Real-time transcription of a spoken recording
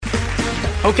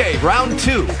Okay, round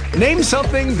two. Name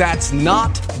something that's not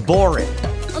boring.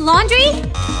 A laundry?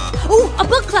 Ooh, a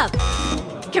book club.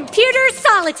 Computer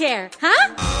solitaire,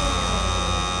 huh?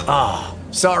 Ah,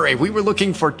 oh, sorry, we were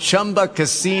looking for Chumba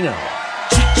Casino.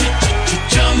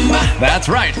 That's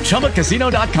right,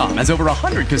 ChumbaCasino.com has over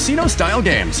 100 casino-style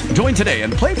games. Join today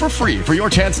and play for free for your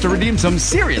chance to redeem some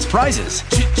serious prizes.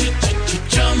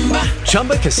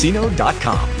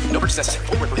 ChumbaCasino.com. No purchase necessary.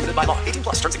 Void where prohibited by law. 18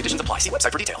 plus. Terms and conditions apply. See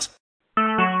website for details.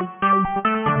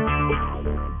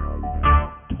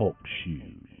 Talk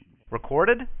shoes.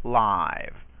 Recorded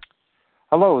live.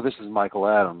 Hello, this is Michael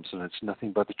Adams, and it's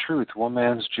Nothing But the Truth, one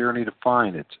man's journey to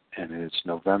find it. And it's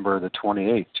November the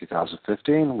 28th,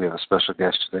 2015. We have a special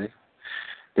guest today,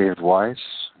 David Weiss.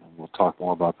 We'll talk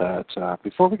more about that.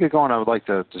 Before we get going, I would like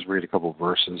to just read a couple of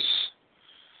verses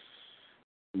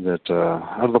that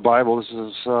out of the Bible. This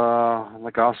is in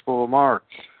the Gospel of Mark.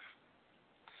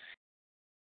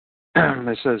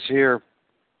 It says here,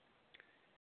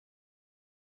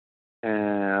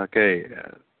 and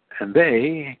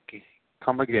they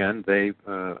come again,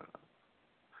 to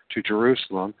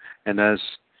Jerusalem, and as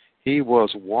he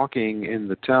was walking in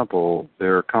the temple,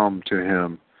 there come to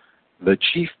him the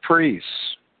chief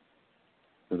priests,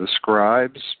 the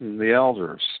scribes, and the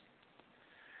elders,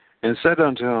 and said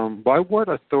unto him, By what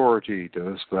authority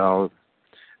doest thou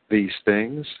these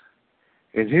things?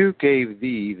 And who gave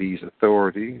thee this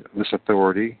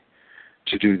authority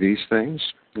to do these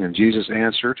things? And Jesus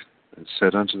answered and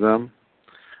said unto them,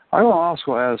 I will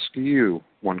also ask you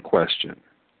one question,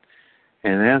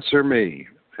 and answer me,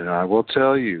 and I will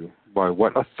tell you by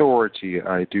what authority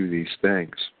I do these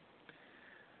things.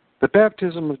 The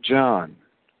baptism of John,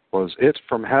 was it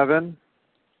from heaven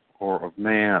or of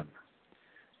man?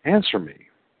 Answer me.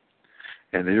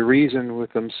 And they reasoned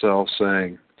with themselves,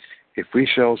 saying, If we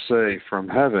shall say from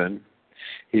heaven,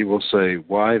 he will say,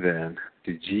 Why then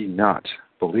did ye not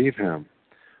believe him?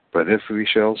 But if we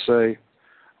shall say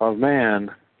of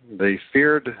man, they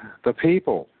feared the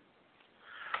people,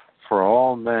 for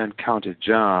all men counted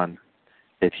John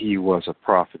that he was a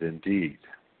prophet indeed.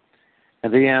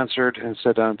 And they answered and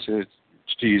said unto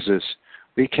Jesus,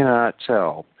 We cannot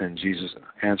tell. And Jesus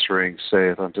answering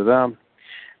saith unto them,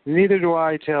 Neither do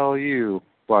I tell you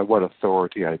by what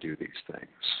authority I do these things.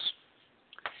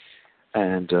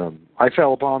 And I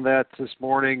fell upon that this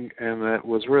morning, and that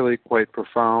was really quite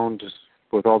profound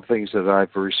with all the things that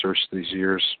I've researched these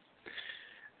years,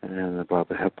 and about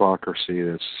the hypocrisy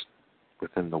that's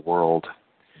within the world,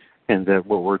 and that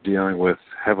what we're dealing with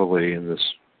heavily in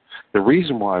this. The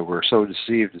reason why we're so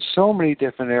deceived in so many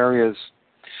different areas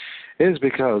is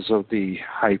because of the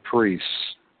high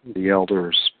priests, the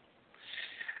elders,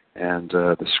 and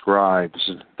the scribes,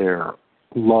 their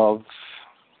love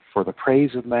for the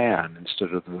praise of man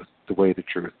instead of the way, the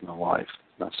truth, and the life.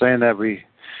 Now, saying that,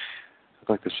 I'd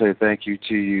like to say thank you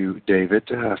to you, David,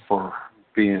 for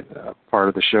being part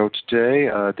of the show today.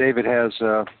 David has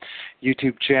a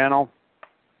YouTube channel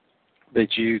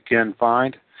that you can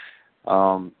find.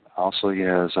 Also, he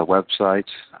has a website.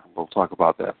 We'll talk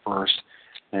about that first.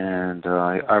 And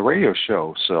a radio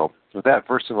show. So with that,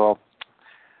 first of all,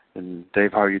 and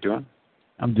Dave, how are you doing?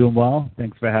 I'm doing well.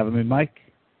 Thanks for having me, Mike.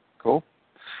 Cool.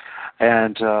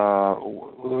 And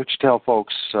would you tell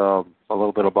folks a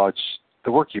little bit about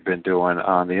the work you've been doing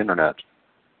on the internet?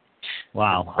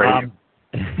 Wow.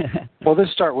 Well,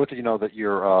 let's start with that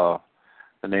your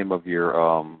the name of your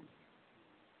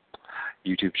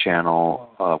YouTube channel,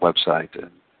 website,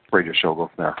 and radio show. Go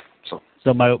from there.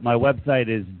 So my website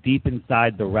is Deep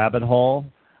Inside the Rabbit Hole.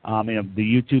 The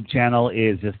YouTube channel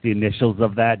is just the initials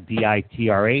of that,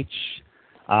 DITRH.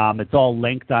 It's all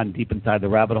linked on Deep Inside the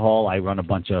Rabbit Hole. I run a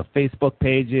bunch of Facebook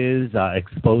pages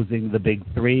exposing the Big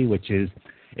Three, which is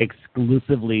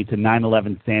exclusively to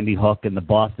 9/11 Sandy Hook and the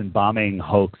Boston bombing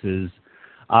hoaxes.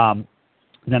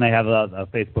 Then I have a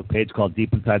Facebook page called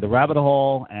Deep Inside the Rabbit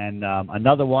Hole, and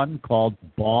another one called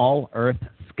Ball Earth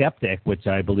Skeptic, which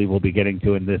I believe we'll be getting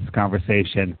to in this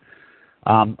conversation.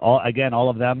 All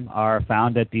of them are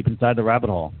found at Deep Inside the Rabbit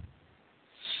Hole.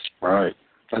 Right.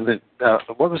 And then,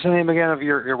 what was the name again of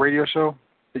your radio show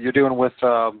that you're doing with?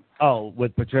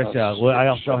 With Patricia. I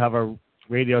also have a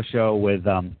radio show with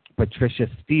Patricia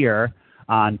Steer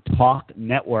on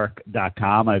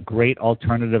TalkNetwork.com, a great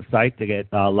alternative site to get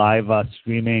live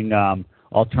streaming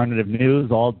alternative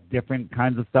news, all different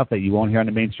kinds of stuff that you won't hear on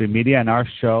the mainstream media. And our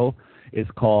show is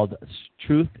called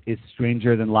Truth is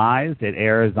Stranger Than Lies. It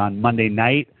airs on Monday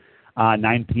night,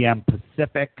 9 p.m.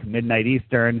 Pacific, midnight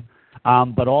Eastern.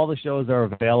 But all the shows are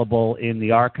available in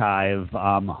the archive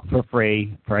for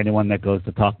free for anyone that goes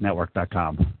to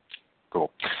TalkNetwork.com.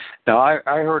 Cool. Now, I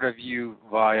heard of you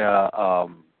via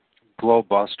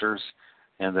Globebusters,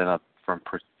 and then from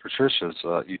Patricia's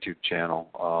YouTube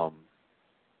channel,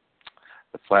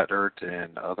 the Flat Earth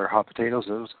and Other Hot Potatoes,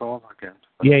 it was called again.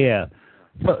 Yeah.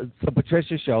 So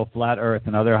Patricia's show, Flat Earth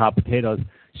and Other Hot Potatoes,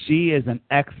 she is an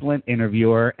excellent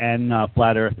interviewer and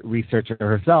Flat Earth researcher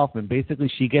herself, and basically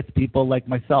she gets people like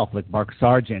myself, like Mark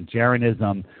Sargent,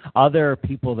 Jeranism, other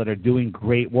people that are doing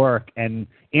great work, and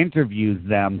interviews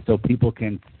them so people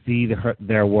can see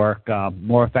their work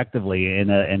more effectively in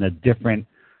a different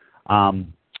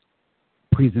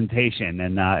presentation,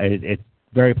 and it's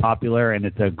very popular, and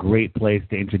it's a great place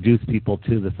to introduce people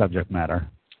to the subject matter.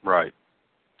 Right.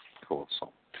 Cool.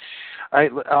 So,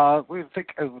 we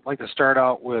think I would like to start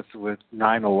out with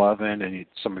 9/11 and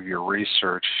some of your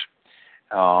research,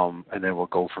 and then we'll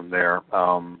go from there.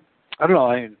 I don't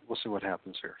know. We'll see what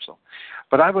happens here. So,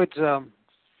 but I would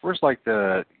first like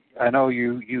to. I know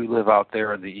you live out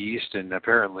there in the east, and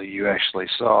apparently you actually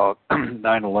saw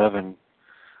 9/11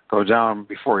 go down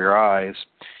before your eyes.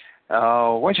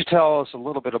 Why don't you tell us a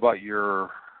little bit about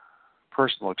your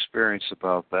personal experience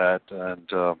about that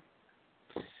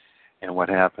and what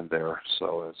happened there?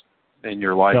 So, in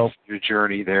your life, your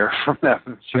journey there from that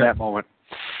moment.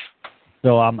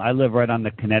 So, I live right on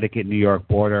the Connecticut-New York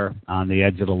border, on the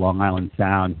edge of the Long Island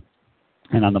Sound.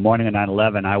 And on the morning of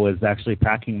 9/11, I was actually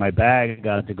packing my bag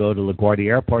to go to LaGuardia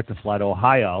Airport to fly to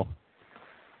Ohio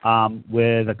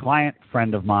with a client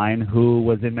friend of mine who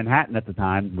was in Manhattan at the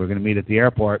time. We were going to meet at the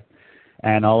airport.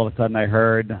 And all of a sudden I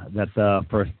heard that the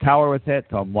first tower was hit,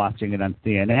 so I'm watching it on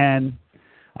CNN.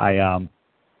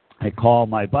 I call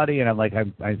my buddy, and I'm like,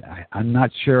 I'm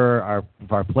not sure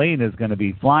if our plane is going to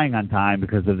be flying on time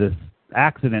because of this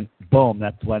accident. Boom,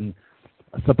 that's when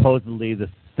supposedly the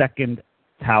second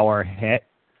tower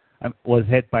was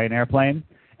hit by an airplane,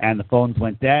 and the phones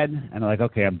went dead. And I'm like,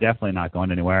 okay, I'm definitely not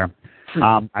going anywhere.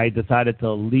 I decided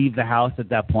to leave the house at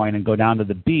that point and go down to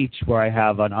the beach where I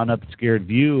have an unobscured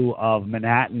view of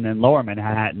Manhattan and Lower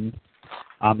Manhattan.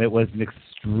 It was an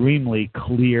extremely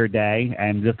clear day,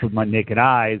 and just with my naked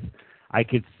eyes, I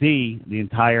could see the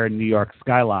entire New York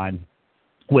skyline,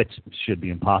 which should be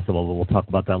impossible, but we'll talk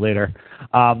about that later.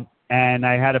 And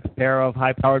I had a pair of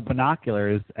high-powered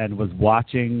binoculars and was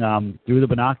watching through the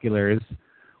binoculars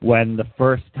when the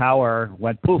first tower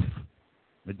went poof.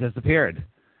 It disappeared.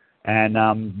 And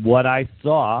what I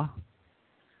saw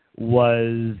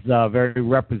was very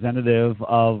representative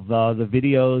of the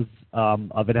videos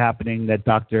of it happening that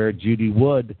Dr. Judy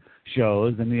Wood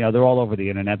shows, and they're all over the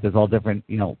internet. There's all different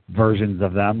versions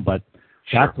of them, but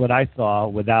that's what I saw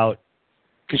without.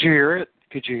 Could you hear it?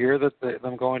 Could you hear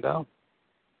them going down?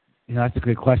 That's a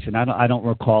good question. I don't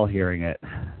recall hearing it.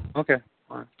 Okay.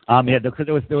 All right. Yeah,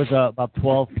 there was about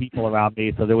 12 people around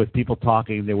me, so there was people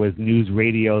talking. There was news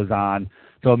radios on.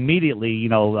 So immediately,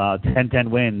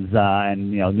 1010 Winds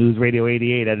and News Radio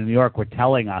 88 out of New York were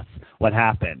telling us what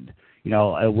happened.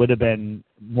 It would have been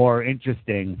more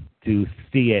interesting to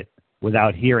see it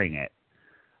without hearing it,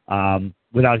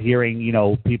 without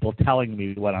hearing people telling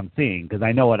me what I'm seeing, because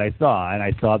I know what I saw, and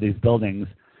I saw these buildings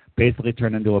basically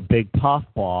turn into a big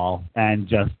puffball and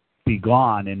just be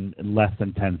gone in less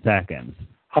than 10 seconds.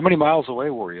 How many miles away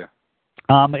were you?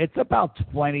 It's about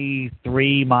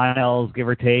 23 miles, give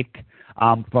or take,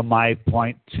 from my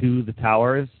point to the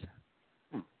towers.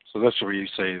 So that's where you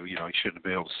say, you shouldn't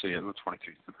be able to see it. The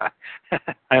 23.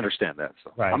 I understand that.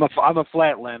 So right. I'm a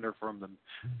flatlander from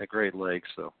the Great Lakes,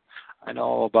 so I know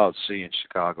all about seeing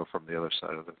Chicago from the other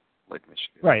side of the Lake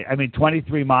Michigan. Right. I mean,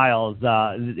 23 miles,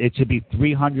 it should be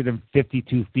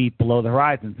 352 feet below the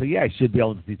horizon. So, yeah, I should be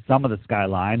able to see some of the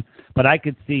skyline. But I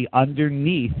could see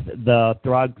underneath the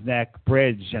Throgs Neck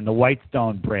Bridge and the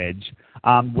Whitestone Bridge,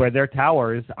 where their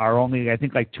towers are only, I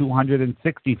think, like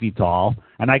 260 feet tall.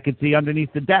 And I could see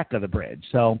underneath the deck of the bridge.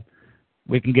 So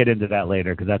we can get into that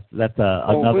later, because that's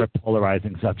another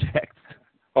polarizing subject.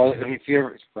 Well, if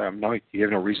you have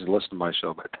no reason to listen to my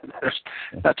show, but there's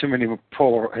not too many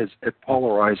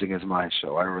polarizing as my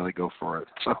show. I really go for it.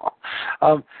 So,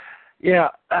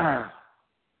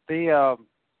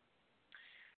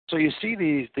 so you see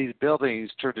these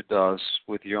buildings turn to dust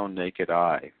with your own naked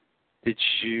eye.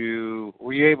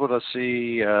 Were you able to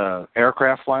see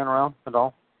aircraft flying around at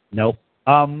all? Nope.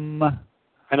 And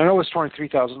I know it's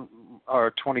 23,000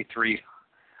 or 23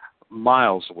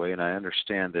 miles away, and I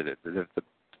understand that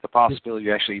the possibility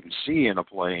you actually even see in a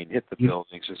plane hit the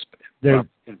buildings is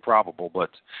improbable, but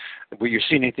you're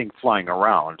seeing anything flying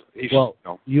around.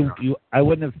 I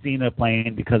wouldn't have seen a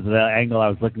plane because of the angle I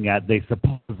was looking at. They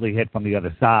supposedly hit from the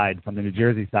other side, from the New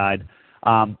Jersey side.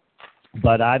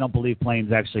 but I don't believe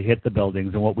planes actually hit the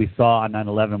buildings. And what we saw on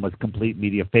 9/11 was complete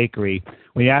media fakery.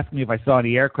 When you asked me if I saw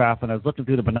any aircraft, and I was looking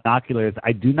through the binoculars,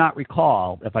 I do not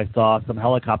recall if I saw some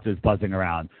helicopters buzzing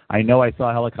around. I know I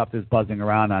saw helicopters buzzing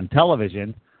around on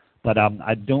television, but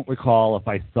I don't recall if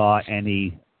I saw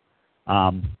any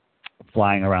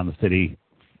flying around the city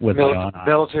with my own eyes.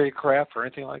 Military craft or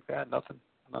anything like that? Nothing?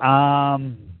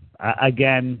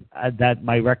 Again, that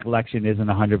my recollection isn't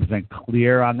 100%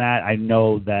 clear on that. I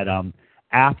know that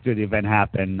after the event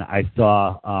happened, I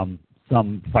saw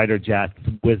some fighter jets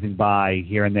whizzing by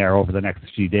here and there over the next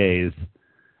few days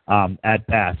at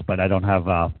best, but I don't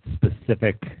have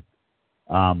specific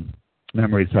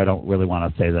memories, so I don't really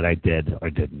want to say that I did or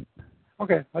didn't.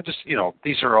 Okay. I just,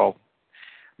 these are all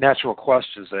natural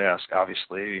questions to ask,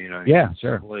 obviously. Yeah,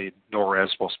 sure. NORAD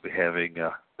is supposed to be having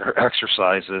their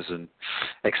exercises and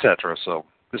et cetera. So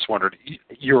just wondered,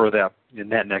 you were in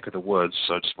that neck of the woods,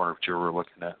 so I just wondered what you were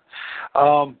looking at.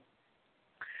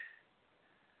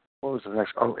 What was the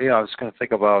next? Oh, yeah, I was going to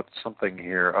think about something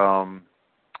here.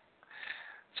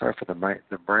 Sorry for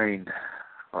the brain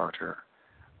fart here.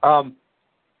 So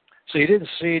you didn't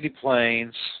see any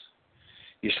planes.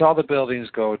 You saw the buildings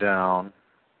go down.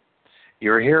 You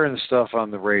were hearing stuff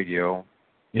on the radio.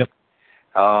 Yep.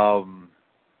 And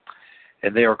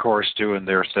they were, of course, doing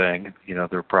their thing,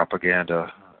 their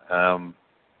propaganda.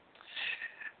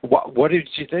 What did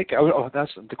you think? Oh,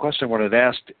 that's the question I wanted to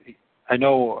ask. I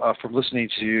know from listening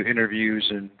to interviews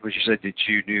and what you said that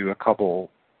you knew a couple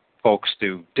folks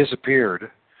who disappeared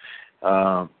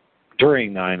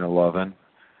during 9/11.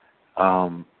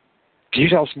 Can you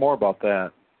tell us more about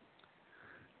that?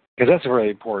 Because that's a really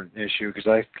important issue, because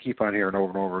I keep on hearing over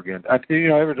and over again.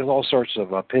 There's all sorts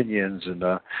of opinions and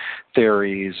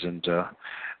theories, and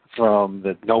from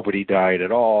that nobody died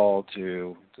at all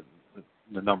to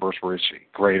the numbers were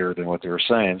greater than what they were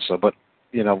saying. So, but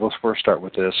let's first start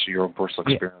with this, your own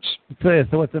personal experience.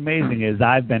 So what's amazing is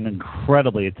I've been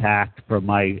incredibly attacked for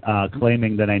my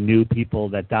claiming that I knew people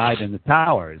that died in the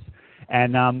towers,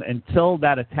 and until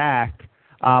that attack,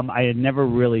 I had never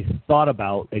really thought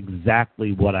about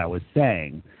exactly what I was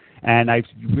saying, and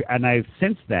I've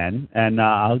since then, and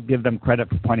I'll give them credit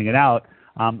for pointing it out.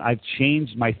 I've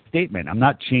changed my statement. I'm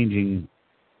not changing.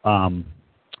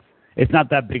 It's not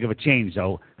that big of a change,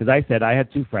 though, because I said I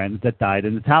had two friends that died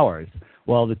in the towers.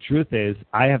 Well, the truth is,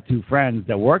 I have two friends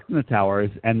that worked in the towers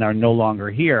and they're no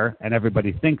longer here, and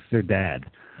everybody thinks they're dead.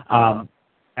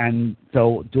 And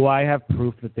so, do I have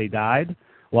proof that they died?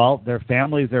 Well, their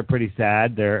families are pretty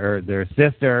sad. Their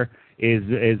sister is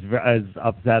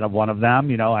upset of one of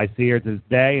them. I see her to this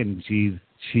day, and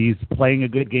she's playing a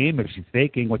good game if she's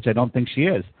faking, which I don't think she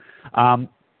is.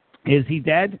 Is he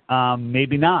dead?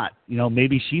 Maybe not.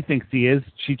 Maybe she thinks he is.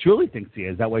 She truly thinks he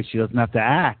is. That way she doesn't have to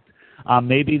act.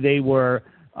 Maybe they were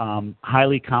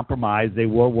highly compromised. They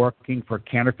were working for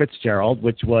Cantor Fitzgerald,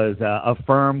 which was a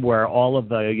firm where all of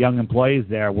the young employees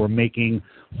there were making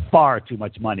far too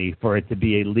much money for it to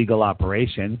be a legal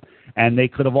operation. And they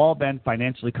could have all been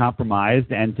financially compromised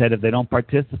and said if they don't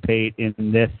participate in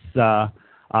this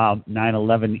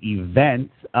 9/11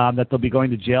 event, that they'll be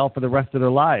going to jail for the rest of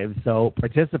their lives. So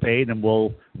participate, and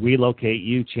we'll relocate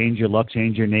you, change your look,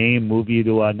 change your name, move you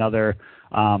to another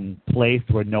place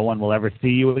where no one will ever see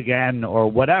you again, or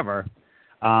whatever.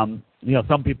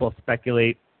 Some people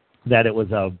speculate that it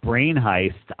was a brain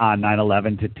heist on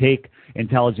 9/11 to take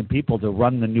intelligent people to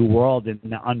run the new world in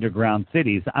the underground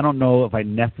cities. I don't know if I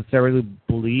necessarily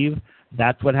believe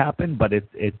that's what happened, but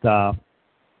it's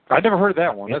I never heard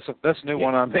that one. That's a new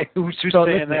one on me. Who's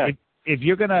saying that? If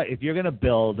you're gonna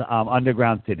build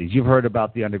underground cities, you've heard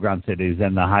about the underground cities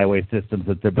and the highway systems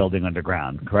that they're building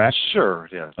underground, correct? Sure.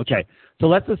 Yeah. Okay. So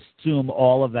let's assume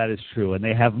all of that is true, and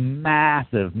they have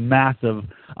massive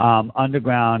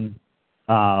underground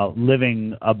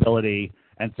living ability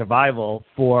and survival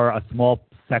for a small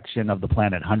section of the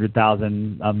planet,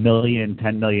 100,000, a million,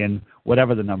 10 million,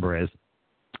 whatever the number is.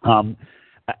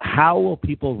 How will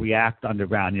people react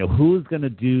underground? Who's going to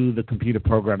do the computer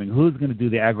programming? Who's going to do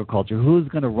the agriculture? Who's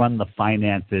going to run the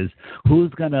finances?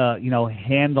 Who's going to,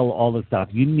 handle all the stuff?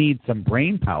 You need some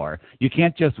brain power. You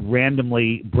can't just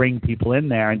randomly bring people in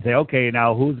there and say, okay,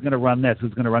 now who's going to run this?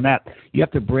 Who's going to run that? You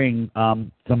have to bring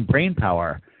some brain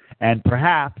power. And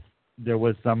perhaps there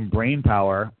was some brain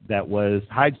power that was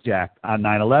hijacked on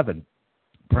 9/11.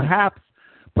 Perhaps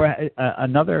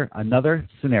another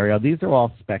scenario, these are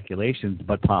all speculations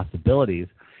but possibilities,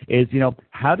 is,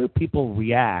 how do people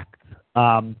react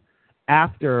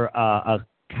after a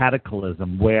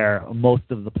cataclysm where most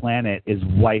of the planet is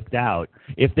wiped out?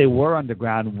 If they were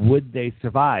underground, would they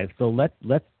survive? So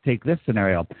let's take this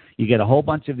scenario. You get a whole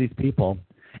bunch of these people,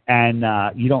 and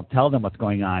you don't tell them what's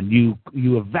going on. You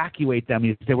evacuate them.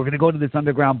 You say, we're going to go to this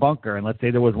underground bunker, and let's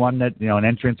say there was one that, an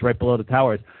entrance right below the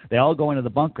towers. They all go into the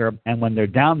bunker, and when they're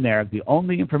down there, the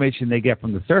only information they get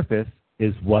from the surface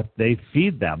is what they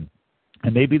feed them.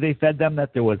 And maybe they fed them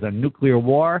that there was a nuclear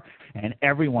war and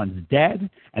everyone's dead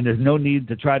and there's no need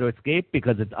to try to escape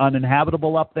because it's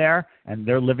uninhabitable up there, and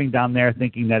they're living down there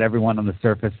thinking that everyone on the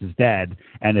surface is dead,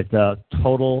 and it's a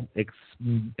total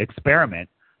experiment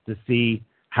to see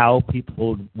how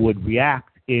people would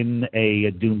react in a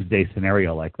doomsday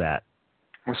scenario like that.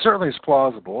 Well, certainly it's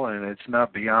plausible, and it's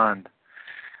not beyond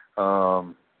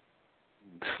the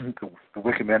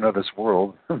wicked men of this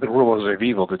world, the rulers of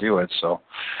evil, to do it. So,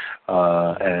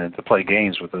 and to play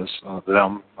games with us,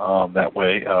 them that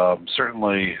way.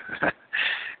 Certainly,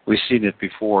 we've seen it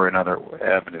before in other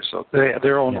avenues. So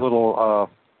their own little,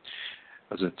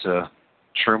 was it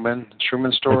Truman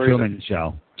story? The Truman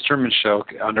Show. Truman Show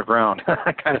underground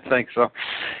kind of thing. So,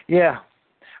 yeah.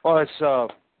 Well, it's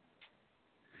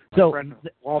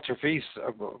Walter Feast,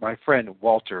 my friend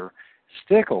Walter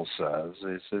Stickles says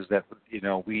that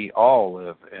we all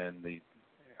live in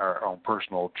our own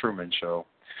personal Truman Show,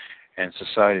 and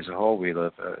society as a whole we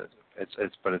live. It's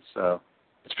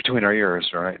between our ears,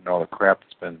 right, and all the crap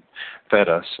that's been fed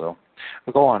us. So,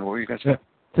 well, go on. What were you going to say?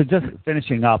 So just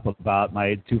finishing up about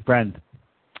my two friends.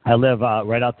 I live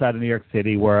right outside of New York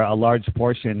City, where a large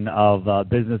portion of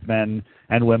businessmen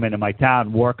and women in my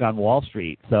town work on Wall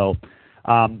Street. So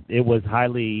it was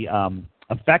highly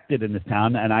affected in this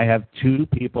town, and I have two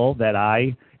people that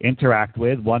I interact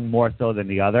with, one more so than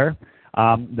the other,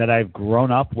 that I've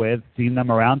grown up with, seen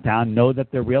them around town, know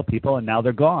that they're real people, and now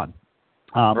they're gone.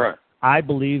 Right. I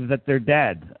believe that they're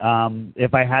dead,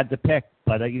 if I had to pick,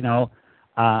 but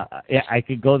I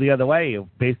could go the other way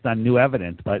based on new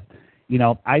evidence, but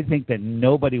I think that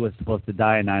nobody was supposed to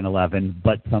die in 9/11,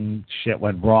 but some shit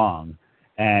went wrong,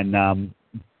 and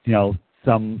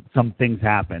some things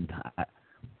happened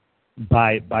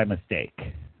by mistake.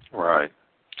 Right.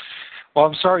 Well,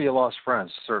 I'm sorry you lost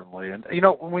friends, certainly, and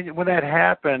when that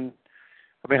happened,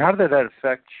 I mean, how did that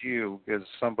affect you as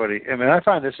somebody? I mean, I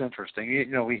find this interesting.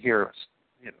 We hear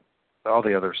all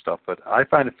the other stuff, but I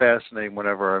find it fascinating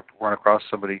whenever I run across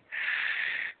somebody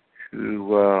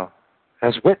who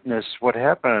has witnessed what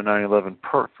happened on 9/11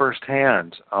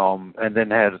 firsthand, and then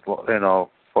had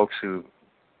folks who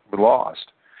were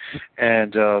lost.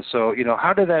 And so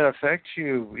how did that affect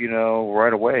you?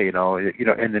 Right away. In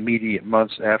the immediate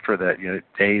months after that.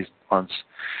 Days, months.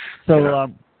 So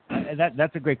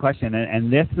that's a great question,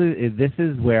 and this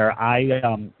is where I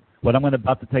what I'm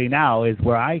about to tell you now is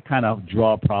where I kind of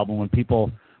draw a problem when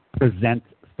people present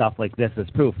stuff like this as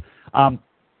proof.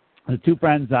 The two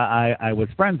friends I was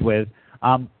friends with.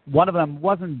 One of them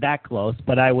wasn't that close,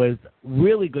 but I was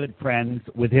really good friends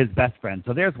with his best friend.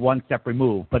 So there's one step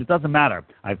removed, but it doesn't matter.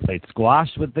 I've played squash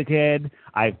with the kid.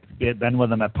 I've been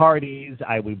with him at parties.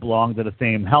 We belong to the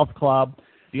same health club.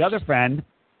 The other friend,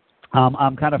 I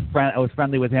was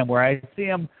friendly with him where I see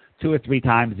him 2 or 3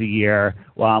 times a year.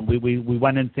 We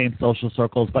went in the same social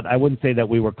circles, but I wouldn't say that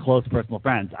we were close personal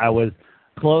friends. I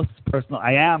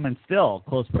am and still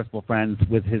close personal friends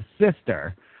with his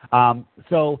sister.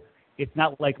 So it's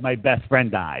not like my best friend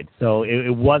died, so it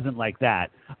wasn't like that.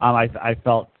 I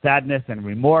felt sadness and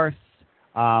remorse,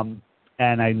 and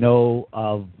I know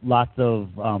of lots of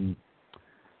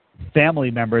family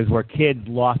members where kids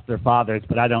lost their fathers,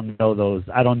 but I don't know those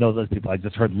people. I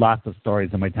just heard lots of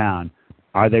stories in my town.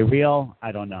 Are they real?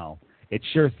 I don't know. It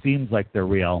sure seems like they're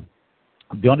real.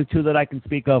 The only two that I can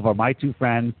speak of are my two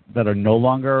friends that are no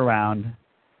longer around,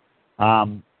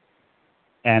 and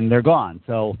they're gone.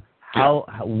 So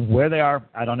where they are,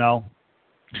 I don't know.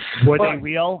 Were they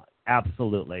real?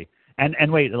 Absolutely. And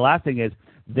wait, the last thing is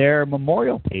their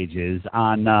memorial pages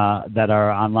on that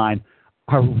are online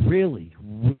are really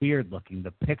weird looking.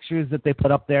 The pictures that they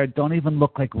put up there don't even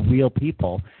look like real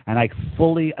people. And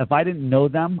if I didn't know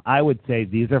them, I would say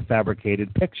these are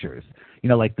fabricated pictures.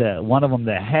 Like one of them,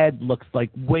 the head looks like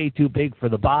way too big for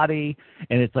the body,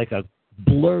 and it's like a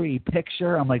blurry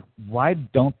picture. I'm like, why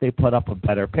don't they put up a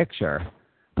better picture?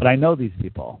 But I know these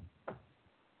people.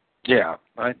 Yeah,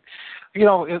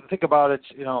 think about it.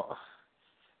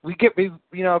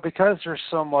 Because there's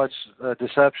so much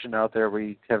deception out there,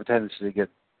 we have a tendency to get,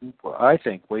 I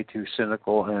think, way too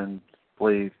cynical and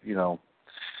believe,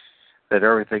 that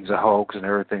everything's a hoax and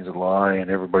everything's a lie and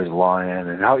everybody's lying,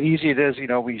 and how easy it is.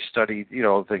 We study,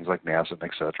 things like NASA and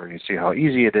et cetera, and you see how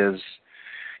easy it is.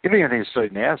 You don't even need to study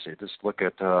NASA. Just look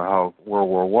at how World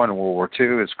War I and World War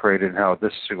II is created, and how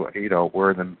this,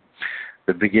 we're in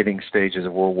the beginning stages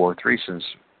of World War III since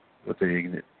with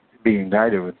being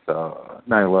ignited with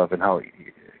 9/11, how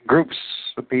groups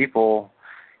of people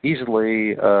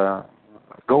easily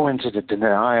go into the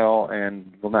denial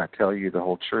and will not tell you the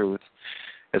whole truth.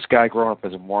 As a guy growing up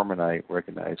as a Mormon, I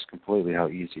recognize completely how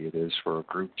easy it is for a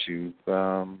group to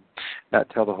not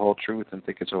tell the whole truth and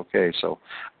think it's okay. So,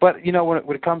 but you know, when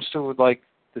it comes to like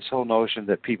this whole notion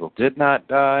that people did not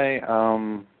die,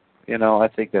 you know, I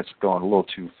think that's going a little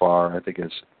too far. I think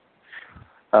it's,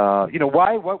 you know,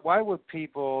 why would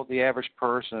people, the average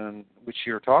person, which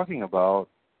you're talking about,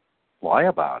 lie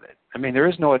about it? I mean, there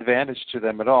is no advantage to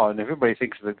them at all. And everybody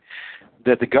thinks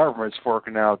that the government's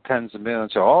forking out tens of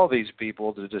millions to all these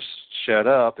people to just shut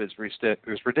up is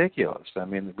ridiculous. I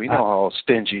mean, we know how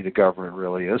stingy the government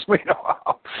really is. We know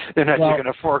how they're not going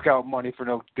to fork out money for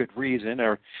no good reason,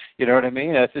 or you know what I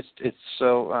mean. It's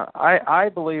so. I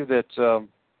believe that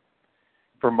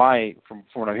from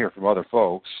what I hear from other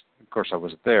folks, of course I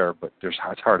wasn't there, but it's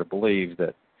hard to believe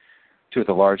that two of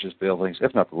the largest buildings,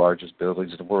 if not the largest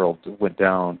buildings in the world, went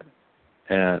down.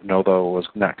 And although it was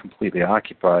not completely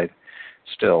occupied,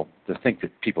 still, to think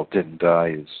that people didn't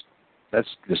die that's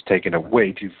just taking it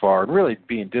way too far and really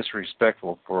being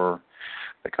disrespectful for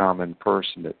the common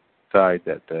person that died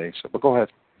that day. So, but go ahead.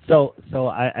 So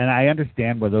I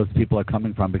understand where those people are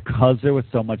coming from because there was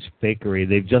so much fakery.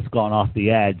 They've just gone off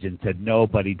the edge and said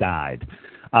nobody died.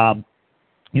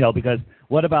 You know, because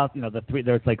what about, you know,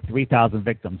 there's like 3,000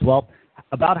 victims. Well,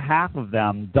 about half of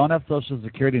them don't have Social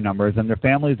Security numbers, and their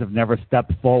families have never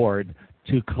stepped forward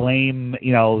to claim,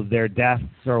 you know, their deaths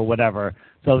or whatever.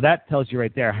 So that tells you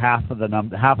right there half of the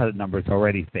number is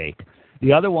already fake.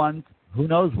 The other ones, who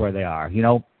knows where they are? You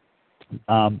know,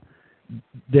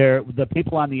 they're the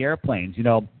people on the airplanes. You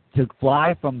know, to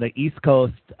fly from the East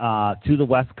Coast to the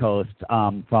West Coast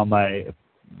on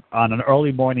an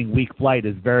early morning week flight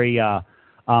is very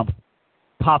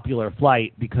popular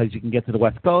flight because you can get to the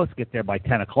West Coast, get there by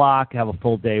 10 o'clock, have a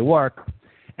full day work,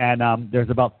 and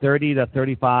there's about 30 to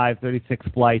 35, 36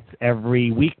 flights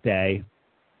every weekday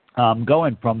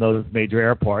going from those major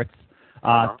airports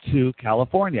to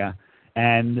California,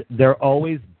 and they're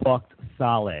always booked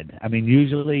solid. I mean,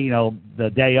 usually, you know, the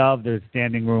day of, there's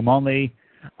standing room only,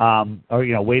 or,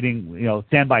 you know, waiting, you know,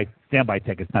 standby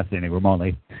tickets, not standing room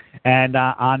only. And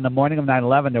on the morning of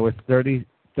 9/11, there was 30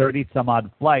 some odd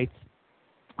flights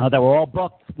that were all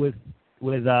booked with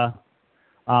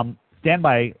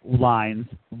standby lines,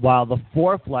 while the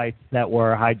 4 flights that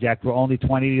were hijacked were only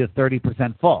 20 to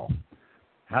 30% full.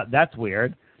 That's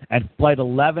weird. And Flight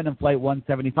 11 and Flight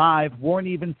 175 weren't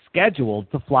even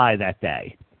scheduled to fly that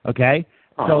day. Okay?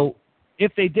 So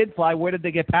if they did fly, where did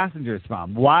they get passengers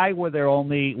from? Why were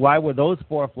those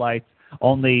 4 flights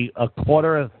only a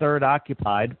quarter or a third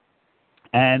occupied?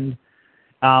 And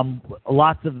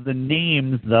lots of the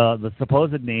names, the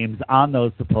supposed names on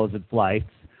those supposed flights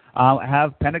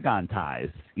have Pentagon ties,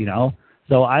 you know.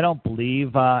 So I don't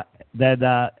believe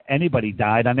that anybody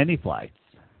died on any flights.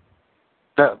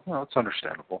 Well, it's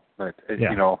understandable.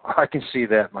 You know, I can see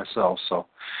that myself. So,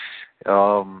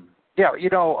 yeah, you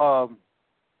know,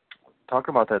 talk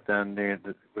about that then.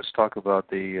 Let's talk about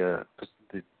the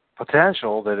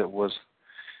potential that it was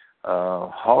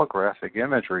holographic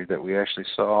imagery that we actually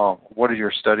saw. What are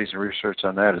your studies and research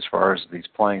on that as far as these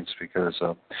planes? Because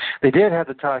they did have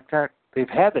they've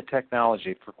had the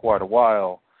technology for quite a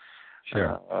while.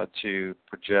 Sure. To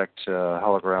project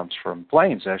holograms from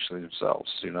planes actually themselves,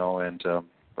 you know, and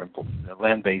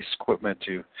land-based equipment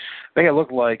to make it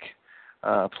look like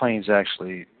planes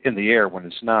actually in the air when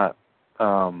it's not.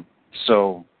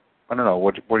 So I don't know.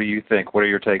 What do you think? What are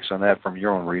your takes on that from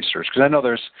your own research? Because I know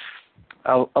there's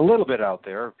a little bit out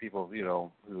there, people, you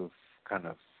know, who've kind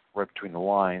of read between the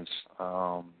lines.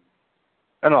 I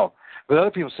don't know. But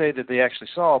other people say that they actually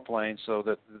saw a plane, so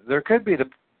that there could be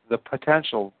the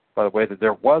potential, by the way, that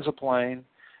there was a plane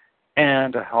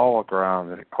and a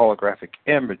holographic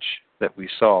image that we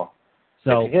saw.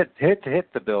 So hit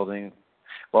the building,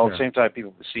 while at the same time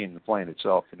people were seeing the plane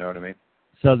itself. You know what I mean?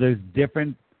 So there's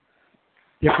different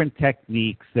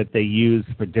techniques that they use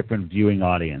for different viewing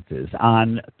audiences.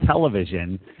 On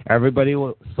television, everybody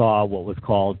saw what was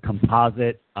called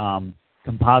composite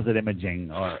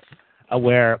imaging, or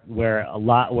where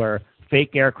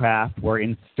fake aircraft were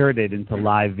inserted into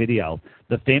live video.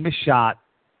 The famous shot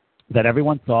that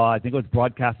everyone saw, I think it was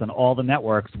broadcast on all the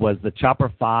networks, was the Chopper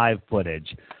 5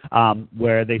 footage,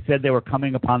 where they said they were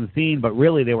coming upon the scene, but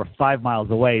really they were 5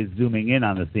 miles away zooming in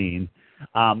on the scene.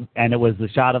 And it was the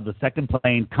shot of the second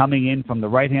plane coming in from the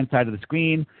right-hand side of the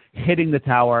screen, hitting the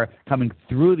tower, coming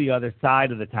through the other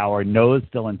side of the tower, nose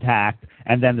still intact,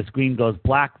 and then the screen goes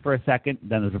black for a second,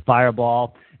 then there's a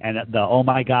fireball, and oh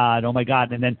my God,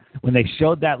 and then when they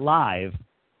showed that live,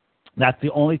 That's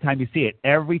the only time you see it.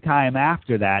 Every time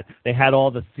after that, they had all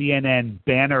the CNN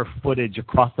banner footage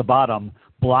across the bottom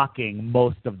blocking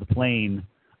most of the plane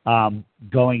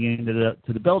going into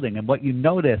the building. And what you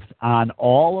notice on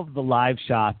all of the live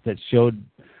shots that showed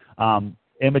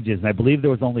images, and I believe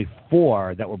there was only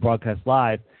 4 that were broadcast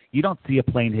live, you don't see a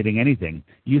plane hitting anything.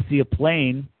 You see a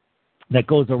plane that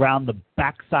goes around the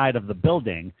backside of the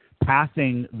building,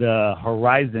 passing the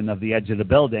horizon of the edge of the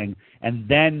building, and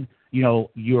then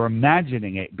you're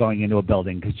imagining it going into a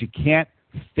building because you can't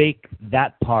fake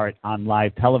that part on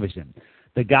live television.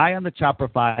 The guy on the Chopper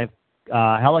 5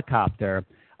 helicopter,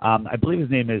 I believe his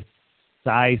name is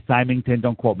Cy Symington,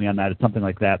 don't quote me on that, it's something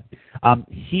like that.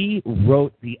 He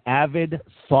wrote the Avid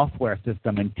software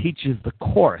system and teaches the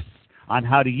course on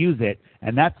how to use it,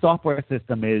 and that software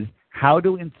system is how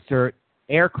to insert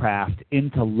aircraft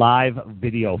into live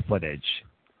video footage.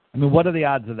 I mean, what are the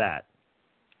odds of that?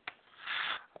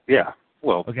 Yeah,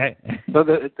 well, okay. So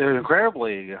they're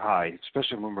incredibly high,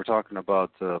 especially when we're talking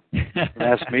about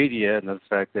mass media and the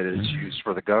fact that it's used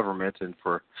for the government and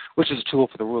which is a tool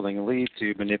for the ruling elite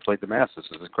to manipulate the masses.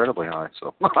 Is incredibly high.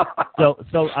 So,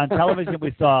 so on television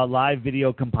we saw live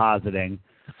video compositing.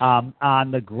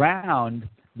 On the ground,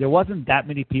 there wasn't that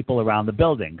many people around the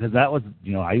building because that was,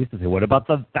 I used to say, what about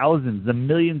the thousands, the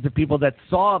millions of people that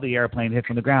saw the airplane hit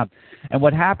from the ground? And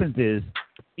what happens is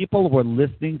people were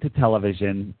listening to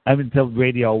to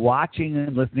radio, watching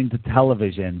and listening to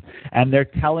television, and they're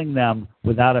telling them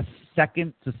without a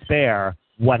second to spare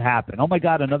what happened. Oh, my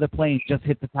God, another plane just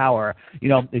hit the tower.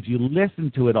 If you listen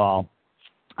to it all.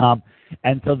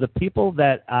 And so the people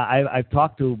that I've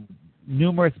talked to,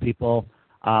 numerous people,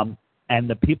 and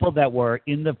the people that were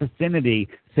in the vicinity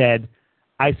said,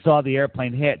 I saw the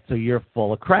airplane hit, so you're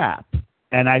full of crap.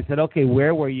 And I said, okay,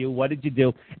 where were you? What did you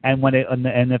do? And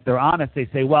and if they're honest, they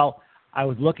say, well, I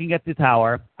was looking at the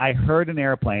tower. I heard an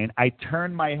airplane. I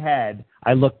turned my head.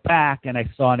 I looked back, and I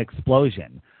saw an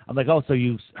explosion. I'm like, oh, so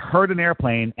you heard an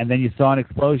airplane, and then you saw an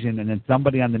explosion, and then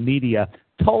somebody on the media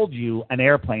told you an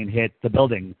airplane hit the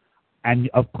building. And,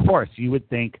 of course, you would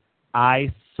think,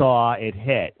 I saw it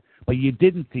hit. But you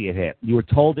didn't see it hit. You were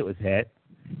told it was hit.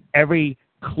 Every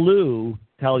clue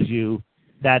tells you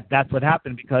that that's what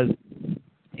happened because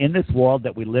in this world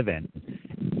that we live in,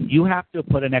 you have to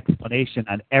put an explanation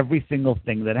on every single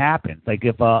thing that happens. Like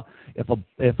if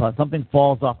something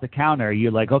falls off the counter,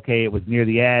 you're like, okay, it was near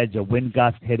the edge, a wind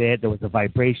gust hit it, there was a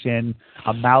vibration,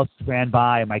 a mouse ran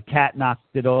by, my cat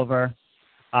knocked it over.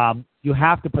 You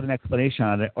have to put an explanation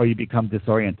on it or you become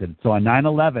disoriented. So on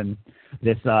 9/11,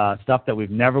 this stuff that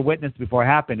we've never witnessed before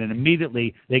happened, and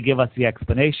immediately they give us the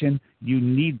explanation. You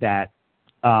need that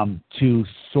to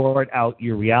sort out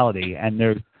your reality, and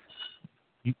there's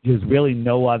really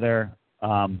no other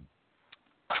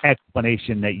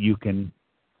explanation that you can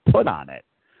put on it.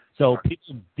 So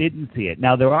people didn't see it.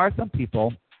 Now, there are some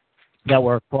people that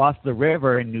were across the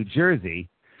river in New Jersey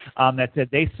that said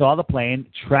they saw the plane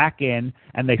track in,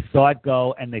 and they saw it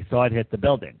go, and they saw it hit the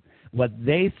building. What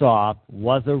they saw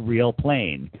was a real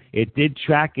plane. It did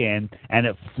track in, and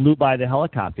it flew by the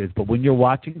helicopters. But when you're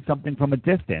watching something from a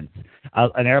distance,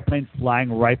 an airplane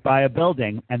flying right by a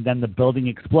building, and then the building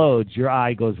explodes, your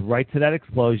eye goes right to that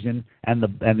explosion, and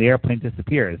the airplane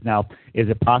disappears. Now, is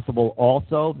it possible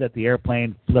also that the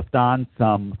airplane flipped on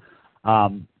some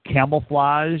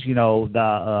camouflage,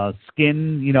 the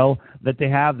skin, that they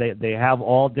have? They have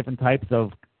all different types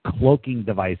of cloaking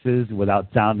devices, without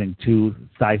sounding too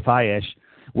sci-fi-ish,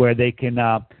 where they can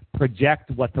project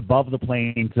what's above the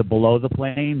plane to below the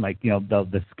plane, like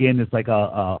the skin is like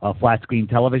a flat screen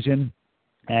television,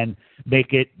 and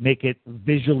make it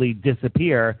visually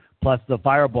disappear. Plus the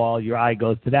fireball, your eye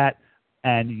goes to that,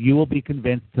 and you will be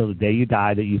convinced till the day you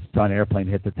die that you saw an airplane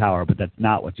hit the tower, but that's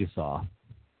not what you saw.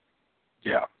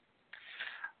 Yeah.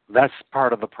 That's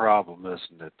part of the problem,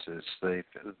 isn't it? Is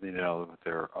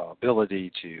their ability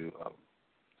to,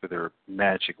 through their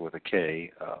magic with a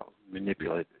K,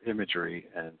 manipulate imagery,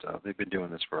 and they've been doing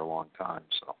this for a long time.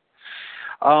 So,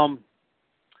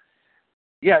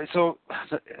 so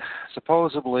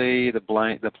supposedly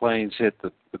the planes hit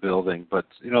the building, but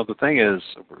the thing is,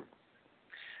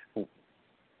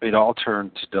 it all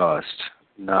turned to dust.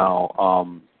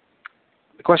 Now,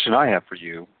 the question I have for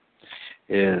you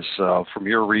is from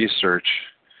your research,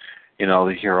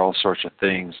 they hear all sorts of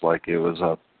things like it was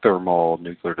thermal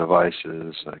nuclear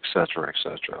devices, et cetera, et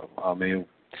cetera. I mean,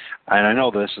 and I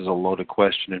know this is a loaded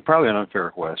question and probably an unfair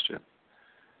question,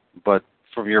 but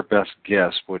from your best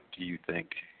guess, what do you think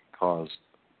caused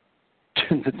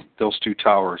those two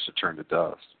towers to turn to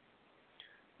dust?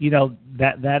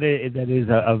 That is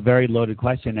a very loaded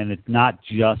question, and it's not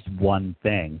just one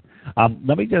thing.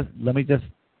 Let me just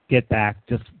get back,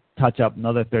 just touch up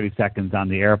another 30 seconds on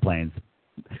the airplanes.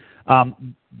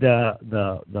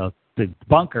 The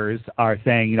bunkers are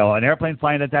saying, an airplane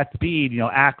flying at that speed,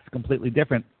 acts completely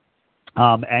different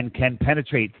and can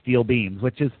penetrate steel beams,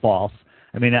 which is false.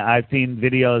 I mean, I've seen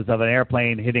videos of an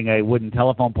airplane hitting a wooden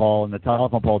telephone pole, and the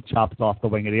telephone pole chops off the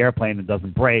wing of the airplane and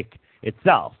doesn't break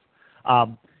itself.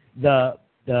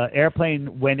 The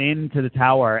airplane went into the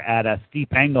tower at a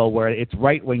steep angle where its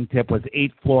right wingtip was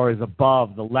 8 floors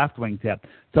above the left wingtip.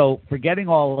 So forgetting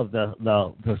all of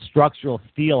the structural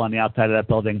steel on the outside of that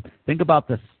building, think about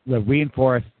the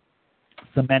reinforced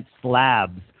cement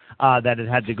slabs that it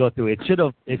had to go through. It should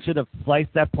have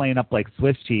sliced that plane up like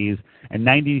Swiss cheese, and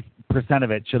 90%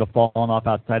 of it should have fallen off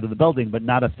outside of the building, but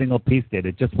not a single piece did.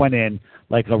 It just went in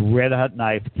like a red-hot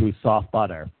knife through soft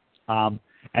butter. And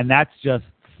that's just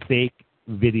fake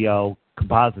video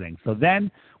compositing. So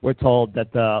then we're told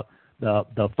that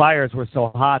the fires were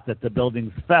so hot that the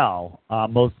buildings fell,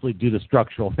 mostly due to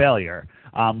structural failure,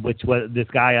 which was this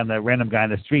guy the random guy on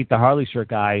the street, the Harley shirt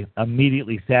guy,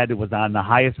 immediately said it was on the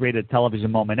highest rated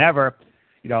television moment ever. Do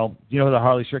you know who the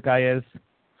Harley shirt guy is?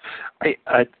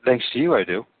 I thanks to you, I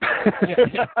do.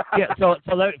 yeah. So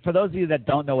for those of you that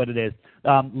don't know what it is,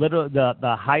 literally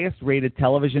the highest rated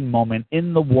television moment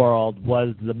in the world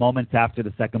was the moments after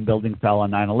the second building fell on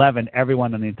 9/11.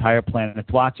 Everyone on the entire planet is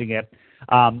watching it.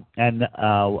 And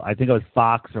I think it was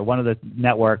Fox or one of the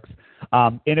networks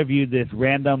interviewed this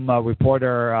random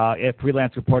reporter, a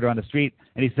freelance reporter on the street,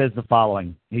 and he says the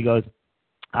following. He goes,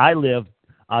 I live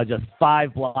just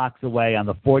 5 blocks away on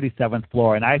the 47th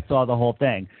floor, and I saw the whole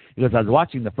thing. He goes, I was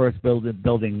watching the first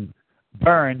building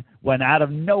burn when out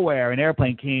of nowhere an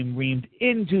airplane reamed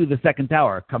into the second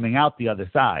tower, coming out the other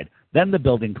side. Then the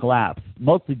building collapsed,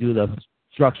 mostly due to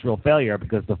structural failure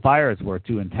because the fires were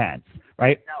too intense,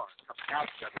 right?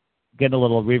 Getting a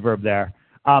little reverb there.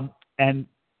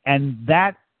 And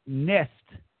that NIST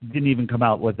didn't even come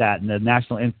out with that, in the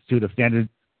National Institute of Standards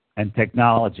and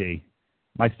Technology.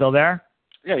 Am I still there?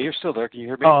 Yeah, you're still there. Can you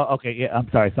hear me? Oh, okay. Yeah, I'm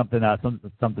sorry. Something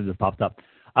just popped up.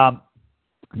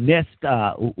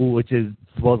 NIST, which is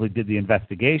supposedly did the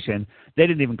investigation, they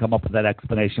didn't even come up with that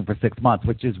explanation for 6 months,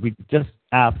 which is just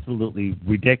absolutely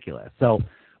ridiculous. So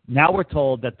now we're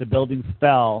told that the buildings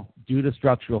fell due to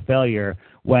structural failure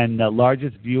when the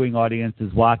largest viewing audience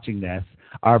is watching this.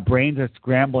 Our brains are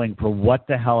scrambling for what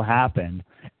the hell happened,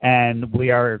 and we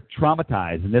are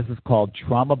traumatized, and this is called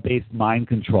trauma-based mind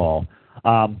control.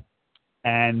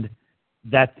 And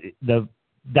that's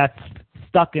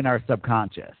stuck in our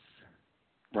subconscious.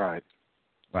 Right.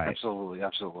 Right. Absolutely.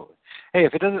 Hey,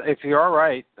 if you're all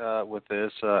right with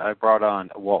this, I brought on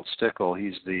Walt Stickle.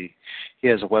 He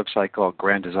has a website called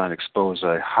Grand Design Exposed.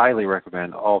 I highly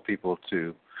recommend all people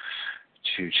to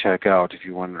check out if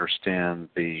you want to understand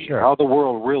how the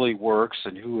world really works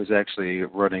and who is actually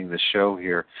running the show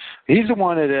here. He's the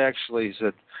one that actually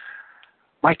said,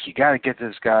 Mike, you got to get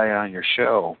this guy on your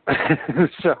show.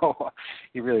 So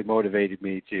he really motivated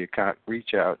me to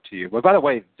reach out to you. But by the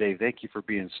way, Dave, thank you for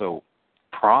being so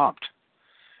prompt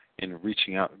in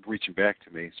reaching back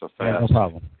to me so fast. Yeah, no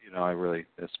problem.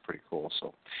 That's pretty cool.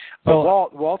 So,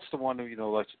 but Walt's the one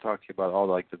who likes to talk to you about all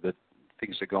the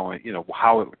things that go in,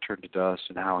 how it would turn to dust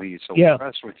and how he's so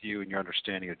impressed with you and your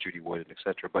understanding of Judy Wood, and et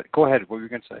cetera. But go ahead. What were you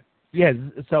going to say? Yeah,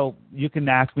 so you can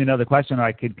ask me another question, or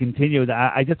I could continue.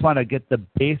 I just want to get the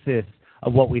basis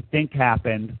of what we think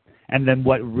happened and then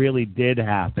what really did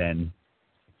happen.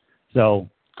 So,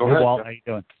 go ahead. Walt, how you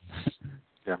doing?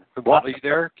 Yeah. Walt, are you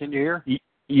there? Can you hear?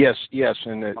 Yes,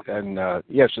 and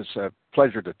yes, it's a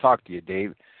pleasure to talk to you,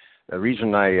 Dave. The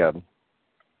reason I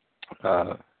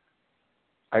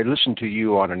listened to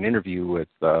you on an interview with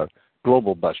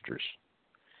Global Busters,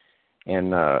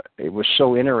 and it was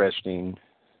so interesting.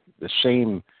 The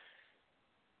same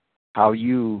how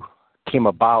you came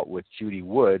about with Judy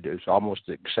Wood is almost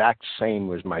the exact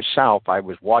same as myself. I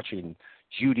was watching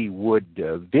Judy Wood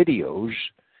videos,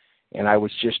 and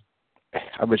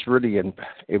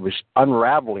it was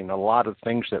unraveling a lot of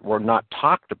things that were not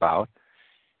talked about.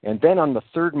 And then on the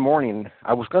third morning,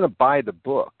 I was going to buy the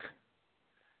book.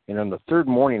 And on the third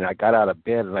morning, I got out of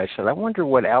bed and I said, I wonder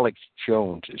what Alex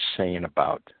Jones is saying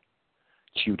about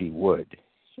Judy Wood.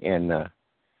 And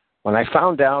when I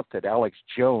found out that Alex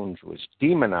Jones was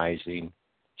demonizing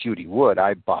Judy Wood,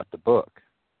 I bought the book.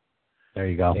 There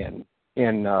you go.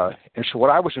 And so what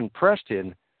I was impressed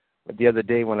in the other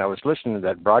day when I was listening to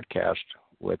that broadcast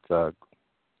with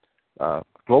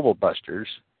Global Busters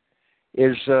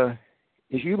is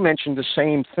you mentioned the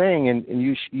same thing, and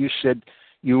you said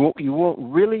you won't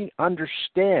really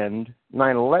understand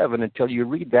 9/11 until you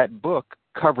read that book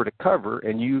cover to cover,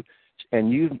 and you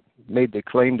made the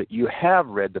claim that you have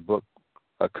read the book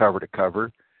cover to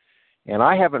cover, and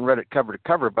I haven't read it cover to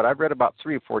cover, but I've read about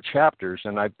 3 or 4 chapters,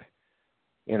 and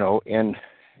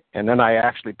and then I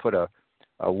actually put a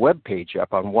web page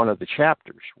up on one of the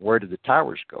chapters. Where did the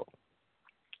towers go?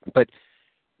 But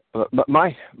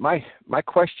my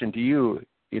question to you,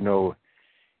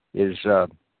 is I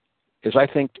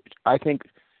think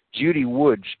Judy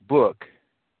Wood's book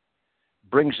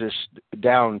brings us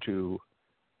down to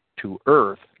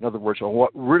earth. In other words, on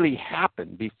what really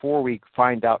happened before we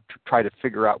find out to try to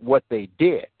figure out what they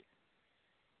did.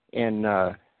 And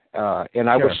I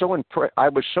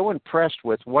was so impressed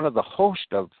with one of the hosts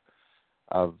of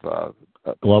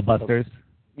Globebusters.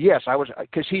 Yes, I was,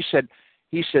 because he said,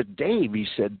 Dave,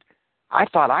 I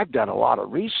thought I've done a lot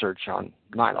of research on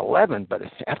 9/11, but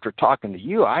after talking to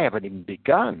you, I haven't even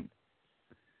begun.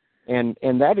 And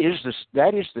that is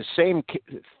the same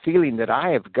feeling that I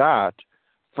have got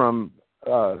from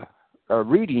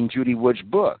reading Judy Wood's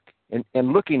book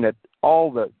and looking at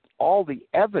all the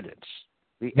evidence.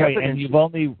 Right, and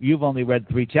you've only read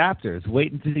 3 chapters.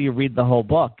 Wait until you read the whole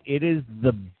book. It is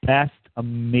the best,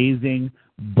 amazing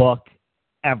book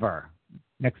ever,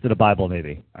 next to the Bible,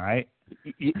 maybe. All right.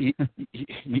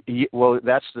 Well,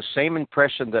 that's the same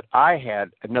impression that I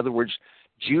had. In other words,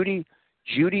 Judy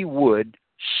Wood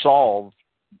solved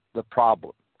the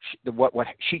problem.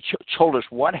 She told us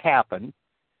what happened.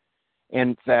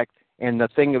 In fact, and the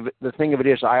thing of it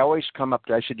is, I always come up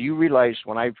to. I said, "Do you realize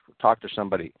when I talk to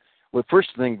somebody?" Well, first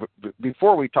thing,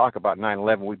 before we talk about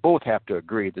 9/11, we both have to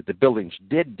agree that the buildings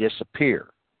did disappear.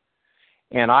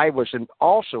 And I was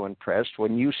also impressed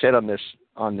when you said on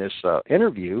this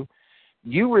interview,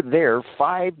 you were there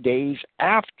 5 days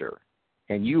after,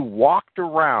 and you walked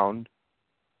around,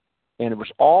 and it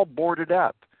was all boarded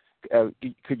up.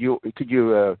 Could you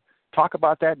talk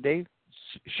about that, Dave?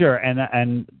 Sure, and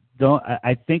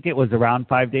I think it was around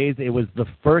 5 days. It was the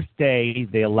first day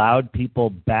they allowed people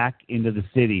back into the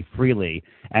city freely,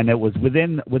 and it was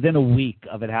within a week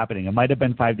of it happening. It might have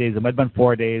been 5 days, it might have been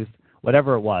 4 days,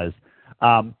 whatever it was.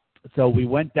 So we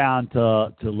went down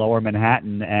to Lower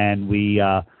Manhattan, and we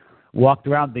walked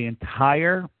around. The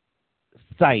entire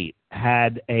site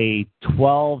had a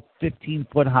 12,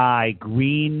 15-foot high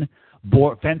green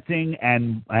board fencing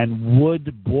and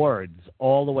wood boards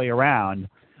all the way around.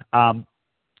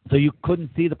 So you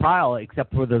couldn't see the pile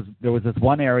except for there was this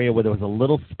one area where there was a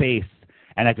little space,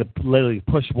 and I could literally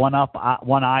push one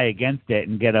eye against it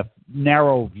and get a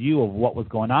narrow view of what was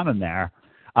going on in there.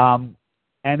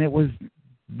 And it was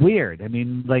weird. I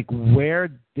mean, like, where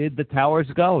did the towers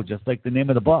go? Just like the name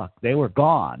of the book, they were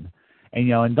gone. And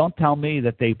and don't tell me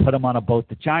that they put them on a boat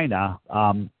to China.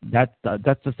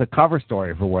 That's just a cover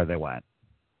story for where they went.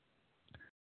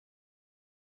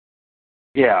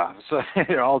 Yeah, so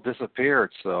it all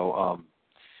disappeared. So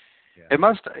it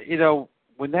must,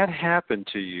 when that happened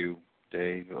to you,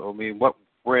 Dave, I mean, what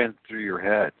ran through your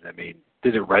head? I mean,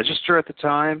 did it register at the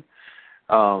time?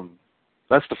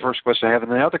 That's the first question I have.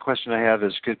 And the other question I have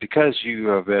is because you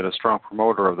have been a strong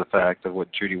promoter of the fact of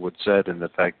what Judy Wood said and the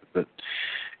fact that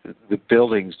the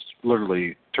buildings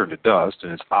literally turned to dust,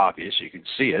 and it's obvious. You can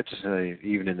see it,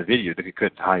 even in the video. They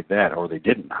couldn't hide that, or they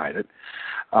didn't hide it.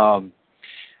 How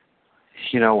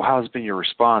has been your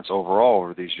response overall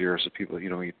over these years of people,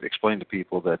 you explain to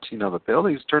people that, the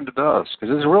buildings turned to dust,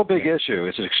 because it's a real big issue.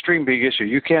 It's an extreme big issue.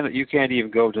 You can't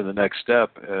even go to the next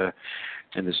step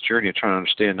in this journey of trying to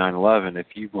understand 9/11 if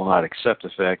you will not accept the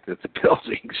fact that the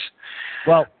buildings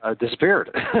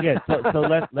disappeared. Yeah, so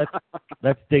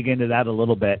let's dig into that a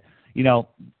little bit. There's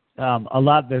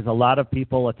a lot of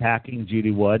people attacking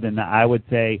Judy Wood, and I would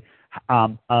say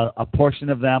a portion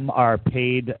of them are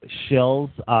paid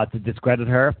shills to discredit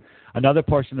her. Another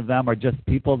portion of them are just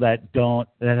people that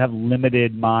have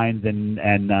limited minds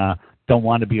and don't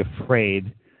want to be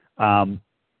afraid,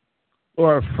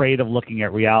 or afraid of looking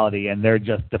at reality, and they're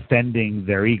just defending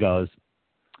their egos.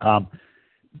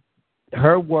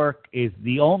 Her work is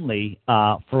the only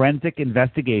forensic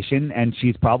investigation, and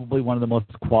she's probably one of the most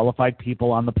qualified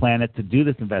people on the planet to do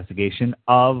this investigation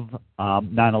of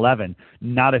 9/11.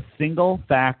 Not a single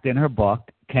fact in her book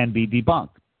can be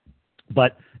debunked,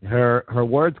 but her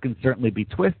words can certainly be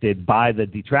twisted by the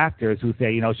detractors who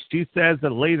say, she says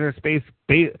that laser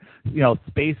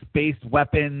space-based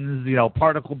weapons,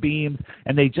 particle beams,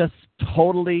 and they just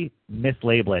totally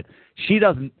mislabel it. She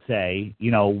doesn't say,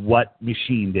 what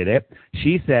machine did it.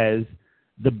 She says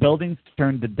the buildings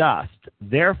turned to dust.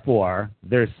 Therefore,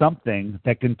 there's something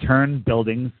that can turn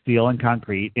buildings, steel and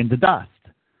concrete, into dust.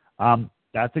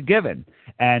 That's a given.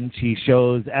 And she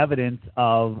shows evidence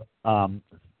of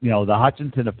the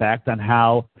Hutchinson effect on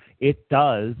how it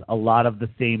does a lot of the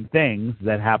same things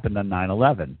that happened on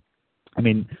 9/11. I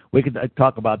mean, we could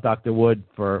talk about Dr. Wood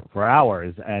for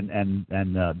hours and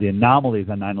the anomalies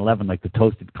on 9/11, like the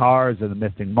toasted cars or the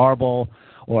missing marble,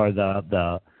 or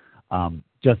the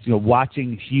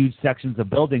watching huge sections of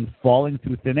buildings falling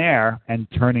through thin air and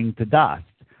turning to dust,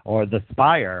 or the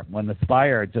spire, when the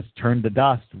spire just turned to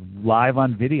dust live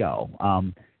on video.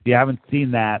 If you haven't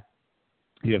seen that,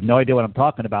 you have no idea what I'm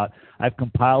talking about. I've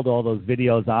compiled all those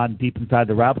videos on Deep Inside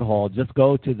the Rabbit Hole. Just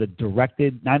go to the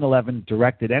 9/11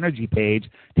 Directed Energy page.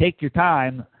 Take your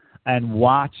time and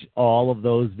watch all of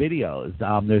those videos.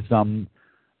 There's some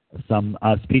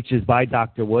speeches by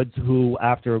Dr. Woods, who,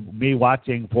 after me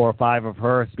watching 4 or 5 of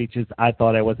her speeches, I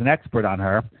thought I was an expert on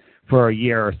her for a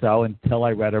year or so until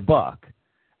I read her book.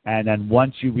 And then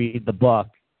once you read the book,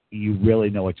 you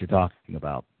really know what you're talking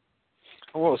about.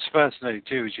 Well, it's fascinating,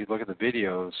 too, as you look at the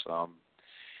videos,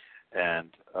 and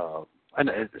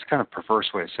it's kind of a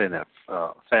perverse way of saying that,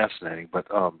 fascinating, but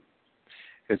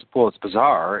it's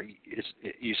bizarre.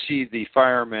 You see the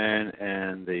firemen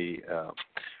and the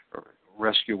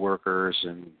rescue workers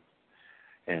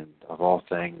and of all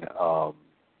things,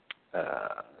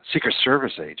 Secret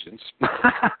Service agents,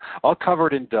 all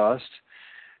covered in dust,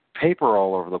 paper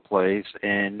all over the place,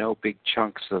 and no big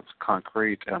chunks of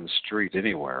concrete on the street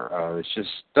anywhere. It's just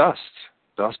dust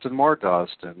and more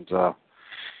dust, and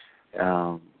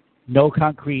no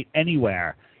concrete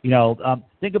anywhere.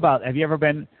 Think about, have you ever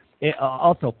been?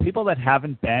 Also, people that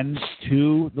haven't been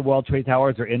to the World Trade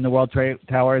Towers or in the World Trade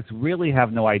Towers really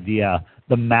have no idea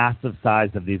the massive size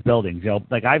of these buildings.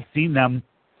 Like, I've seen them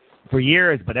for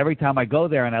years, but every time I go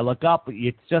there and I look up,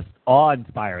 it's just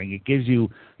awe-inspiring. It gives you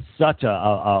such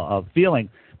a feeling.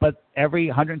 But every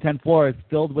 110 floors is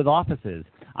filled with offices.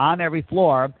 On every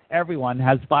floor, everyone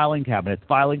has filing cabinets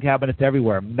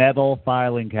everywhere, metal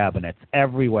filing cabinets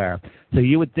everywhere. So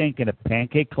you would think in a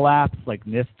pancake collapse, like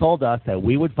NIST told us, that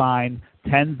we would find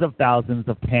tens of thousands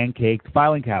of pancaked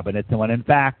filing cabinets, and when in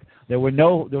fact there was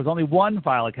only one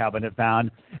filing cabinet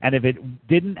found, and if it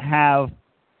didn't have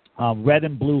red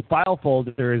and blue file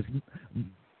folders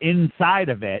inside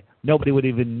of it, nobody would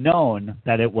even known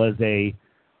that it was a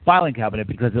filing cabinet,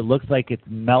 because it looks like it's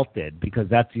melted, because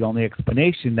that's the only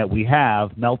explanation that we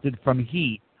have, melted from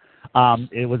heat.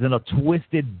 It was in a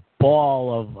twisted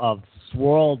ball of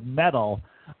swirled metal,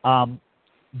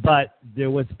 but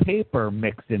there was paper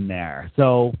mixed in there.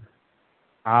 So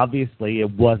obviously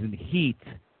it wasn't heat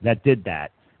that did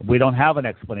that. We don't have an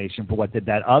explanation for what did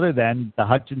that other than the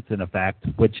Hutchinson effect,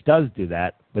 which does do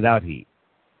that without heat.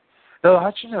 The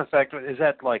Hutchinson effect, is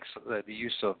that like the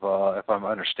use of, if I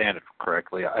understand it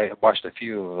correctly, I watched a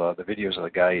few of the videos of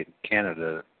the guy in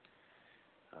Canada,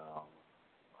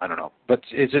 I don't know, but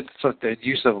is it the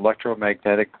use of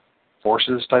electromagnetic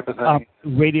forces type of thing?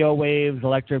 Radio waves,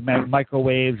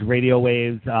 microwaves, radio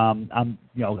waves,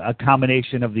 a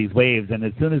combination of these waves. And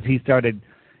as soon as he started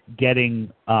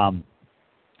getting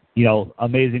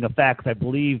amazing effects, I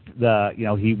believe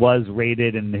he was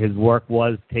raided and his work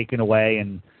was taken away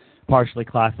and partially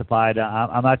classified.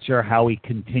 I'm not sure how he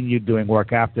continued doing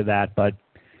work after that, but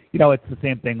it's the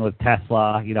same thing with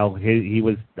Tesla. He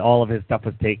was, all of his stuff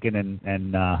was taken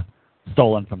and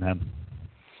stolen from him.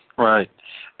 Right.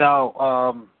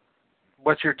 Now,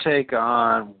 what's your take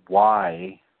on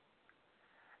why,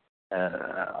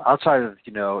 outside of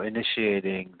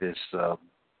initiating this,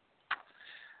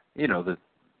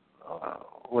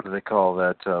 what do they call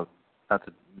that? Not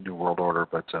the New World Order,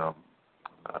 but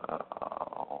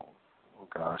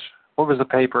what was the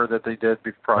paper that they did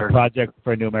prior? The Project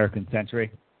for a New American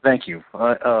Century. Thank you.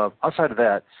 Outside of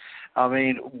that, I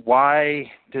mean, why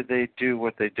did they do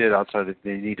what they did? Outside of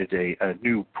they needed a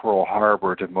new Pearl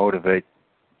Harbor to motivate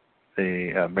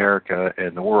the America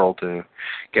and the world to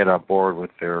get on board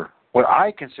with their, what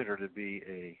I consider to be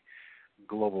a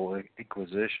global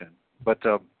inquisition. But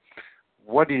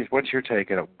what's your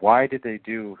take on it? Why did they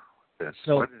do this?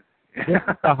 So, this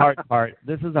is the hard part.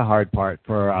 This is the hard part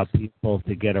for people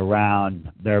to get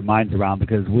their minds around,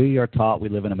 because we are taught we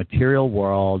live in a material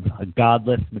world, a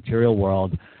godless material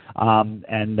world,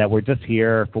 and that we're just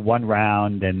here for one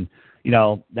round, and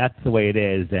that's the way it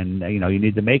is, and you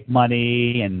need to make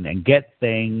money and get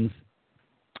things.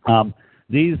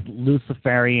 These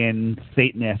Luciferian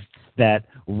Satanists that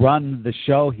run the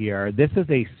show here, this is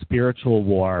a spiritual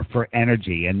war for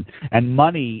energy, and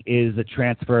money is a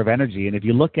transfer of energy. And if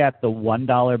you look at the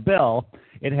 $1 bill,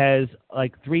 it has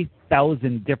like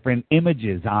 3,000 different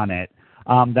images on it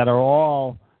that are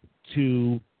all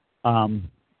to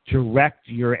direct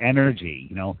your energy,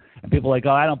 and people are like,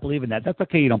 oh, I don't believe in that. That's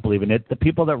okay, you don't believe in it. The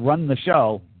people that run the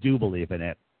show do believe in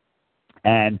it.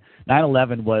 And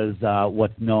 9/11 was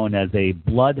what's known as a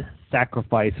blood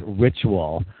sacrifice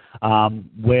ritual,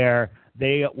 where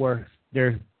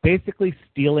they're basically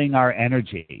stealing our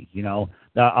energy,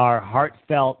 our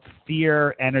heartfelt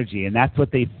fear energy, and that's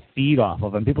what they feed off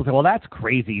of. And people say, well, that's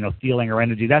crazy, stealing our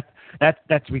energy.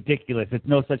 That's ridiculous. It's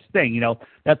no such thing.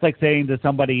 That's like saying to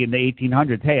somebody in the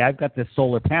 1800s, hey, I've got this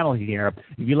solar panel here.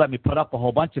 If you let me put up a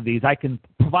whole bunch of these, I can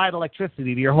provide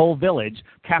electricity to your whole village,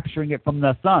 capturing it from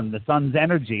the sun's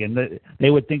energy. And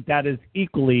they would think that is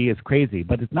equally as crazy.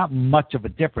 But it's not much of a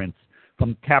difference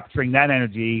from capturing that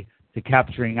energy to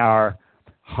capturing our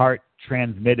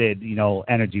heart-transmitted,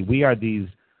 energy. We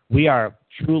are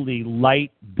truly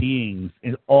light beings,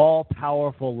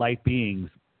 all-powerful light beings.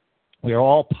 We are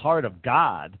all part of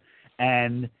God,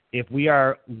 and if we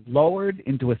are lowered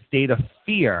into a state of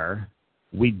fear,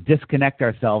 we disconnect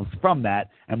ourselves from that,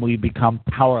 and we become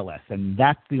powerless. And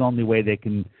that's the only way they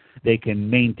can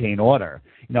maintain order.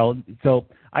 So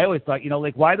I always thought,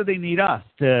 why do they need us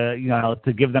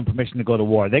to give them permission to go to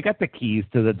war? They got the keys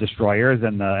to the destroyers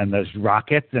and the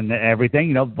rockets and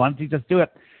everything. Why don't you just do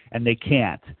it? And they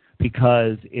can't,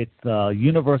 because it's the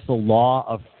universal law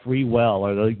of free will,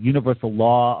 or the universal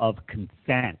law of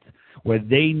consent, where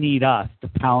they need us to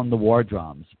pound the war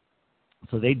drums.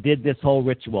 So they did this whole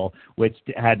ritual, which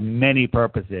had many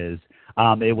purposes.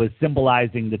 It was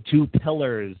symbolizing the two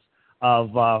pillars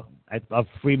of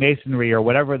Freemasonry, or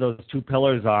whatever those two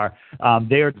pillars are.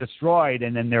 They are destroyed,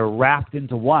 and then they're wrapped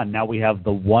into one. Now we have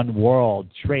the one world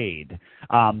trade,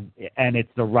 and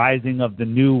it's the rising of the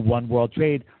new one world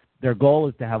trade. Their goal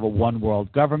is to have a one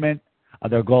world government.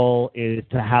 Their goal is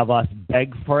to have us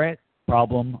beg for it,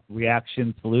 problem,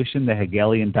 reaction, solution, the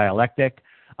Hegelian dialectic.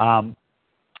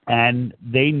 And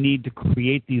they need to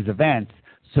create these events,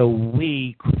 so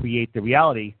we create the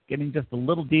reality. Getting just a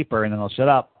little deeper, and then I'll shut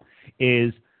up,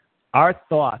 is our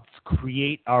thoughts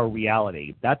create our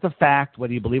reality. That's a fact,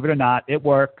 whether you believe it or not. It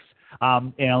works.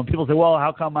 People say, well,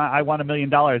 how come I want $1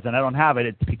 million and I don't have it?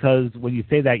 It's because when you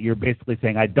say that, you're basically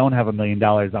saying, I don't have $1 million.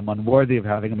 I'm unworthy of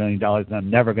having $1 million, and I'm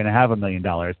never going to have $1 million.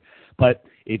 But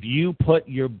if you put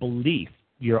your belief,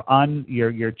 your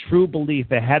true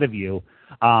belief ahead of you,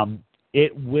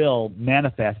 it will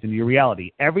manifest in your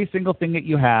reality. Every single thing that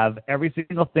you have, every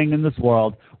single thing in this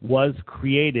world was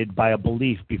created by a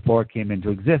belief before it came into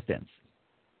existence.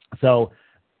 So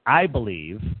I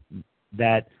believe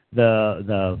that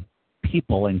the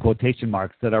people, in quotation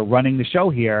marks, that are running the show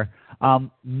here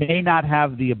may not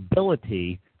have the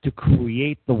ability to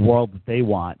create the world that they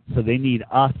want, so they need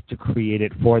us to create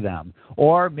it for them.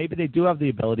 Or maybe they do have the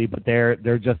ability, but they're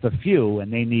just a few,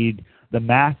 and they need the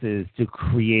masses to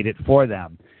create it for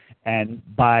them. And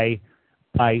by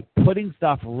putting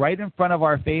stuff right in front of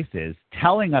our faces,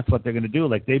 telling us what they're going to do,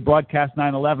 like they broadcast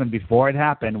 9/11 before it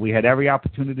happened. We had every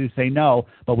opportunity to say no,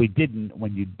 but we didn't.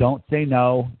 When you don't say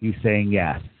no, you're saying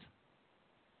yes.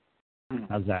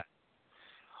 How's that?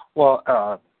 Well,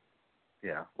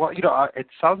 yeah. Well, it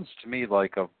sounds to me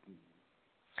like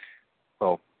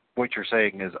what you're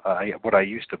saying is what I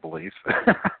used to believe.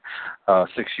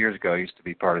 6 years ago, I used to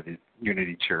be part of the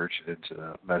Unity Church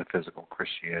into metaphysical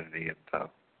Christianity and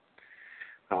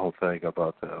the whole thing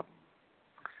about the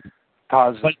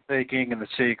positive thinking and the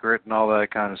secret and all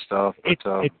that kind of stuff. But,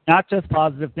 it's not just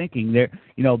positive thinking. If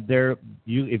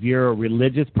you're a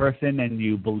religious person and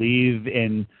you believe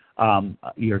in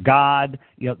your God,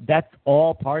 that's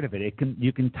all part of it.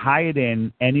 You can tie it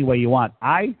in any way you want.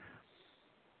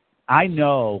 I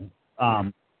know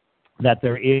that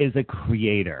there is a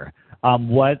creator.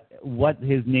 What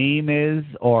his name is,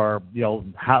 or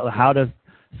how to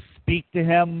speak to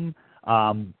him,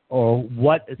 or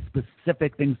what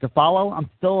specific things to follow, I'm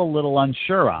still a little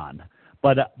unsure on.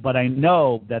 But I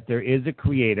know that there is a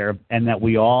creator, and that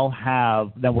we're all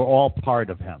part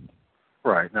of him.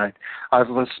 Right. And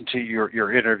I've listened to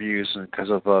your interviews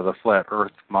because of the flat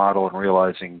Earth model, and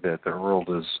realizing that the world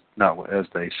is not as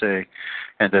they say,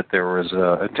 and that there was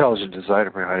an intelligent designer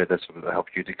behind it. That's what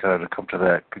helped you to kind of come to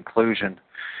that conclusion.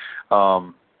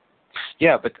 And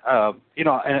I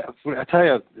tell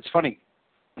you, it's funny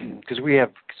because we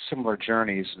have similar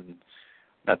journeys, and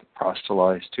not to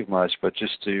proselytize too much, but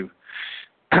just to,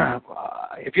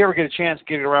 if you ever get a chance,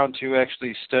 get around to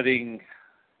actually studying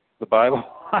the Bible,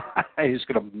 it's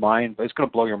going to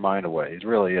blow your mind away. It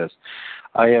really is.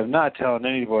 I am not telling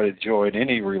anybody to join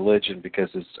any religion, because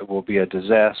it will be a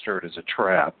disaster. It is a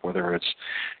trap, whether it's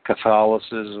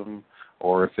Catholicism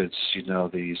or if it's,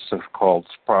 these so-called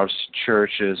Protestant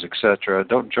churches, etc.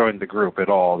 Don't join the group at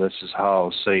all. This is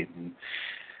how Satan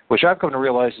which I've come to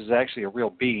realize is actually a real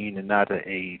being and not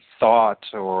a thought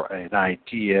or an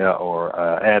idea or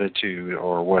attitude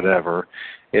or whatever.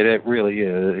 It really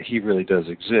is. He really does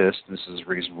exist. This is the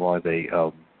reason why they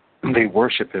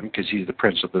worship him, because he's the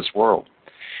prince of this world.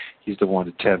 He's the one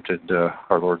that tempted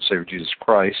our Lord and Savior Jesus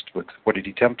Christ with, what did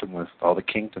he tempt him with? All the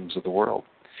kingdoms of the world.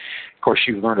 Of course,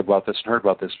 you've learned about this and heard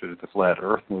about this through the Flat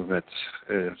Earth movement,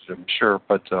 I'm sure.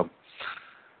 But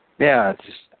yeah,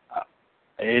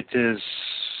 it is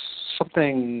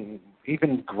something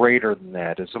even greater than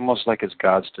that. It's almost like it's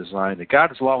God's design. That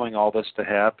God is allowing all this to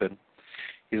happen.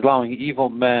 He's allowing evil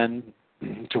men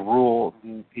to rule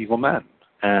evil men.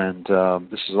 And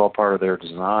this is all part of their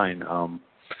design.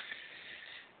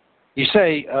 You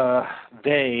say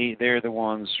they're the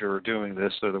ones who are doing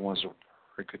this. They're the ones who are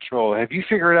in control. Have you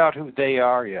figured out who they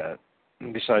are yet,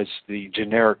 besides the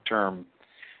generic term,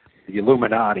 the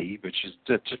Illuminati, which is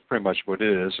that's just pretty much what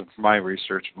it is? And from my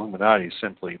research, Illuminati is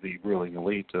simply the ruling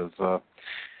elite of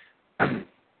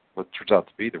what turns out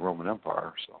to be the Roman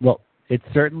Empire. So. Well, it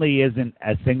certainly isn't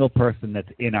a single person that's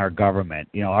in our government.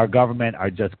 You know, our government are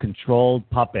just controlled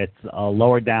puppets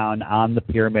lower down on the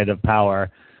pyramid of power.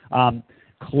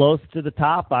 Close to the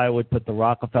top, I would put the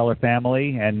Rockefeller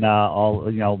family and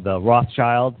the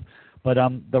Rothschilds. But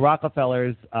the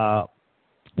Rockefellers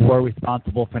were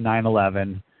responsible for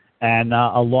 9/11, and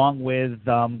along with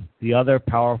the other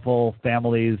powerful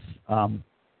families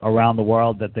around the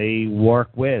world that they work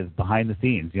with behind the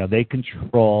scenes. You know, they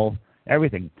control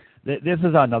everything. This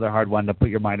is another hard one to put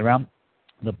your mind around.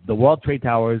 The World Trade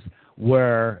Towers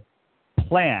were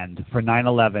planned for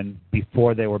 9/11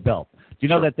 before they were built. Do you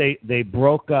know that they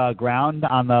broke ground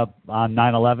on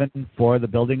 9/11 for the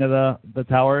building of the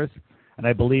towers? And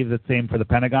I believe the same for the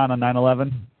Pentagon on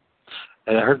 9/11.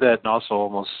 And I heard that, and also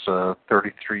almost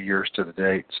 33 years to the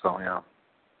date. So yeah.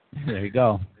 There you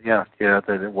go. Yeah.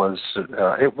 That it was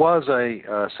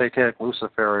a satanic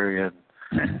Luciferian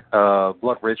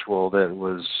blood ritual that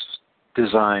was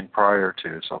designed prior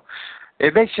to. So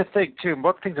it makes you think too. One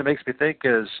of the things that makes me think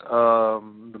is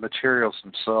the materials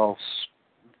themselves,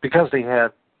 because they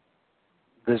had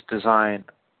this design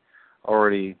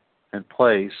already in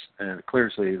place, and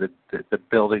clearly the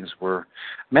buildings were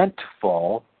meant to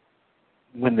fall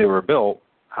when they were built.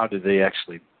 How did they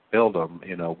actually build them?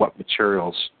 You know, what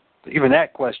materials? Even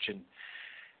that question,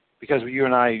 because you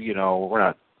and I, we're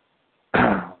not,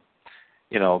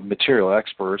 material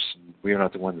experts. We are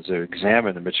not the ones that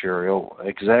examine the material.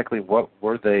 Exactly what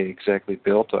were they exactly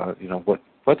built on?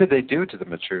 What did they do to the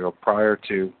material prior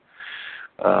to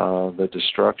the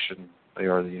destruction,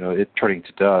 it turning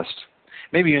to dust,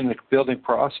 maybe in the building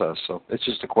process. So it's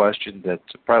just a question that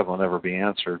probably will never be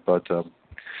answered, but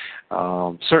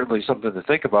certainly something to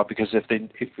think about, because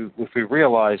if we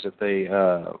realize that they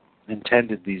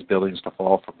intended these buildings to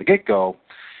fall from the get-go,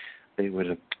 they would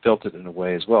have built it in a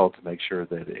way as well to make sure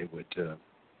that it would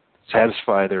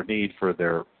satisfy their need for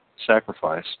their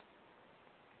sacrifice.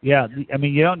 Yeah, I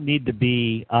mean, you don't need to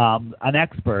be an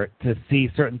expert to see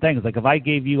certain things. Like if I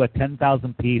gave you a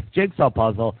 10,000-piece jigsaw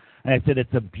puzzle and I said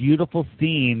it's a beautiful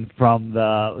scene from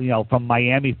from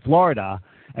Miami, Florida,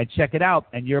 and check it out,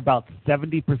 and you're about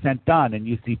 70% done, and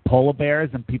you see polar bears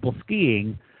and people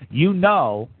skiing, you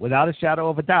know, without a shadow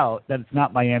of a doubt, that it's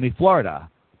not Miami, Florida.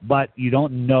 But you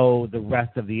don't know the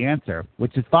rest of the answer,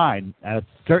 which is fine. At a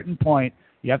certain point,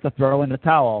 you have to throw in the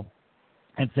towel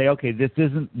and say, okay, this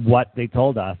isn't what they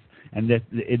told us, and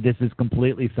this is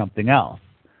completely something else.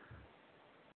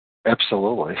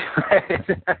 Absolutely.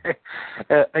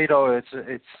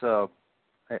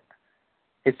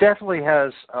 It definitely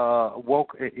has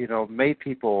made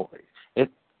people.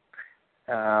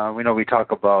 We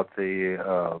talk about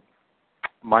the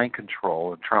mind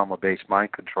control and trauma-based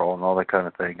mind control and all that kind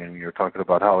of thing, and you're talking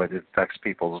about how it affects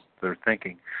their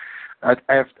thinking.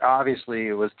 Obviously,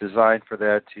 it was designed for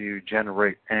that to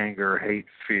generate anger, hate,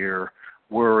 fear,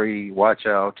 worry, watch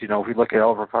out. If we look at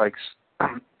Oliver Pike's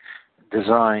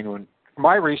design, when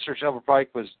my research, Oliver Pike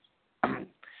was,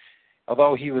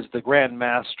 although he was the Grand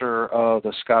Master of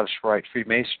the Scottish Rite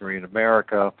Freemasonry in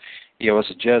America, he was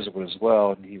a Jesuit as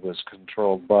well, and he was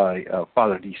controlled by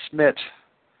Father D. Smith.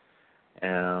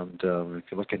 And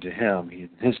if you look into him,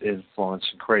 his influence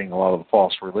in creating a lot of the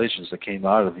false religions that came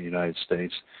out of the United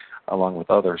States, along with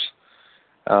others,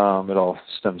 it all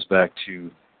stems back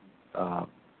to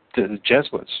the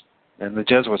Jesuits. And the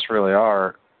Jesuits really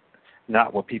are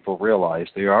not what people realize.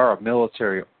 They are a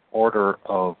military order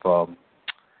of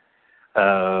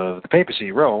the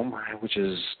papacy, Rome, which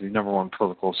is the number one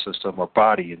political system or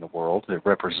body in the world. It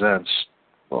represents,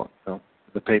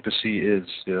 the papacy is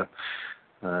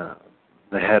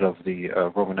the head of the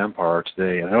Roman Empire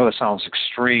today. And I know that sounds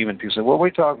extreme, and people say, well, what are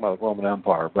you talking about, the Roman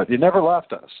Empire? But it never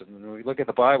left us. And when we look at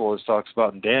the Bible, it talks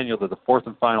about in Daniel that the fourth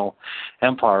and final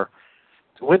empire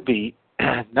would be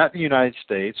not the United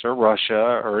States or Russia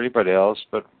or anybody else,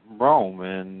 but Rome.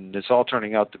 And it's all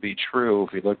turning out to be true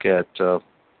if you look at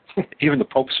even the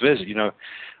Pope's visit. You know,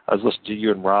 I was listening to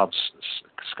you and Rob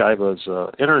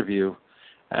Skyba's interview,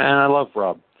 and I love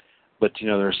Rob. But, you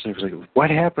know, there's things like, what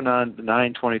happened on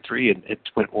 9/23? And it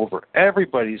went over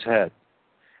everybody's head.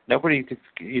 Nobody could,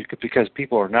 because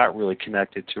people are not really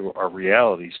connected to our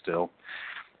reality still.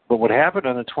 But what happened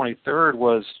on the 23rd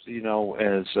was, you know,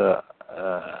 as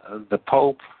the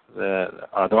Pope,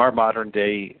 our modern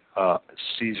day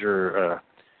Caesar,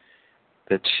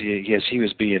 that he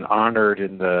was being honored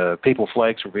and the papal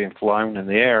flags were being flown in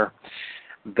the air,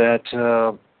 that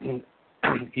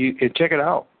you check it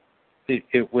out.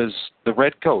 It was the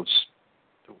redcoats,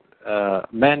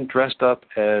 men dressed up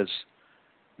as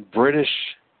British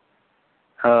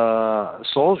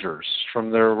soldiers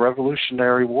from the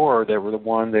Revolutionary War that were the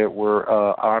one that were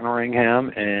honoring him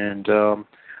and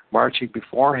marching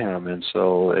before him. And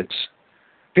so it's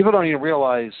people don't even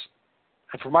realize,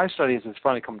 and from my studies, it's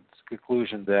finally come to the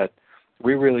conclusion that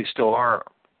we really still are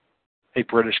a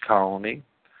British colony.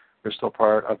 We're still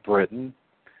part of Britain.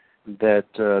 That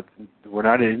we're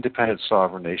not an independent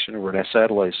sovereign nation. We're a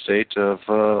satellite state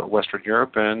of Western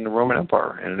Europe and the Roman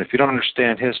Empire. And if you don't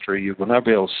understand history, you will not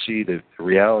be able to see the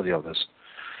reality of this.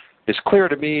 It's clear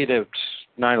to me that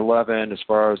 9/11, as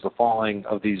far as the falling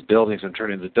of these buildings and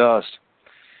turning to dust,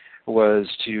 was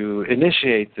to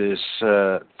initiate this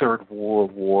Third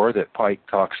World War that Pike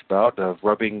talks about, of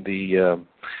rubbing the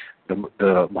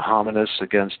Mohammedists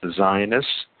against the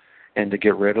Zionists, and to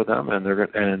get rid of them, and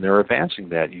they're advancing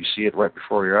that. You see it right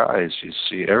before your eyes. You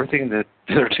see everything that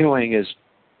they're doing is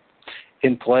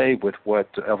in play with what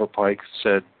Elva Pike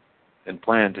said and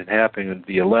planned and happened in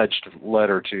the alleged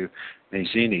letter to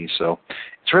Mazzini. So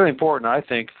it's really important, I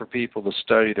think, for people to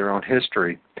study their own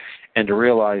history and to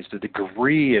realize the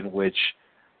degree in which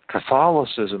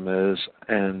Catholicism is.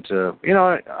 And, you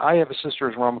know, I have a sister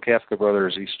who's Roman Catholic, a brother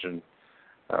is Eastern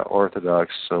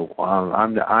Orthodox, so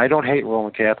I don't hate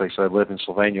Roman Catholics. I live in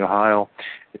Sylvania, Ohio.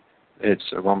 It's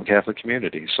a Roman Catholic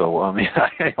community, so I mean,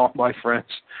 all my friends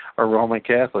are Roman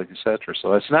Catholic, etc.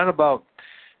 So it's not about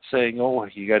saying, oh,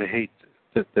 you got to hate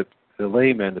the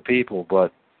laymen, the people,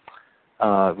 but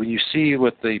when you see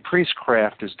what the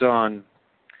priestcraft has done,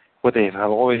 what they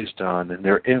have always done, and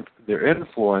their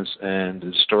influence and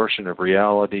the distortion of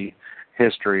reality,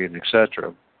 history, and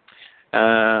etc.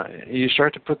 You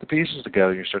start to put the pieces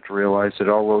together. You start to realize that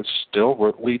all roads still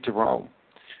lead to Rome.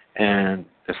 And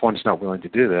if one's not willing to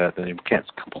do that, then you can't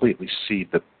completely see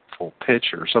the full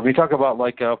picture. So we talk about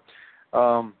like the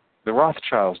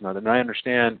Rothschilds now, and I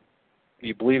understand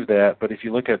you believe that, but if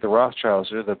you look at the Rothschilds,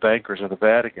 they're the bankers of the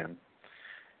Vatican.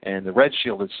 And the red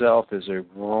shield itself is a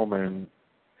Roman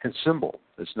symbol.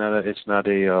 It's not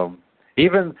a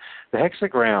even the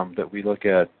hexagram that we look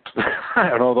at,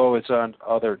 and although it's on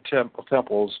other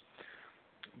temples,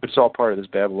 but it's all part of this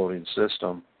Babylonian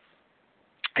system.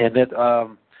 And that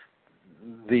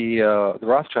the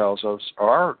Rothschilds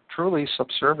are truly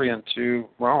subservient to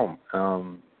Rome.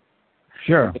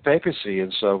 Sure. The papacy,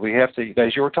 and so we have to.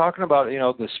 As you were talking about, you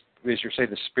know, this, as you're saying,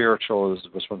 the spiritual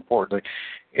was important. Like,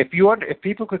 if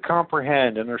people could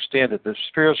comprehend and understand that the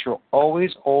spiritual always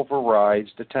overrides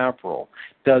the temporal,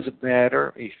 doesn't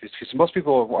matter. Because most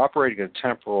people are operating at a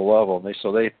temporal level, and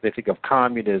they think of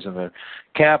communism and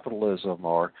capitalism,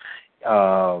 or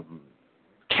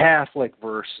Catholic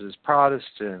versus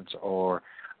Protestant, or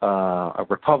a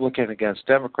Republican against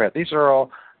Democrat. These are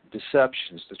all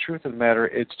deceptions. The truth of the matter,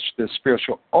 it's the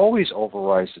spiritual always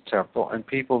overrides the temporal, and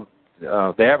people,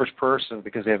 the average person,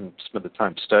 because they haven't spent the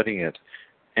time studying it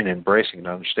and embracing and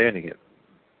understanding it,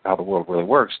 how the world really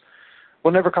works,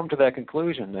 will never come to that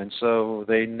conclusion, and so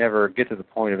they never get to the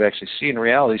point of actually seeing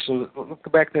reality. So let's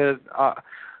go back to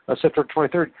September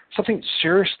 23rd. Something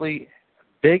seriously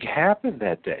big happened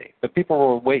that day, but people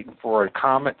were waiting for a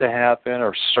comet to happen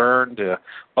or CERN to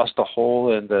bust a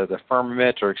hole in the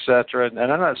firmament, or etc. And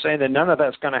I'm not saying that none of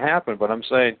that's going to happen, but I'm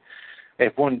saying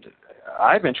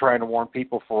I've been trying to warn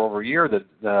people for over a year that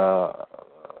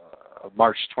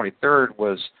March 23rd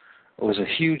was a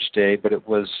huge day, but it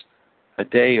was a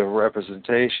day of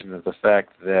representation of the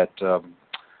fact that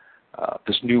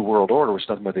this new world order was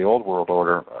nothing but the old world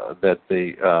order. That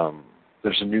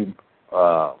there's a new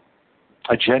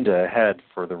agenda ahead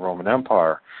for the Roman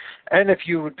Empire. And if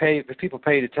people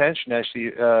paid attention,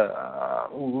 actually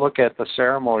look at the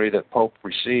ceremony that Pope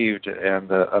received and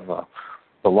the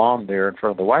lawn there in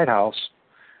front of the White House,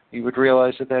 you would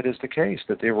realize that that is the case,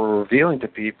 that they were revealing to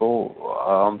people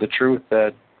the truth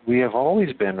that we have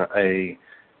always been a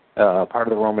part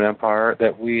of the Roman Empire,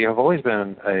 that we have always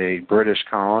been a British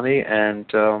colony, and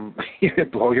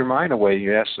it blow your mind away.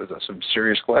 You ask some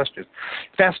serious questions.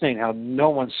 Fascinating how no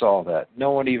one saw that.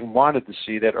 No one even wanted to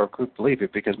see that or could believe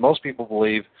it, because most people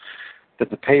believe that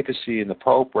the papacy and the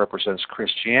Pope represents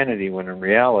Christianity, when in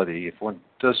reality, if one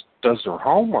does their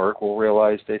homework, will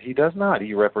realize that he does not.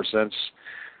 He represents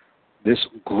this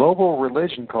global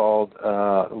religion called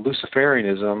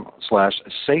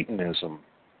Luciferianism/Satanism.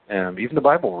 And even the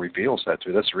Bible reveals that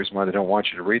too. That's the reason why they don't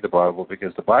want you to read the Bible,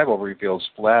 because the Bible reveals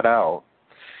flat out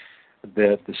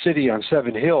that the city on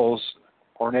 7 hills,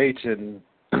 ornate in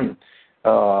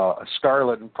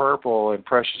scarlet and purple and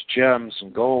precious gems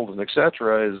and gold and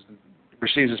etc.,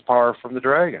 receives its power from the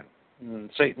dragon, and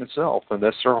Satan itself. And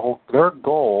that's their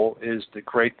goal is to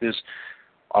create this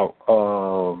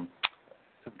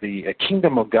the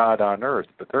kingdom of God on earth,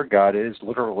 but their God is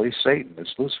literally Satan.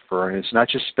 It's Lucifer, and it's not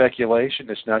just speculation.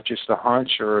 It's not just a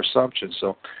hunch or assumption.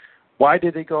 So why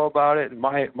did they go about it?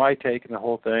 My take on the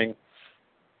whole thing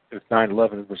with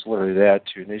 9/11 was literally that,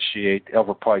 to initiate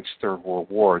Albert Pike's Third World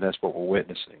War, and that's what we're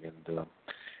witnessing. And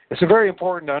it's very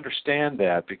important to understand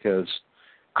that, because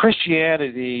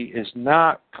Christianity is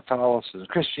not Catholicism.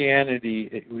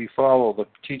 Christianity, we follow the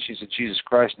teachings of Jesus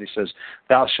Christ, and he says,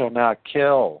 "Thou shalt not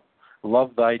kill.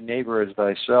 Love thy neighbor as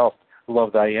thyself.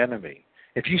 Love thy enemy."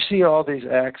 If you see all these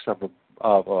acts of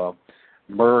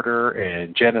murder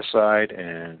and genocide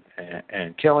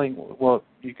and killing, well,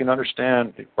 you can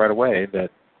understand right away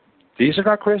that these are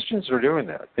not Christians who are doing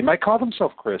that. They might call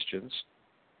themselves Christians.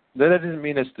 That doesn't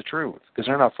mean it's the truth, because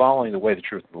they're not following the way, the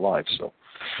truth, and the life. So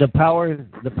the powers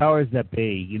that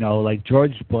be, like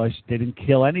George Bush didn't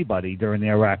kill anybody during the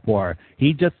Iraq War.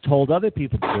 He just told other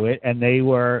people to do it, and they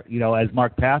were, as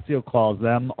Mark Passio calls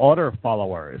them, order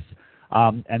followers,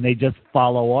 and they just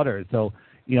follow orders. So,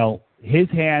 his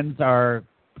hands are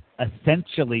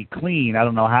essentially clean. I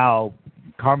don't know how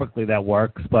karmically that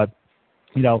works, but,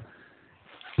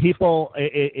 people,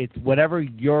 it's whatever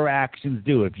your actions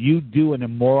do. If you do an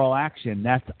immoral action,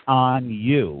 that's on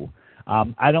you.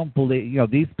 I don't believe,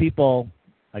 these people,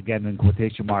 again in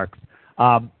quotation marks,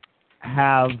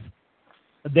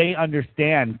 they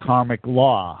understand karmic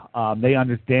law. They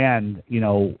understand,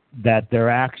 that their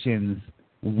actions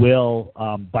will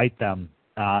bite them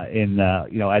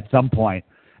at some point,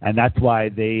 and that's why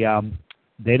they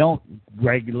don't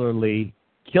regularly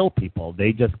kill people.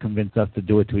 They just convince us to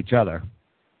do it to each other.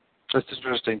 That's an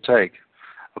interesting take.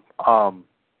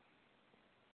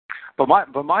 But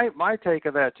my take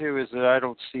of that too is that I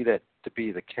don't see that to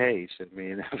be the case. I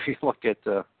mean, if you look at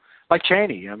like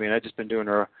Cheney, I mean, I've just been doing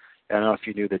I don't know if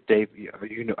you knew that Dave. Do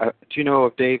you know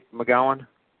of Dave McGowan?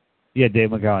 Yeah, Dave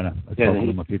McGowan. I've spoken to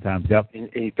him a few times. Yep.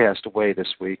 He passed away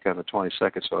this week on the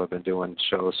 22nd, so I've been doing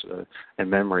shows in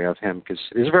memory of him, because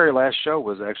his very last show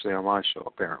was actually on my show,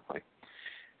 apparently.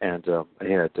 And I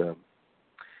had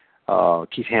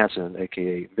Keith Hansen,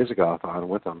 a.k.a. Visigoth, on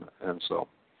with him, and so.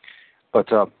 But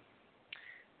so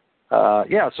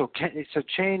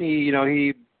Cheney,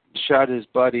 he shot his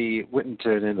buddy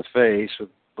Whittington in the face with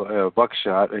a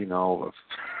buckshot,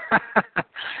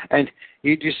 and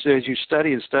you just, as you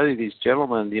study these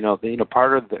gentlemen,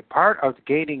 part of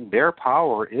gaining their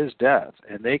power is death,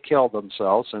 and they kill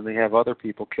themselves, and they have other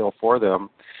people kill for them.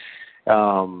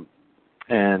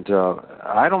 And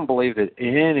I don't believe that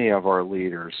any of our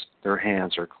leaders, their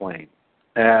hands are clean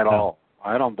at all.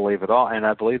 I don't believe at all, and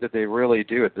I believe that they really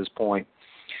do at this point.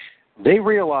 They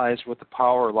realize what the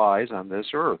power lies on this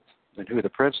earth and who the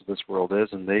prince of this world is,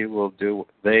 and they will do.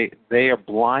 They are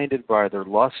blinded by their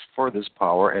lust for this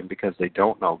power, and because they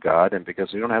don't know God, and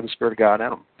because they don't have the Spirit of God in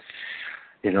them.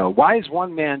 Why does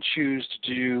one man choose to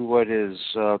do what is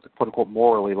quote unquote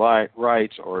morally right,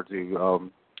 or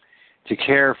to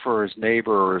care for his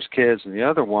neighbor or his kids, and the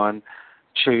other one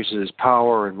chooses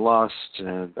power and lust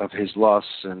and of his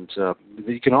lusts, and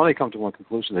you can only come to one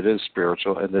conclusion: that it is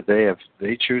spiritual, and that they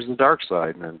choose the dark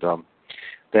side, and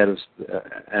that is,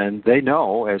 and they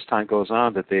know as time goes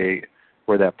on that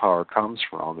where that power comes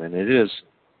from, and it is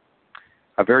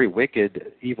a very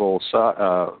wicked, evil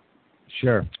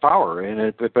power,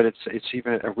 and but it's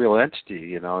even a real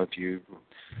entity, if you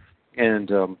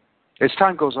as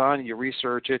time goes on and you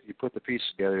research it, you put the pieces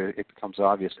together, it becomes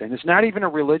obvious. And it's not even a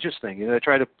religious thing. They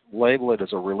try to label it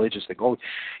as a religious thing. Oh,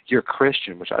 you're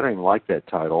Christian, which I don't even like that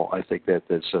title. I think that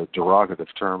that's a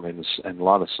derogative term in a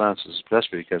lot of senses,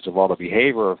 especially because of all the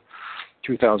behavior of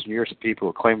 2,000 years of people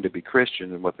who claim to be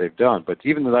Christian and what they've done. But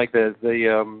even like the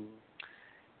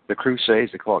the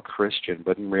Crusades, they call it Christian,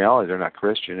 but in reality they're not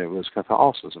Christian. It was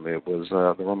Catholicism. It was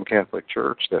the Roman Catholic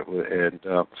Church that was, and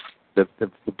the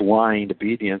blind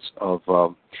obedience of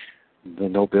the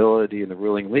nobility and the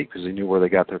ruling elite, because they knew where they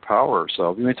got their power.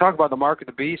 So when we talk about the mark of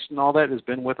the beast and all that, has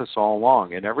been with us all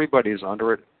along, and everybody's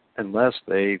under it unless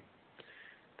they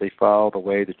follow the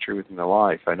way, the truth, and the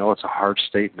life. I know it's a hard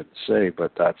statement to say,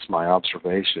 but that's my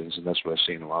observations, and that's what I've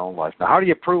seen in my own life. Now, how do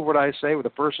you prove what I say? Well, the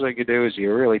first thing you do is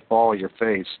you really fall on your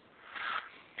face.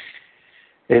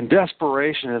 In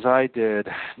desperation, as I did,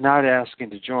 not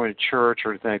asking to join a church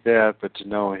or anything like that, but to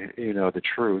know, the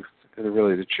truth,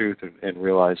 really the truth, and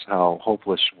realize how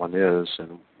hopeless one is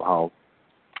and how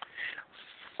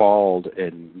faulty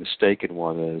and mistaken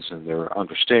one is, and their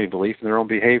understanding, belief in their own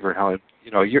behavior, and how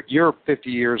you're 50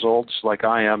 years old, just like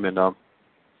I am, and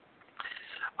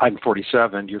I'm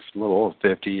 47. You're a little over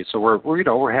 50, so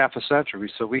we're half a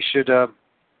century. So we should have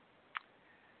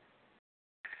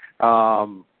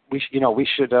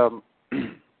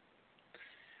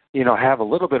a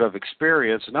little bit of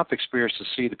experience, enough experience to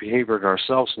see the behavior of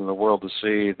ourselves in the world, to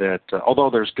see that although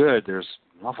there's good, there's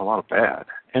an awful lot of bad,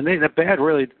 and the bad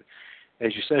really,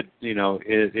 as you said,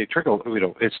 it trickles.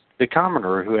 It's the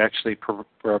commoner who actually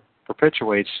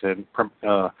perpetuates and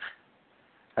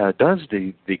does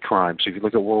the crime. So if you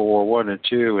look at World War I and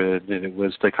II, and it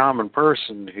was the common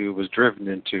person who was driven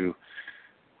into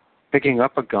picking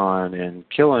up a gun and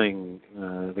killing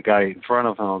the guy in front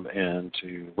of him, and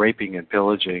to raping and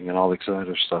pillaging and all this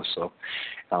other stuff. So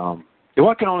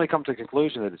one can only come to the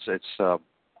conclusion that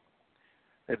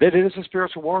that it is a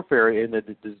spiritual warfare, and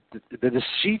the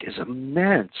deceit is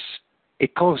immense.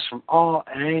 It goes from all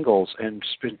angles, and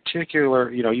in particular,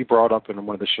 you brought up in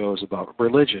one of the shows about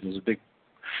religion is a big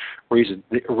reason.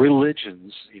 The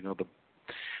religions,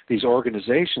 these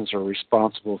organizations are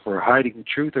responsible for hiding the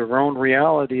truth of their own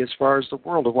reality as far as the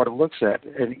world and what it looks at.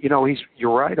 And,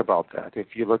 you're right about that. If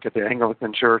you look at the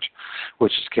Anglican Church,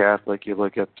 which is Catholic, you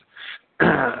look at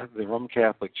the Roman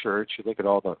Catholic Church, you look at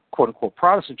all the quote-unquote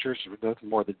Protestant churches, with nothing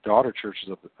more than daughter churches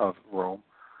of Rome,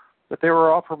 but they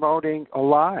were all promoting a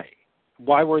lie.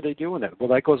 Why were they doing that? Well,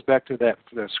 that goes back to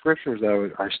the scriptures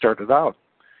that I started out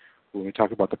when we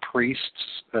talk about the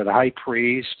priests, the high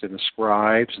priest, and the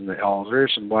scribes and the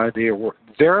elders, and why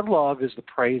their love is the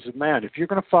praise of man. If you're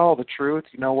going to follow the truth,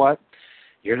 you know what?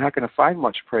 You're not going to find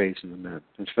much praise in the men.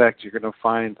 In fact, you're going to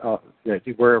find that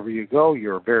wherever you go,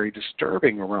 you're very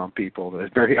disturbing around people.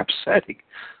 That's very upsetting.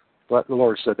 But the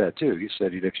Lord said that too. He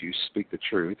said, if you speak the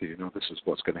truth, this is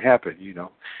what's going to happen.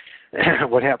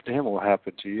 What happened to him will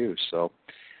happen to you. So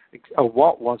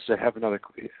Walt wants to have another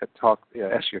talk,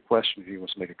 ask you a question if he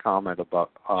wants to make a comment about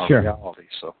Sure. reality.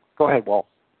 So go ahead, Walt.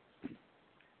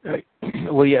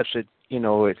 Well, yes,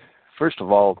 first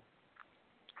of all,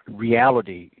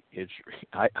 reality is,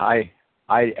 I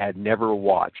had never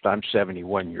watched, I'm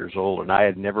 71 years old, and I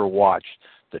had never watched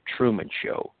The Truman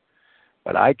Show,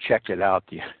 but I checked it out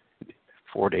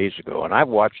 4 days ago, and I've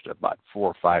watched it about 4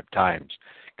 or 5 times,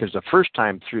 because the first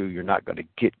time through, you're not going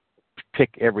to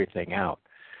pick everything out.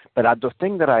 But the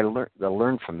thing that I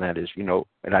learned from that is,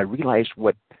 and I realized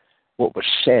what was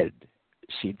said.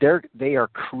 See, they are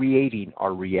creating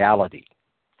our reality.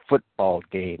 Football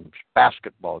games,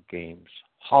 basketball games,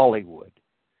 Hollywood.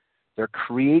 They're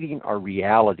creating our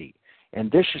reality.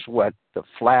 And this is what the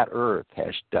flat earth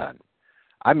has done.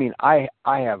 I mean, I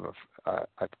have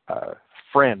a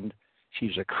friend,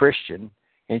 she's a Christian,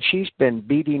 and she's been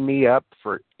beating me up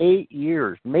for 8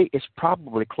 years. It's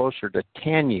probably closer to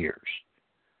 10 years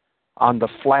on the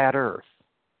flat earth.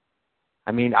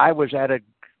 I mean, I was at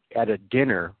a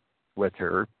dinner with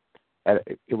her.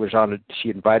 She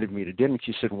invited me to dinner.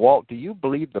 She said, "Walt, do you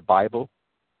believe the Bible?"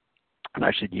 And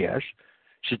I said, "Yes."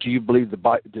 She said, "Do you believe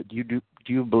do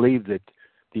you believe that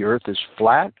the earth is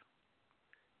flat?"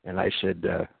 And I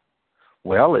said,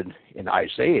 "Well, in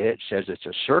Isaiah it says it's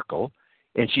a circle."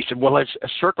 And she said, "Well, a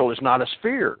circle is not a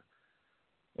sphere."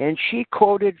 And she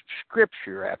quoted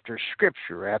scripture after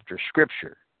scripture after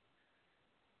scripture.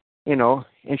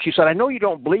 And she said, "I know you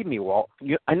don't believe me, Walt.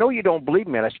 I know you don't believe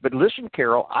me." And I said, "But listen,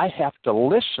 Carol, I have to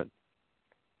listen.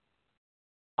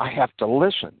 I have to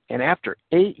listen." And after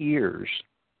 8 years,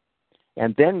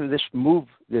 and then this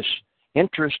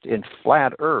interest in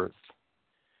flat earth,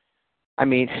 I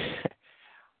mean,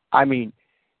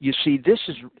 you see,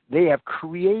 they have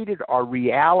created our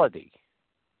reality.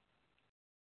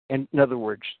 In other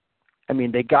words,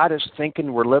 they got us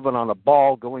thinking we're living on a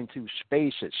ball going through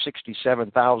space at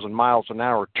 67,000 miles an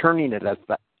hour, turning it at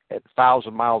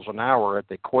 1,000 miles an hour at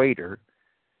the equator,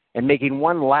 and making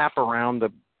one lap around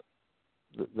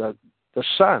the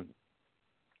sun.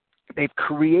 They've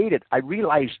created. I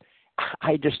realized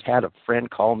I just had a friend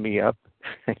call me up,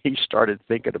 and he started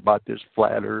thinking about this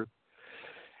flat Earth.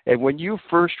 And when it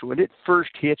first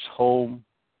hits home,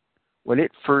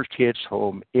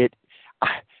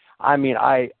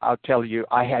 I'll tell you,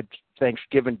 I had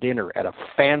Thanksgiving dinner at a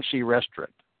fancy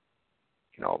restaurant.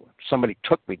 You know, somebody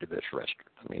took me to this restaurant.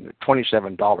 I mean,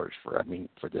 $27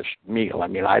 for this meal. I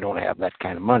mean, I don't have that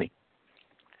kind of money.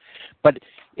 But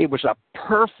it was a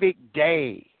perfect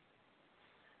day.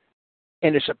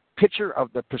 And it's a picture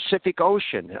of the Pacific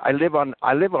Ocean. I live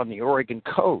on the Oregon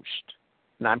coast,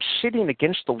 and I'm sitting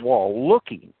against the wall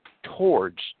looking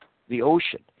towards the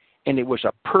ocean. And it was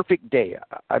a perfect day.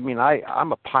 I mean,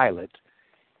 I'm a pilot,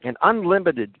 and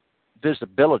unlimited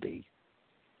visibility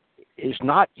is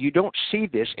not, you don't see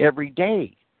this every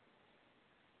day.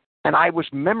 And I was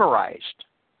memorized.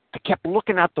 I kept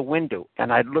looking out the window,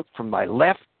 and I'd look from my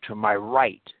left to my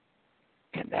right,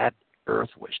 and that Earth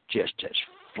was just as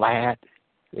flat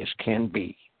as can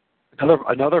be.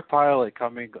 Another pilot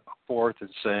coming forth and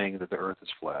saying that the Earth is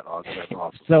flat. Awesome.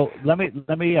 So let me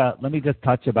just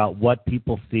touch about what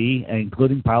people see,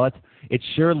 including pilots. It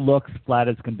sure looks flat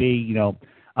as can be, you know,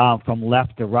 from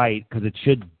left to right, because it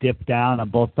should dip down on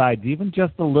both sides, even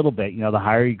just a little bit. You know, the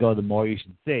higher you go, the more you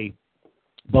should see.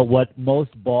 But what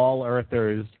most ball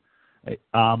earthers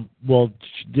will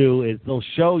do is they'll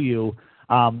show you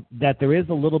that there is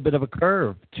a little bit of a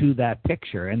curve to that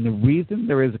picture. And the reason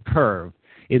there is a curve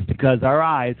is because our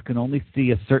eyes can only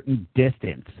see a certain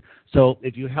distance. So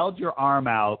if you held your arm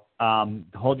out,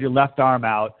 hold your left arm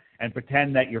out, and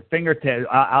pretend that your fingertips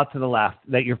out to the left,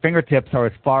 that your fingertips are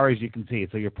as far as you can see.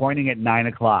 So you're pointing at 9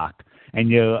 o'clock, and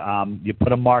you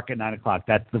put a mark at 9 o'clock.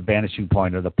 That's the vanishing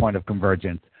point, or the point of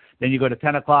convergence. Then you go to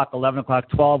 10 o'clock, 11 o'clock,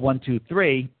 12, 1, 2,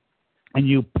 3, and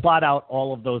you plot out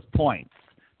all of those points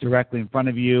directly in front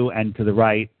of you and to the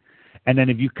right. And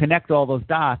then if you connect all those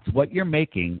dots, what you're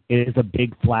making is a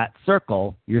big flat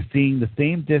circle. You're seeing the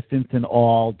same distance in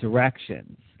all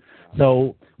directions.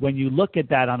 So when you look at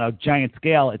that on a giant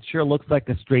scale, it sure looks like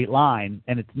a straight line,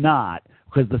 and it's not,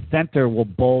 because the center will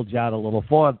bulge out a little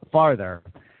farther.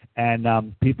 And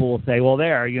people will say, well,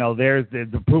 there's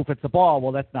the proof it's a ball.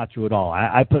 Well, that's not true at all.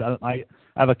 I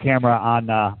have a camera on,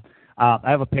 I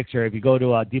have a picture. If you go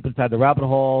to Deep Inside the Rabbit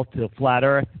Hole to Flat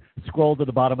Earth, scroll to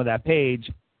the bottom of that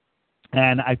page,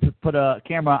 and I put a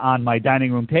camera on my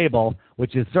dining room table,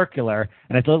 which is circular,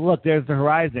 and I said, look, there's the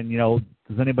horizon. You know,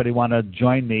 does anybody want to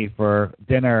join me for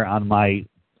dinner on my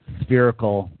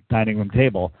spherical dining room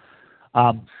table,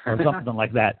 or something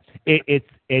like that?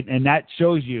 And that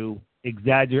shows you a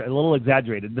little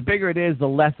exaggerated. The bigger it is, the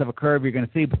less of a curve you're going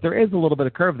to see, but there is a little bit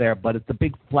of curve there, but it's a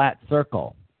big flat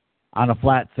circle on a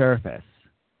flat surface.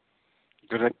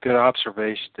 Good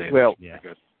observation, David. Well, yeah.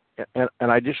 Good.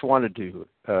 And I just wanted to.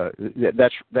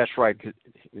 That's right.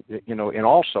 You know, and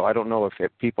also I don't know if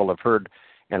people have heard.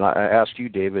 And I asked you,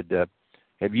 David,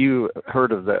 have you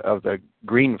heard of the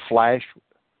green flash?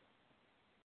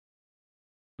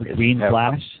 The green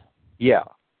flash? Yeah.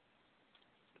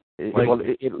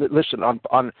 Listen,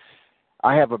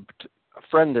 I have a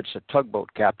friend that's a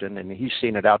tugboat captain, and he's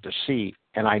seen it out to sea.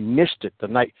 And I missed it the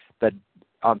night that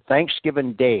on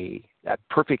Thanksgiving Day. That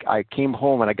perfect. I came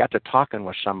home and I got to talking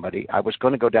with somebody. I was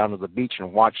going to go down to the beach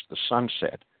and watch the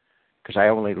sunset because I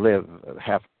only live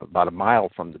about a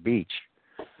mile from the beach.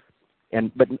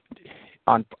 But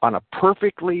on a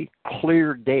perfectly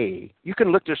clear day, you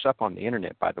can look this up on the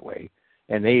internet, by the way,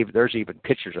 and there's even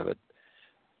pictures of it.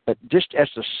 But just as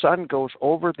the sun goes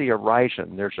over the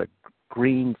horizon, there's a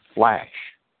green flash,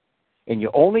 and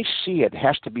you only see it.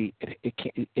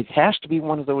 It has to be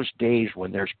one of those days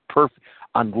when there's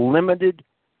unlimited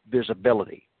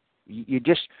visibility. You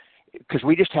just, because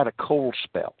we just had a cold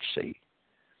spell, see,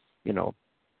 you know.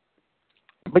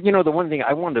 But you know, the one thing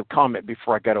I wanted to comment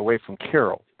before I got away from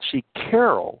Carol. See,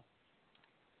 Carol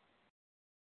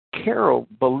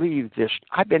believed this.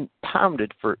 I've been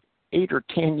pounded for 8 or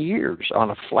 10 years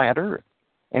on a flat Earth.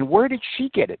 And where did she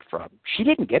get it from? She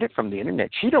didn't get it from the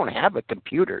internet. She don't have a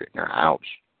computer in her house.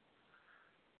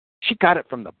 She got it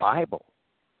from the Bible.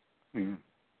 Mm-hmm.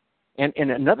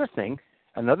 And another thing,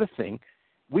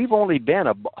 we've only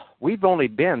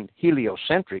been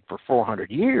heliocentric for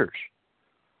 400 years.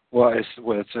 Well, it's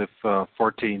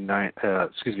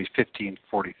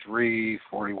 1543,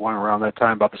 41, around that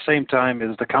time, about the same time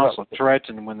as the Council of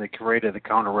Trenton when they created the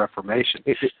Counter-Reformation.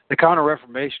 The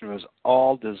Counter-Reformation was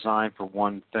all designed for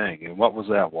one thing, and what was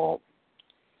that, Walt?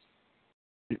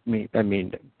 I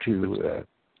mean to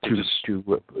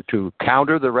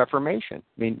counter the Reformation.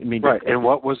 Right. And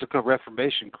what was the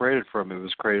Reformation created from? It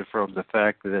was created from the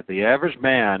fact that the average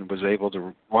man was able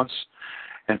to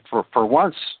for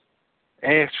once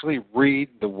actually read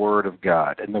the Word of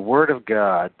God. And the Word of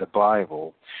God, the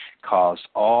Bible, caused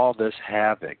all this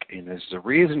havoc. And it's the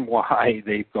reason why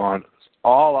they've gone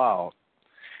all out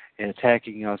in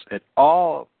attacking us at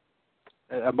all,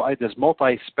 this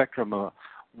multi-spectrum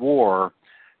war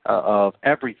of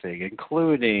everything,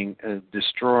 including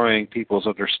destroying people's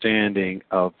understanding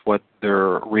of what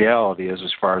their reality is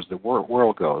as far as the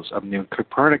world goes. I mean,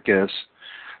 Copernicus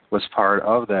was part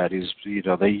of that.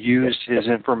 They used his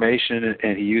information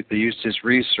and they used his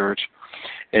research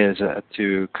as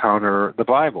to counter the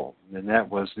Bible, and that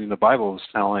was the Bible was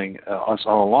telling us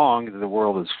all along that the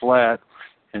world is flat,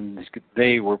 and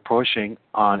they were pushing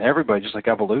on everybody, just like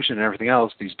evolution and everything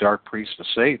else. These dark priests of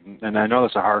Satan, and I know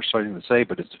that's a harsh thing to say,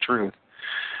 but it's the truth.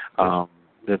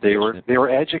 That they were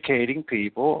educating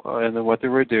people and what they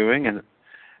were doing, and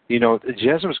the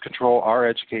Jesuits control our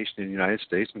education in the United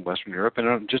States and Western Europe,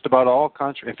 and just about all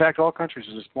countries. In fact, all countries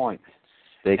at this point.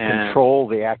 They control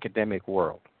the academic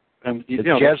world. And the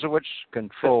Jesuits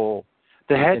control.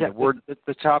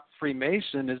 The top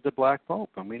Freemason is the Black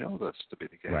Pope, and we know this to be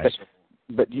the case. Right.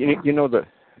 But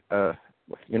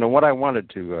what I wanted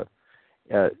to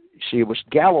see, it was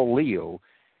Galileo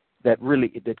that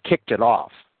kicked it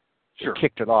off. Sure.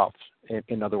 Kicked it off.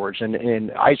 In other words,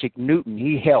 and Isaac Newton,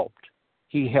 he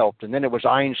helped, and then it was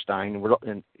Einstein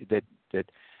that.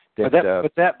 But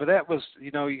that was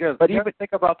you got to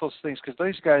think about those things, because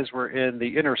those guys were in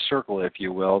the inner circle, if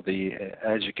you will, the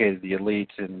educated, the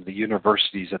elite, and the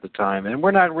universities at the time, and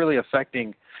we're not really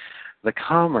affecting the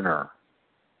commoner.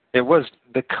 It was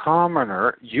the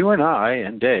commoner, you and I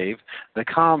and Dave, the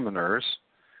commoners,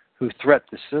 who threat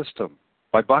the system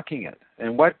by bucking it.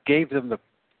 And what gave them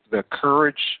the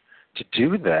courage to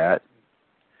do that?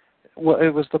 Well,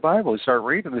 it was the Bible. They started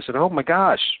reading. They said, "Oh my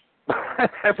gosh."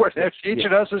 What they're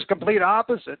teaching us is complete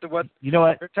opposite to what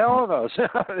they're telling us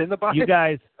in the Bible. You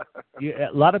guys, a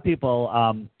lot of people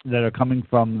that are coming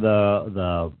from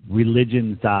the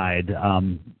religion side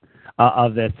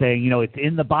of this, saying, it's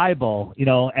in the Bible,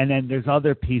 and then there's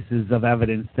other pieces of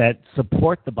evidence that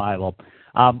support the Bible.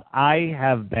 I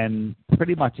have been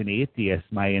pretty much an atheist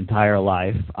my entire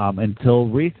life until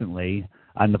recently,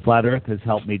 and the Flat Earth has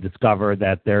helped me discover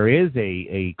that there is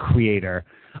a creator.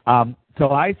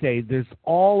 So I say there's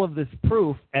all of this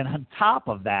proof, and on top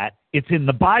of that, it's in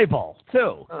the Bible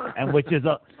too, and which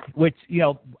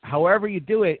however you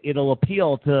do it, it'll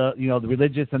appeal to the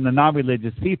religious and the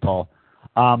non-religious people.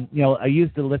 I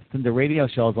used to listen to radio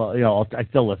shows. I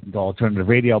still listen to alternative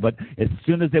radio, but as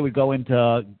soon as they would go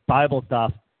into Bible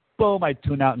stuff, boom, I'd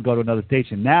tune out and go to another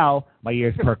station. Now my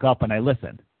ears perk up and I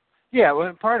listen. Yeah,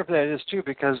 well, part of that is, too,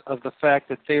 because of the fact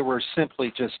that they were simply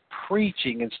just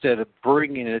preaching instead of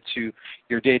bringing it to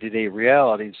your day-to-day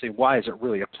reality and saying, why is it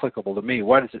really applicable to me?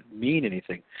 Why does it mean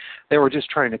anything? They were just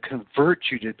trying to convert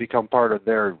you to become part of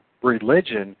their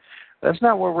religion. That's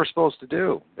not what we're supposed to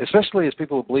do, especially as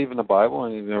people who believe in the Bible,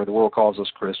 and the world calls us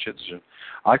Christians.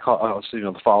 I call us,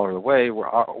 the follower of the way.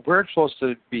 We're supposed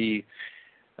to be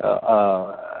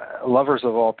lovers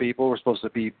of all people. We're supposed to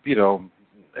be,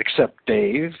 accept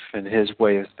Dave and his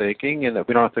way of thinking, and that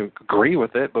we don't have to agree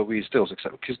with it, but we still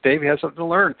accept, because Dave has something to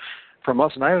learn from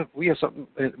us, and we have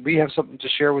something to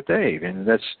share with Dave. And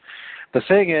that's the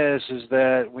thing is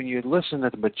that when you listen to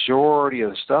the majority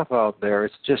of the stuff out there,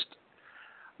 it's just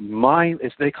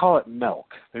they call it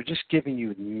milk. They're just giving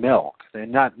you milk. They're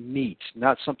not meat,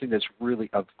 not something that's really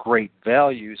of great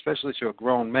value, especially to a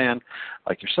grown man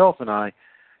like yourself and I.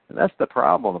 And that's the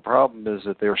problem. The problem is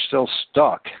that they're still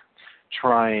stuck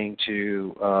trying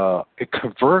to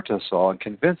convert us all and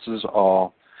convince us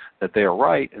all that they are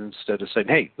right, instead of saying,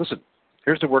 hey, listen,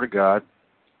 here's the Word of God.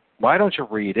 Why don't you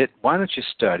read it? Why don't you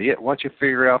study it? Why don't you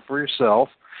figure it out for yourself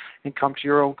and come to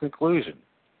your own conclusion?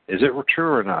 Is it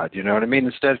true or not? You know what I mean?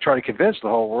 Instead of trying to convince the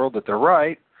whole world that they're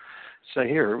right, say,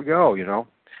 here we go,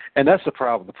 And that's the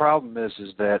problem. The problem is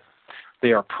that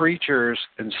they are preachers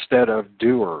instead of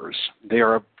doers. They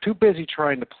are too busy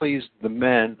trying to please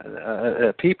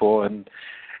the people,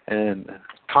 and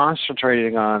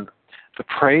concentrating on the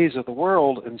praise of the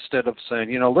world instead of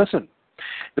saying, listen,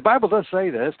 the Bible does say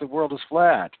this, the world is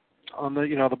flat.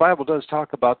 The Bible does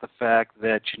talk about the fact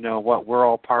that, we're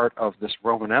all part of this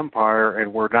Roman Empire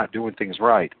and we're not doing things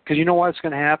right. Because you know what's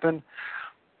going to happen?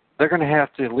 They're going to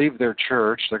have to leave their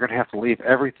church. They're going to have to leave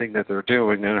everything that they're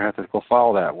doing. They're going to have to go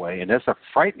follow that way. And that's a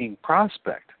frightening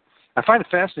prospect. I find it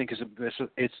fascinating because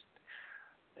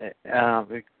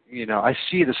I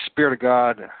see the Spirit of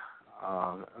God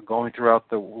going throughout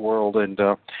the world and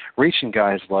reaching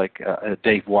guys like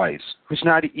Dave Weiss, who's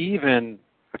not even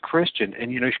a Christian.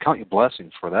 And, you should count your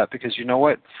blessings for that, because you know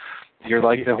what? You're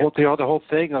like the whole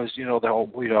thing was, the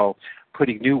whole,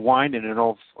 putting new wine in an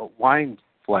old wine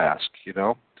flask.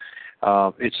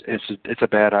 It's a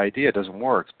bad idea. It doesn't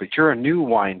work. But you're a new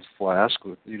wine flask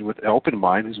with an open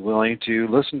mind who's willing to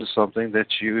listen to something that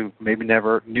you maybe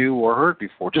never knew or heard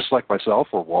before, just like myself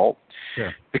or Walt.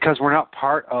 Sure. Because we're not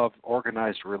part of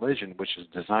organized religion, which is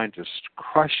designed to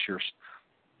crush your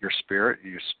spirit,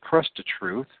 you crush the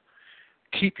truth,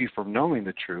 keep you from knowing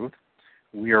the truth.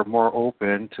 We are more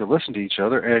open to listen to each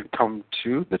other and come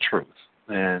to the truth.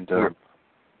 And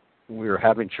we're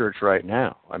having church right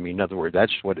now. I mean, in other words,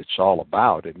 that's what it's all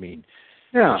about. I mean,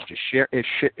 it's to share.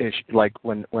 It's like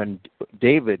when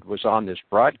David was on this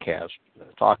broadcast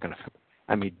talking.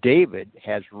 I mean, David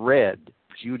has read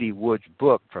Judy Wood's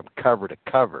book from cover to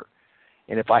cover,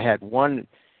 and if I had one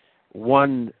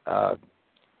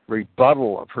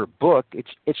rebuttal of her book,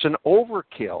 it's an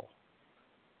overkill.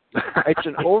 It's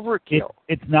an overkill.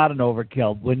 It's not an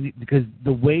overkill because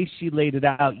the way she laid it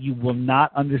out, you will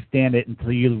not understand it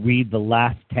until you read the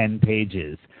last 10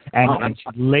 pages. And she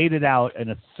laid it out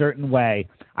in a certain way.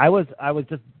 I was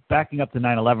just backing up to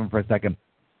 9/11 for a second.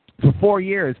 For 4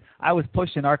 years, I was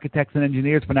pushing architects and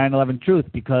engineers for 9/11 truth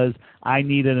because I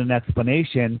needed an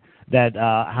explanation that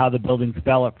how the buildings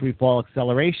fell at free fall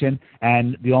acceleration,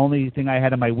 and the only thing I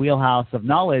had in my wheelhouse of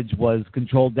knowledge was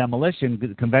controlled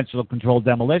demolition, conventional controlled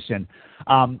demolition,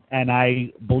 and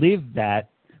I believed that.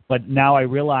 But now I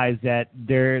realize that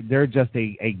they're just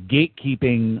a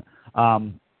gatekeeping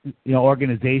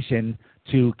organization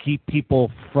to keep people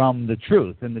from the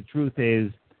truth, and the truth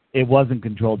is it wasn't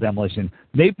controlled demolition.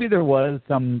 Maybe there was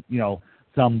some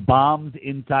bombs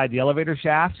inside the elevator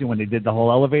shafts. When they did the whole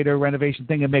elevator renovation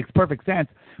thing, it makes perfect sense.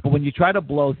 But when you try to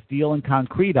blow steel and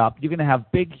concrete up, you're going to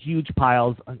have big, huge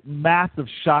piles, massive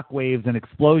shock waves and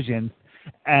explosions,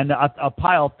 and a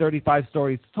pile 35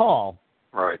 stories tall.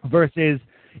 Right. Versus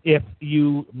if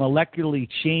you molecularly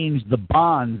change the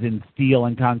bonds in steel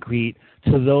and concrete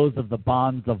to those of the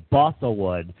bonds of balsa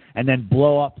wood, and then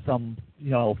blow up some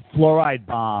fluoride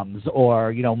bombs,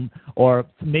 or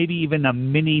maybe even a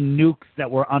mini nukes that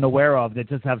we're unaware of that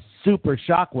just have super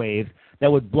shock waves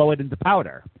that would blow it into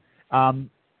powder. And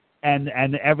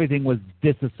everything was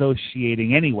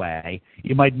disassociating anyway.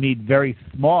 You might need very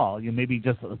small, maybe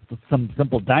just some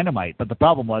simple dynamite. But the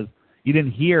problem was you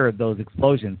didn't hear those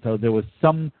explosions, so there was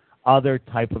some other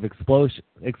type of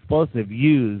explosive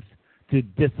used to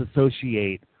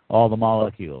disassociate all the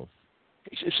molecules.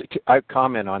 I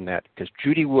comment on that because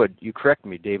Judy Wood, you correct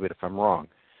me, David, if I'm wrong.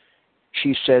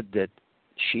 She said that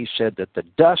the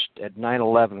dust at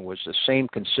 9/11 was the same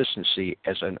consistency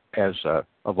as a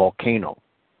volcano,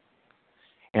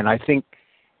 and I think,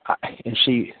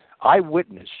 I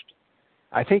witnessed.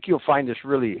 I think you'll find this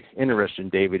really interesting,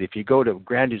 David, if you go to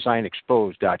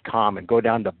granddesignexposed.com and go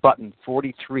down to button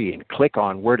 43 and click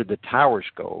on where did the towers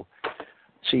go.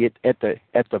 See it at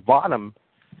the bottom.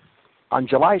 On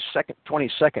July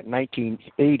 22nd,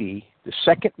 1980, the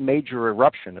second major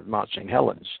eruption of Mount St.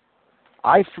 Helens,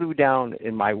 I flew down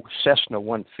in my Cessna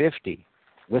 150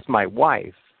 with my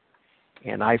wife,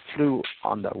 and I flew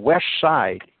on the west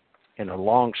side in a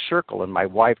long circle, and my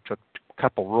wife took a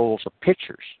couple rolls of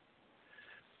pictures.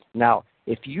 Now,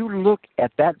 if you look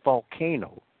at that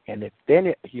volcano, and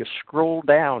you scroll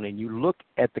down and you look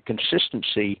at the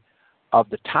consistency of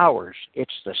the towers,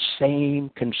 it's the same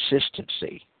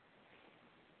consistency.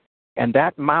 And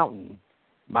that mountain,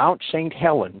 Mount St.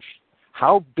 Helens,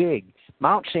 how big?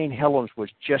 Mount St. Helens was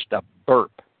just a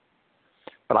burp.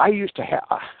 But I used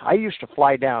to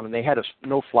fly down, and they had a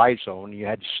no-fly zone. You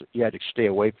had to stay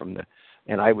away from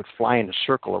and I would fly in a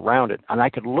circle around it, and I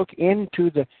could look into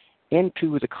the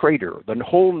crater. The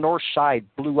whole north side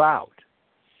blew out.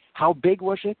 How big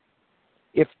was it?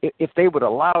 If they would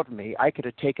have allowed me, I could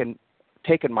have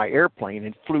taken my airplane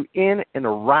and flew in and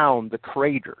around the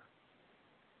crater.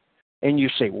 And you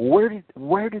say, where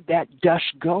did that dust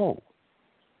go?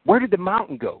 Where did the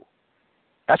mountain go?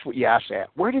 That's what you ask that.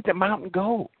 Where did the mountain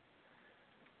go?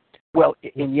 Well,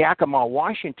 in Yakima,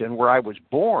 Washington, where I was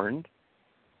born,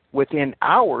 within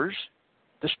hours,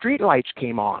 the streetlights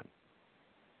came on.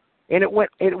 And it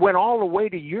went all the way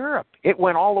to Europe. It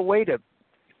went all the way to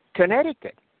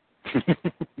Connecticut.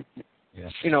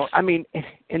 Yes. I mean,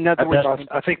 in other words,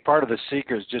 I think part of the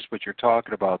secret is just what you're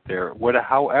talking about there.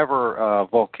 However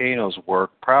volcanoes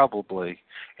work, probably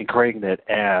in creating that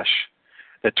ash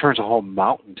that turns a whole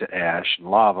mountain to ash and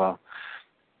lava,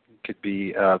 could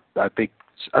be a big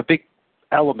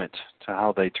element to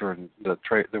how they turn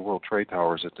the World Trade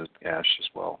Towers into ash as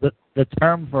well. The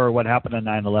term for what happened on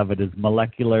 9/11 is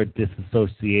molecular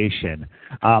dissociation,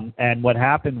 and what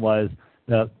happened was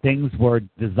the things were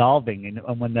dissolving,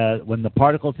 and when the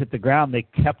particles hit the ground, they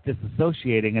kept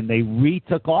disassociating, and they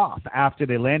took off after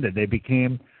they landed. They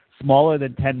became smaller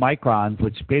than 10 microns,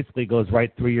 which basically goes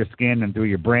right through your skin and through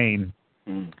your brain,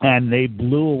 and they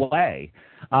blew away.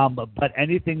 But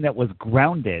anything that was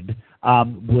grounded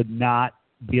would not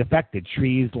be affected.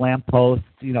 Trees, lampposts,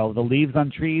 the leaves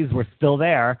on trees were still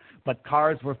there, but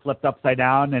cars were flipped upside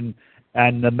down,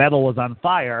 and the metal was on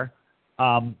fire.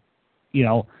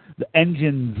 The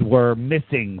engines were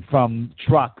missing from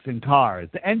trucks and cars.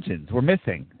 The engines were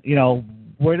missing.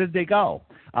 Where did they go?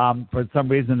 For some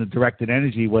reason, the directed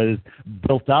energy was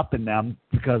built up in them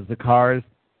because the cars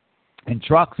and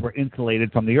trucks were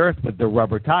insulated from the earth with their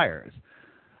rubber tires.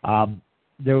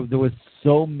 There was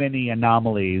so many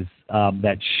anomalies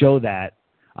that show that.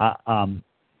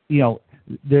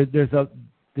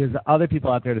 There's other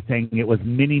people out there that are saying it was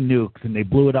mini nukes and they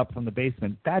blew it up from the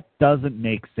basement. That doesn't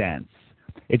make sense.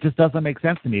 It just doesn't make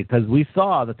sense to me because we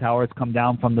saw the towers come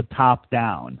down from the top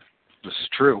down. This is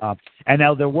true. And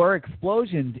now there were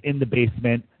explosions in the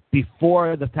basement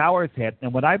before the towers hit,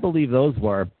 and what I believe those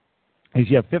were is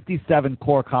you have 57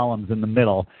 core columns in the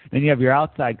middle, then you have your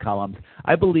outside columns.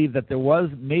 I believe that there was,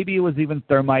 maybe it was even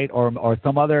thermite or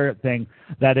some other thing,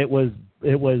 that it was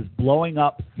blowing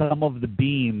up some of the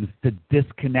beams to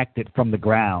disconnect it from the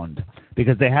ground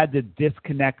because they had to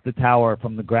disconnect the tower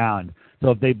from the ground.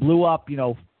 So if they blew up,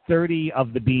 30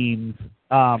 of the beams,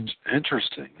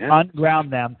 interesting. Yeah.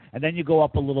 Unground them, and then you go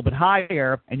up a little bit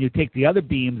higher and you take the other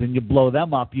beams and you blow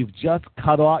them up. You've just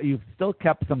cut off. You've still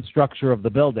kept some structure of the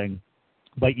building,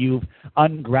 but you've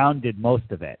ungrounded most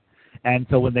of it. And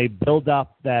so when they build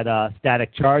up that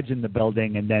static charge in the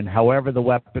building, and then however the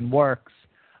weapon works,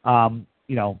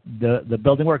 the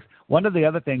building works. One of the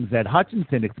other things that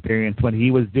Hutchinson experienced when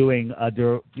he was doing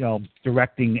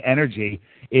directing energy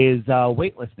is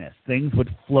weightlessness. Things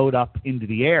would float up into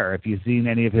the air if you've seen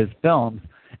any of his films,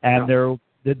 and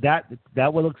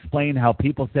that will explain how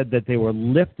people said that they were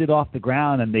lifted off the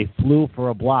ground and they flew for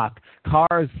a block.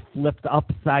 Cars flipped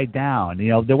upside down.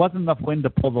 There wasn't enough wind to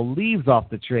pull the leaves off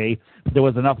the tree, but there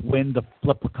was enough wind to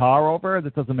flip a car over.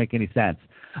 That doesn't make any sense.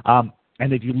 And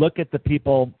if you look at the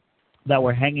people that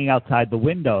were hanging outside the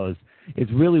windows,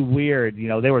 it's really weird.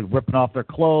 They were ripping off their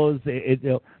clothes.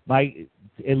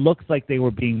 It looks like they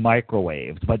were being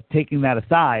microwaved. But taking that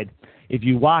aside, if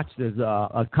you watch, there's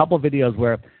a couple videos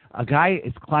where a guy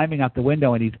is climbing out the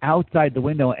window, and he's outside the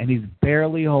window, and he's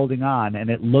barely holding on, and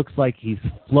it looks like he's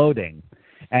floating.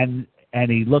 And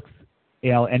he looks,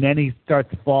 and then he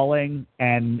starts falling,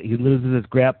 and he loses his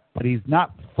grip, but he's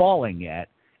not falling yet.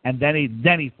 And then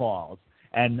he falls.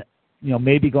 And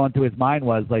maybe going through his mind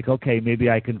was like, okay, maybe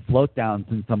I can float down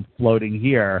since I'm floating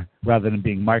here rather than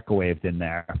being microwaved in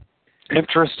there.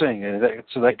 Interesting.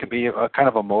 So that could be a kind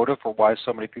of a motive for why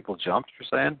so many people jumped, you're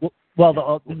saying?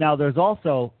 Well, now there's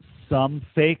also some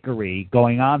fakery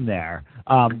going on there.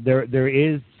 There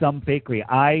is some fakery.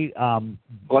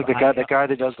 Like the guy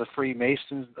that does the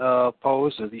Freemason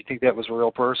pose, do you think that was a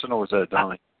real person or was that a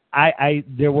dummy?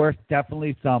 There were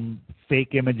definitely some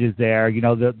fake images there.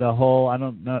 The whole,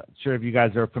 I'm not sure if you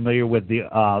guys are familiar with the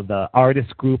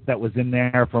artist group that was in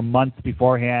there for months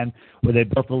beforehand, where they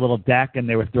built a little deck and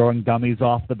they were throwing dummies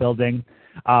off the building.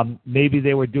 Maybe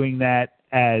they were doing that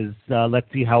as let's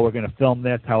see how we're going to film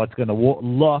this, how it's going to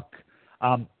look.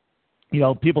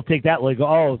 People take that like,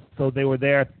 oh, so they were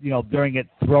there, during it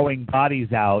throwing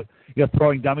bodies out.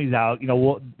 Throwing dummies out,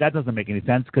 that doesn't make any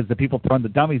sense because the people throwing the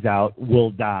dummies out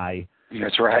will die.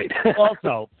 That's right.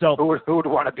 Also, so who would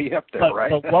want to be up there,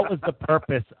 right? But what was the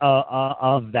purpose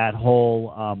of that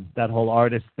whole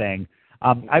artist thing?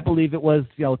 I believe it was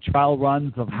trial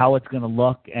runs of how it's going to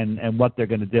look and what they're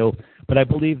going to do. But I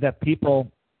believe that people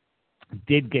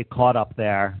did get caught up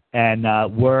there and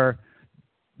were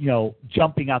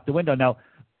jumping out the window. Now,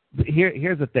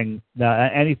 here's the thing.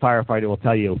 Any firefighter will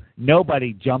tell you,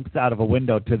 nobody jumps out of a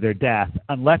window to their death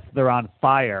unless they're on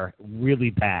fire really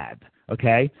bad,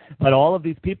 okay? But all of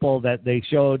these people that they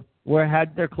showed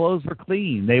had their clothes were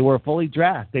clean. They were fully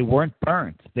dressed. They weren't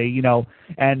burnt.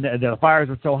 And the fires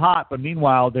were so hot, but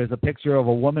meanwhile, there's a picture of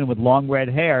a woman with long red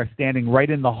hair standing right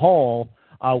in the hole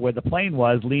where the plane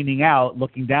was, leaning out,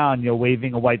 looking down,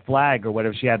 waving a white flag or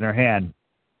whatever she had in her hand.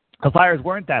 The fires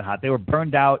weren't that hot. They were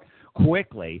burned out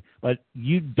quickly, but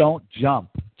you don't jump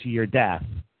to your death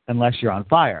unless you're on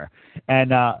fire.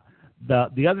 And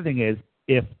the other thing is,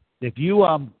 if you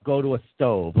go to a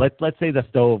stove, let's say the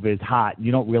stove is hot and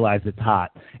you don't realize it's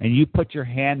hot, and you put your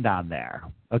hand on there,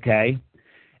 okay,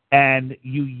 and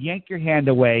you yank your hand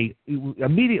away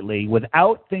immediately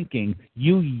without thinking,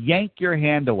 you yank your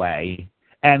hand away,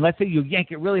 and let's say you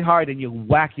yank it really hard and you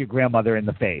whack your grandmother in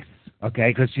the face, okay,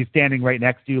 because she's standing right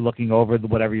next to you looking over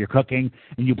whatever you're cooking,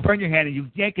 and you burn your hand and you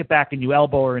yank it back and you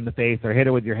elbow her in the face or hit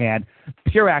her with your hand.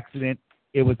 Pure accident.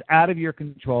 It was out of your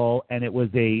control, and it was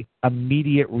a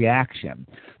immediate reaction.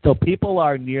 So people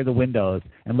are near the windows,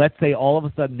 and let's say all of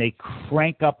a sudden they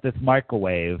crank up this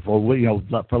microwave, or, you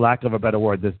know, for lack of a better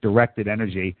word, this directed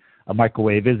energy. A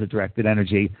microwave is a directed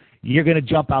energy. You're going to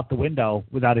jump out the window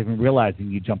without even realizing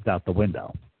you jumped out the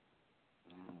window.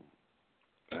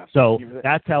 So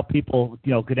that's how people,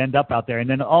 you know, could end up out there. And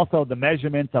then also the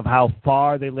measurements of how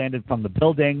far they landed from the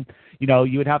building. You know,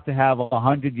 you would have to have a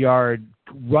 100-yard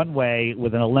runway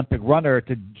with an Olympic runner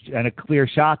and a clear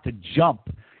shot to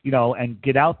jump, you know, and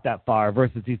get out that far,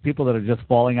 versus these people that are just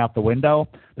falling out the window.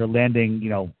 They're landing, you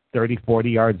know, 30, 40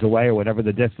 yards away or whatever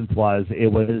the distance was.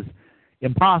 It was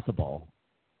impossible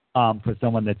for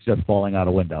someone that's just falling out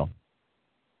a window.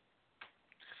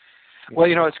 Well,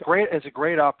 you know, it's great. It's a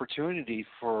great opportunity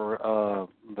for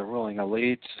the ruling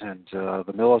elites and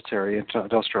the military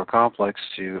industrial complex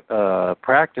to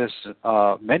practice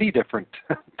many different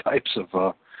types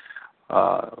of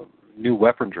new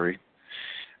weaponry.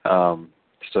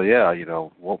 So yeah, you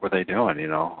know, what were they doing? You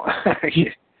know.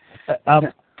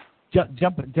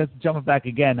 Jumping back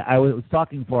again, I was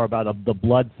talking about the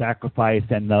blood sacrifice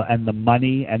and the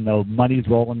money and the money's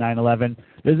role in 9/11.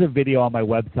 There's a video on my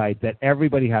website that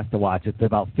everybody has to watch. It's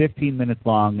about 15 minutes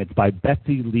long. It's by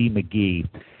Betsy Lee McGee,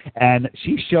 and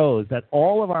she shows that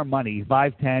all of our money,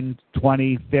 $5, $10,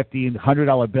 $20, $50,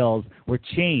 $100 bills, were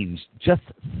changed just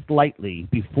slightly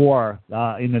before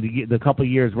in the couple of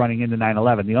years running into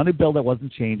 9/11. The only bill that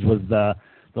wasn't changed was the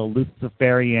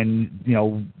Luciferian, you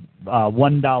know,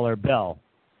 $1 bill,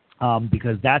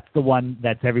 because that's the one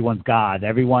that's everyone's God.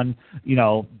 Everyone, you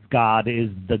know, God is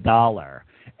the dollar,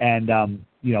 and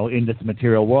you know, in this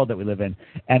material world that we live in.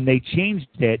 And they changed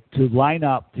it to line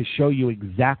up to show you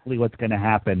exactly what's going to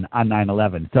happen on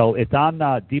 9/11. So it's on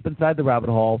Deep Inside the Rabbit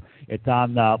Hole. It's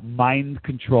on Mind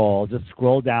Control. Just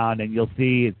scroll down and you'll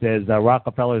see it says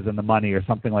Rockefellers and the Money or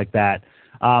something like that.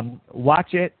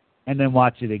 Watch it. And then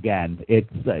watch it again.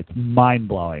 It's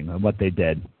mind-blowing on what they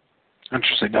did.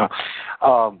 Interesting. Now,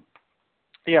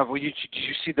 yeah, well, did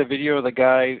you see the video of the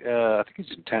guy, I think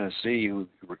he's in Tennessee, who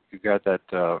got that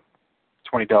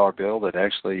 $20 bill that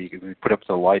actually, you could put up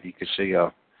the light, you could see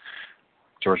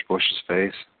George Bush's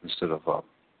face instead of,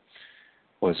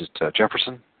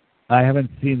 Jefferson? I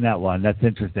haven't seen that one. That's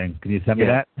interesting. Can you send me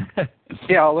that?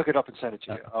 Yeah, I'll look it up and send it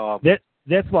to you.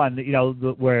 This one, you know,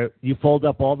 where you fold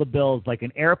up all the bills like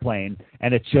an airplane,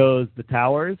 and it shows the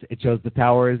towers. It shows the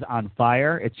towers on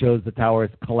fire. It shows the towers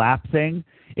collapsing.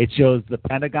 It shows the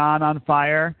Pentagon on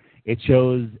fire. It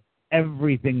shows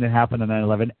everything that happened on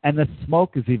 9/11, and the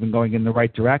smoke is even going in the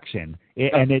right direction.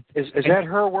 Is that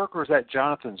her work, or is that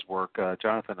Jonathan's work?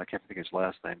 Jonathan, I can't think of his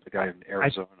last name, the guy in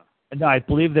Arizona. No, I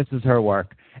believe this is her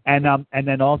work, and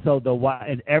then also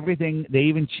and everything. They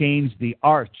even changed the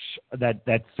arch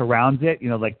that surrounds it. You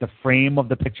know, like the frame of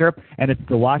the picture, and it's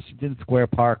the Washington Square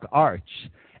Park arch.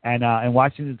 And in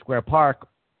Washington Square Park,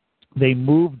 they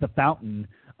moved the fountain.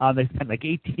 They spent like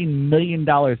 $18 million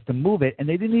to move it, and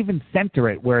they didn't even center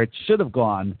it where it should have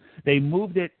gone. They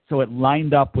moved it so it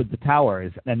lined up with the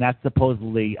towers, and that's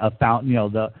supposedly a fountain. You know,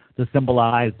 to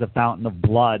symbolize the fountain of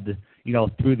blood. You know,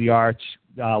 through the arch.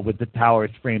 With the towers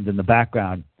framed in the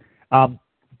background.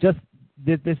 This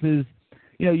is,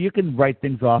 you know, you can write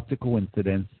things off to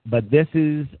coincidence, but this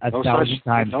is no 1,000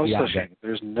 times beyond it.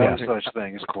 There's no such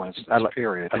thing as coincidence,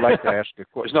 period. I'd like to ask a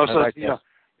question. There's no such, you know,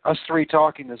 us three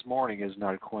talking this morning is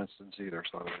not a coincidence either.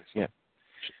 So yeah.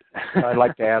 I'd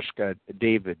like to ask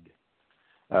David.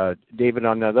 David,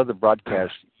 on that other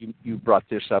broadcast, you brought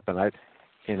this up, and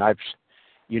I've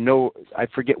you know, I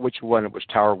forget which one. It was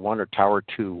Tower 1 or Tower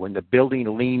 2. When the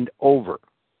building leaned over,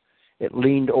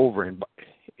 and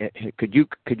could you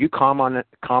comment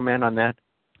on that?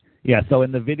 Yeah. So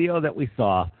in the video that we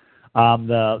saw,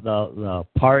 the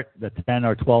part that's 10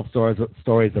 or 12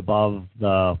 stories above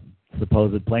the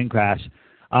supposed plane crash,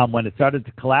 when it started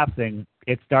collapsing,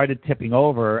 it started tipping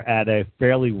over at a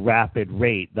fairly rapid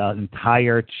rate. The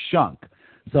entire chunk.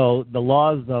 So the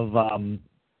laws of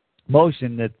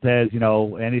motion that says, you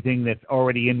know, anything that's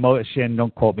already in motion,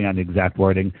 don't quote me on the exact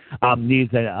wording,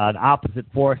 needs an opposite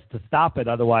force to stop it,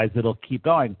 otherwise it'll keep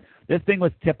going. This thing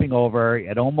was tipping over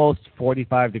at almost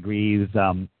 45 degrees,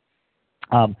 and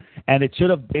it should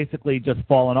have basically just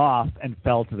fallen off and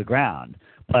fell to the ground.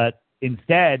 But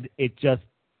instead, it just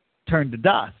turned to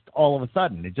dust all of a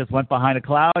sudden. It just went behind a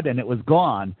cloud and it was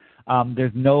gone.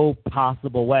 There's no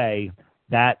possible way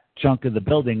that chunk of the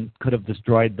building could have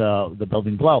destroyed the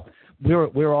building below. We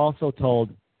were also told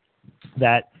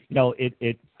that, you know,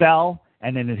 it fell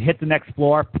and then it hit the next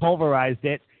floor, pulverized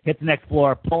it, hit the next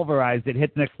floor, pulverized it,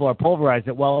 hit the next floor, pulverized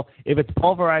it. Well, if it's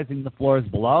pulverizing the floors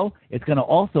below, it's going to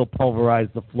also pulverize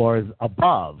the floors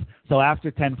above. So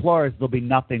after 10 floors, there'll be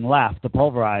nothing left to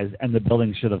pulverize, and the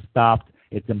building should have stopped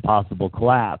its impossible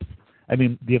collapse. I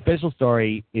mean, the official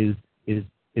story is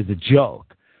a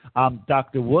joke.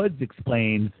 Dr. Woods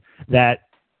explains that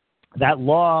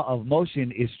law of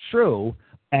motion is true,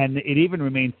 and it even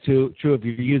remains true if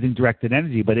you're using directed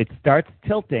energy, but it starts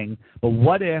tilting. But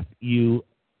what if you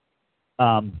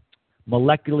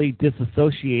molecularly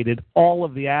disassociated all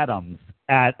of the atoms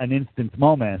at an instant's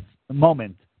moment?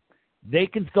 They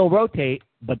can still rotate,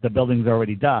 but the building's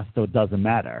already dust, so it doesn't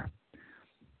matter.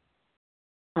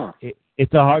 Huh.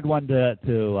 It's a hard one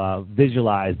to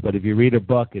visualize, but if you read her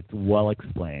book, it's well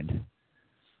explained.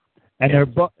 And her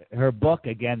book,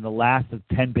 again, the last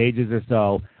 10 pages or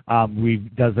so,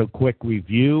 does a quick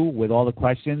review with all the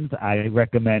questions. I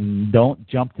recommend don't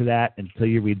jump to that until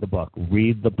you read the book.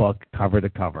 Read the book cover to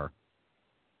cover.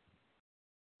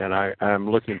 And I'm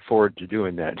looking forward to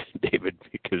doing that, David,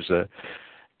 because the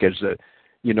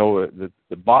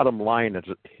bottom line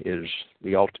is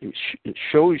it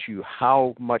shows you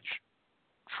how much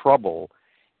trouble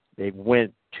they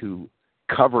went to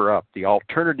cover up the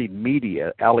alternative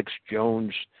media, Alex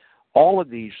Jones, all of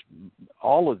these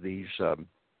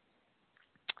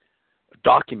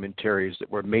documentaries that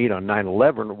were made on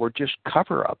 9/11 were just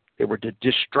cover up. They were the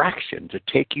distraction to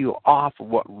take you off of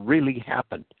what really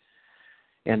happened.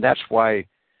 And that's why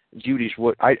Judy's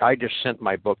what I just sent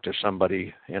my book to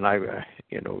somebody, and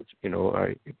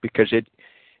because it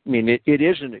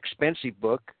is an expensive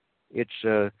book.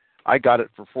 It's I got it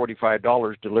for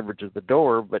 $45 delivered to the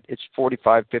door, but it's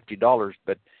 $45, $50.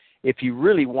 But if you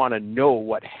really want to know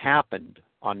what happened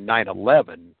on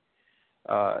 9/11,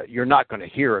 you're not going to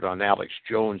hear it on Alex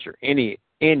Jones or any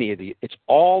of the. It's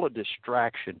all a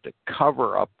distraction to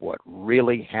cover up what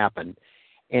really happened.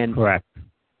 And correct.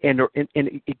 And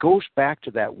it goes back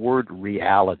to that word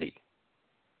reality.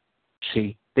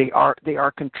 See, they are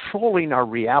controlling our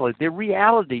reality. The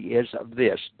reality is of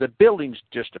this: the buildings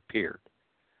just appeared.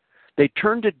 They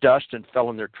turned to dust and fell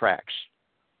in their tracks.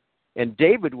 And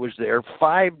David was there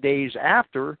 5 days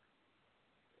after,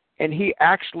 and he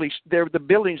actually the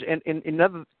buildings. And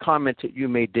another comment that you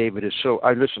made, David, is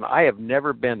listen. I have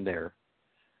never been there,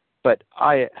 but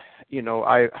I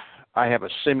have a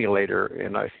simulator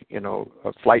and a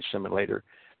flight simulator.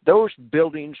 Those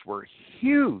buildings were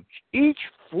huge. Each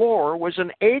floor was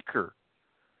an acre.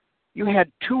 You had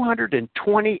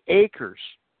 220 acres.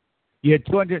 You had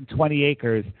 220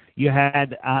 acres. You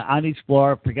had on each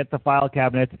floor, forget the file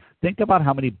cabinets, think about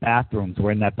how many bathrooms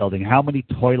were in that building, how many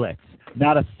toilets.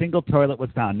 Not a single toilet was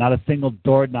found. Not a single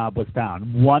doorknob was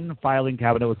found. One filing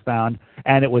cabinet was found,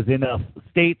 and it was in a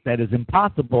state that is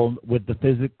impossible with the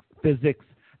physics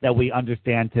that we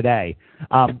understand today.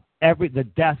 The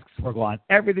desks were gone.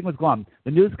 Everything was gone.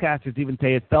 The newscasters even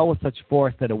say it fell with such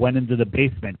force that it went into the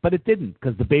basement, but it didn't,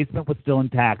 because the basement was still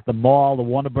intact. The mall, the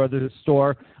Warner Brothers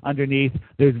store underneath,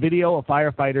 there's video of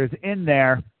firefighters in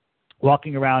there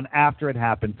walking around after it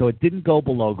happened, so it didn't go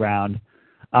below ground.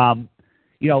 And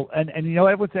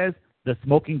everyone says the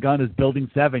smoking gun is Building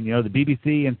 7. The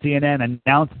BBC and CNN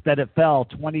announced that it fell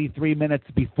 23 minutes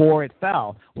before it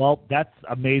fell. Well, that's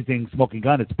amazing smoking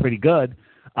gun. It's pretty good.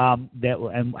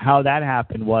 And how that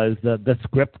happened was the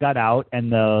script got out,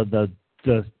 and the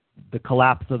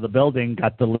collapse of the building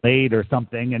got delayed or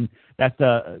something, and that's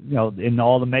in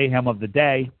all the mayhem of the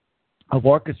day of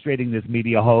orchestrating this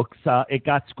media hoax, it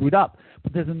got screwed up.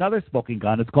 But there's another smoking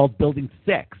gun. It's called Building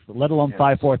 6, let alone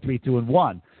 5, 4, 3, 2, and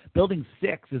 1. Building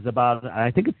 6 is about,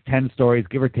 I think it's 10 stories,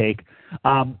 give or take,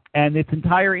 and its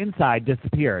entire inside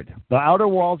disappeared. The outer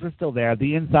walls are still there.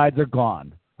 The insides are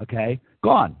gone, okay?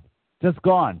 Gone. Just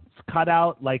gone. It's cut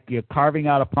out like you're carving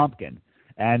out a pumpkin,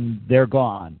 and they're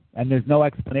gone, and there's no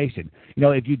explanation.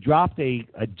 If you dropped a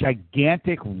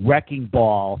gigantic wrecking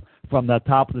ball from the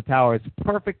top of the towers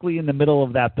perfectly in the middle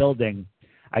of that building,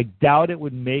 I doubt it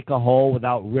would make a hole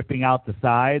without ripping down the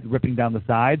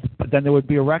sides, but then there would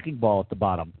be a wrecking ball at the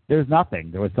bottom. There's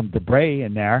nothing. There was some debris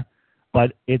in there,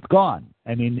 but it's gone.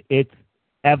 I mean, it's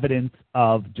evidence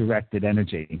of directed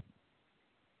energy.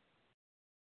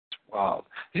 Wow.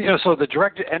 So the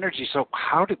directed energy. So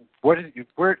where do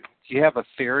you have a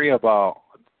theory about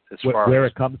where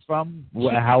it comes from?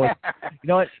 How it?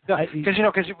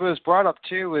 Because it was brought up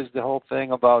too is the whole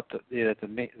thing about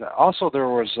also there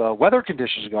was weather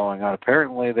conditions going on.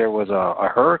 Apparently there was a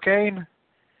hurricane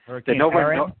that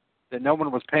no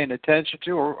one was paying attention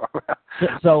to, or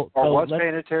was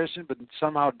paying attention, but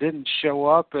somehow didn't show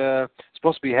up.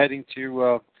 Supposed to be heading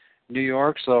to New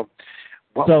York.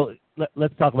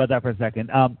 let's talk about that for a second.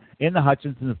 In the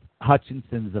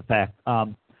Hutchinson's effect,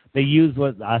 they use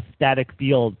a static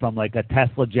field from like a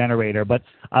Tesla generator, but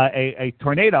a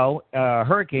tornado,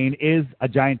 hurricane, is a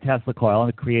giant Tesla coil, and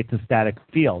it creates a static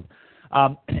field.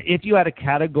 If you had a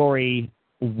Category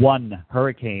 1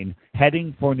 hurricane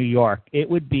heading for New York, it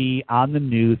would be on the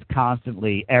news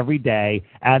constantly every day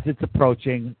as it's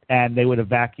approaching, and they would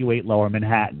evacuate Lower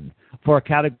Manhattan for a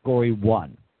Category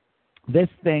 1. This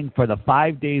thing, for the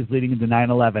 5 days leading into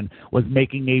 9/11, was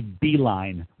making a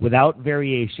beeline without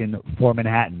variation for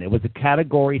Manhattan. It was a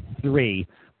Category 3,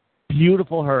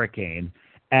 beautiful hurricane,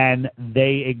 and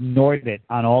they ignored it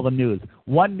on all the news.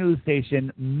 One news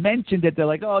station mentioned it. They're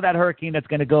like, oh, that hurricane, that's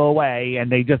going to go away,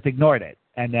 and they just ignored it.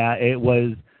 And it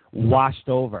was washed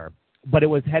over. But it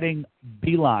was heading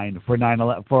beeline for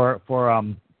 9/11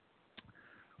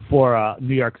 for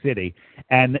New York City,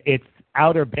 and its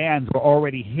outer bands were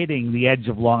already hitting the edge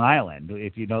of Long Island.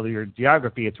 If you know your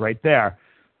geography, it's right there.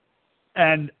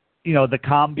 And the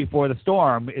calm before the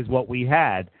storm is what we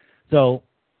had. So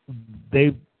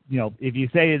they, if you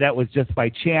say that was just by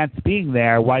chance being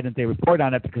there, why didn't they report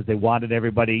on it? Because they wanted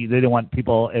everybody. They didn't want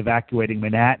people evacuating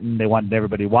Manhattan. They wanted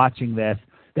everybody watching this.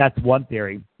 That's one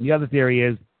theory. The other theory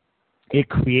is it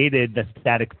created the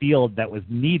static field that was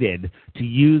needed to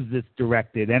use this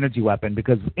directed energy weapon,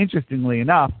 because interestingly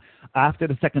enough, after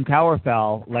the second tower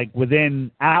fell, like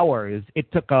within hours, it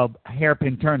took a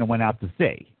hairpin turn and went out to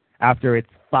sea after its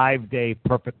 5-day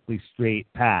perfectly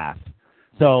straight path.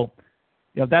 So,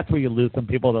 that's where you lose some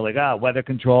people. They're like, weather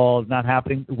control is not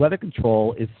happening. Weather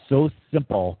control is so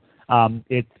simple.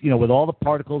 It's, with all the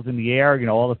particles in the air,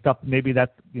 all the stuff, maybe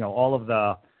that's, all of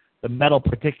the metal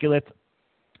particulates,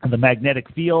 the magnetic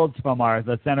fields from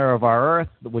the center of our Earth,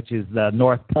 which is the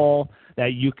North Pole,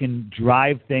 that you can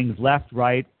drive things left,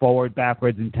 right, forward,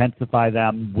 backwards, intensify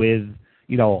them with,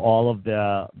 all of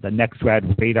the next rad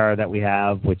radar that we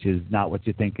have, which is not what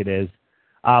you think it is.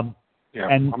 And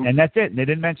that's it. And they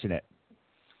didn't mention it.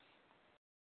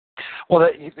 Well,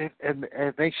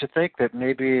 it makes you think that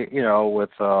maybe, with,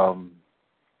 oh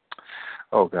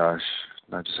gosh,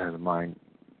 I just had my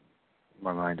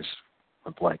mind is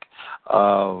a blank.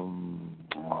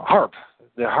 HARP.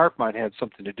 The HARP might have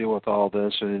something to do with all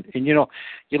this. And you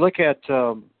look at,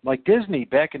 like Disney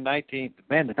back in the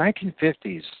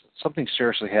 1950s, something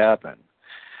seriously happened.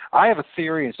 I have a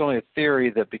theory, and it's only a theory,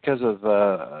 that because of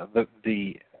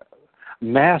the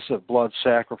massive blood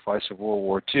sacrifice of World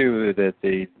War II, that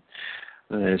the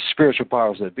spiritual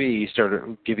powers that be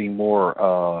started giving more,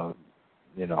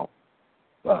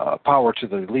 power to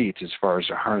the elites as far as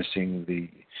harnessing the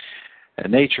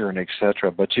nature and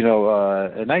etc. But in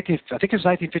I think it was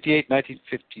 1958,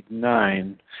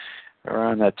 1959,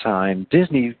 around that time,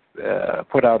 Disney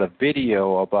put out a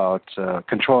video about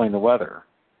controlling the weather,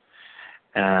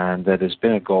 and that has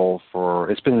been a goal for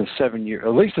at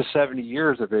least the 70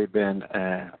 years that they've been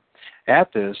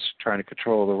at this, trying to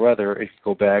control the weather. If you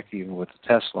go back even with the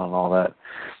Tesla and all that,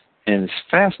 and it's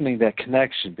fascinating, that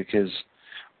connection, because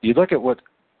you look at what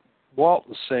Walt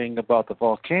was saying about the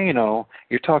volcano,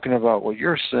 you're talking about what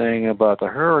you're saying about the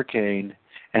hurricane,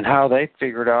 and how they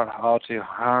figured out how to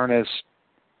harness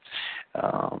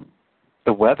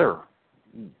the weather,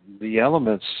 the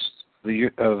elements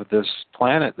of this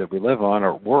planet that we live on,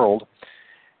 our world,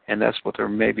 and that's what they're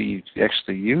maybe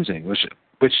actually using, which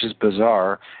is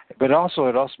bizarre. But also,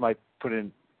 it also might put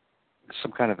in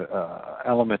some kind of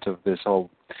element of this whole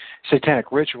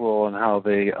satanic ritual and how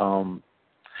they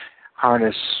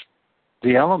harness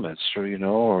the elements,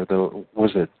 or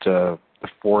the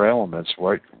 4 elements,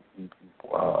 right?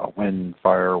 Wind,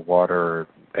 fire, water,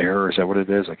 air. Is that what it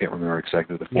is? I can't remember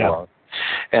exactly the 4. Yeah.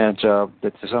 And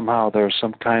that somehow there's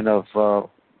some kind of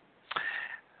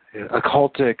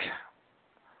occultic,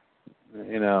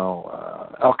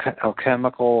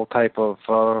 alchemical type of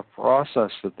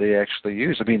process that they actually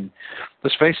use. I mean,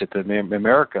 let's face it, in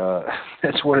America,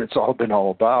 that's what it's all been all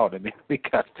about. I mean, we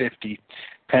got 50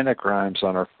 pentagrams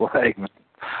on our flag with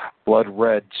blood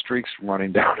red streaks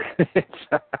running down it.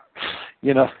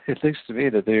 It seems to me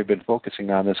that they've been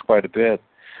focusing on this quite a bit.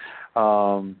 I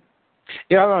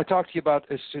want to talk to you about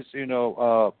this,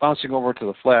 bouncing over to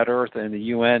the flat Earth and the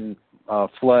UN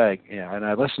flag. Yeah, and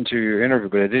I listened to your interview,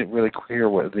 but I didn't really hear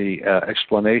what the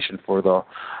explanation for the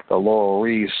Laurel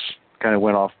Reefs kind of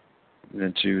went off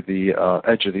into the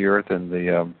edge of the Earth and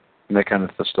the and that kind of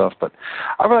stuff. But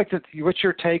I would like to. What's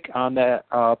your take on that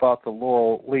about the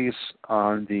Laurel Reefs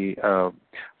on the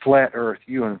flat Earth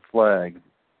UN flag?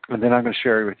 And then I'm going to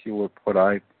share with you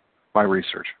my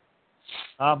research.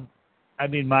 I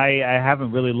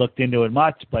haven't really looked into it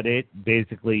much, but it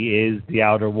basically is the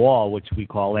outer wall, which we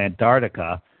call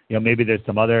Antarctica. maybe there's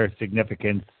some other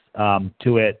significance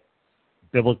to it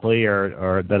biblically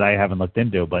or that I haven't looked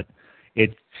into, but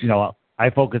it's, I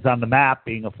focus on the map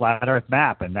being a flat Earth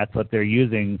map, and that's what they're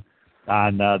using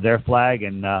on their flag,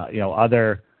 and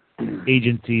other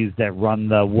agencies that run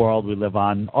the world we live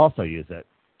on also use it.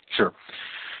 Sure.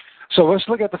 So let's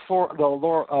look at the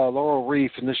Laurel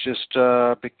Reef, and this just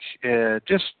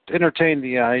entertain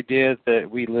the idea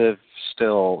that we live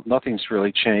still. Nothing's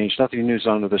really changed. Nothing new's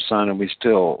under the sun, and we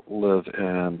still live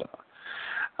in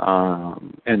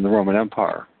the Roman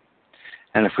Empire.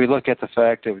 And if we look at the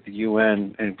fact that the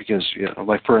UN, and because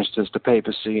like for instance, the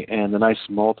papacy and the Knights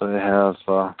of Malta have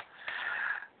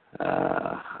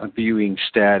a viewing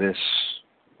status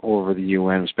over the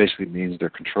UN, which basically means they're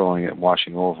controlling it and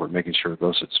watching over it, making sure it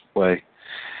goes its way.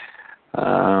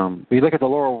 We look at the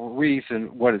Laurel Wreath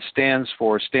and what it stands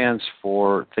for. It stands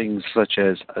for things such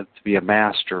as to be a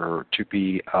master, to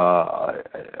be a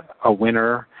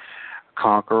winner,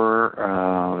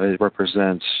 conqueror. It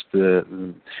represents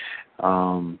the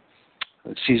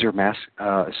Caesars.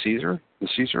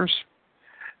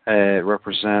 It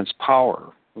represents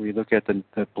power. We look at the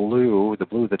blue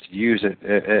that's used,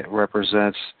 it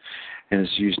represents, and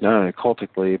is used not only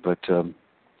cultically, but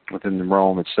within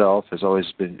Rome itself, has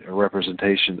always been a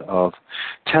representation of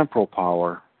temporal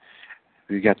power.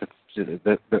 We got the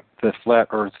flat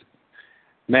Earth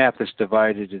map that's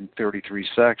divided in 33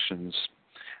 sections.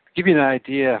 To give you an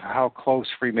idea of how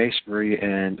close Freemasonry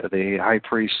and the high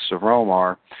priests of Rome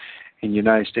are, in the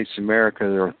United States of America,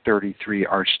 there are 33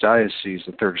 archdioceses,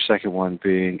 the 32nd one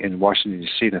being in Washington,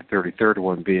 D.C., and the 33rd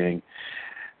one being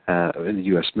in the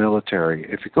U.S. military.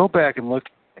 If you go back and look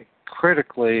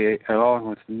critically, along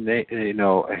with,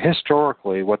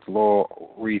 historically, what the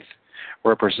Laurel Wreath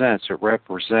represents, it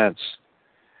represents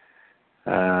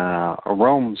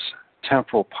Rome's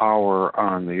temporal power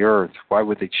on the earth. Why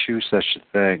would they choose such a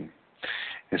thing?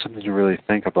 It's something to really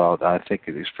think about. I think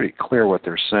it is pretty clear what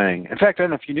they're saying. In fact, I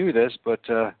don't know if you knew this, but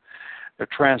they're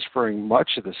transferring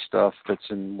much of the stuff that's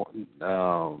in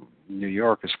New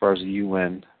York as far as the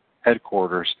UN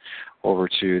headquarters over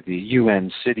to the UN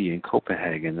city in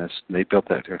Copenhagen. They built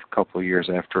that a couple of years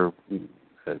after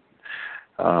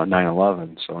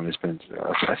 9/11, so it's been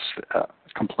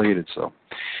completed. So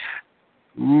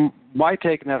my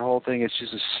take on that whole thing is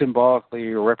just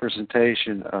symbolically a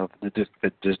representation of the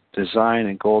design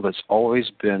and goal that's always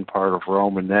been part of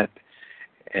Rome, and that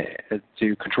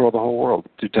to control the whole world,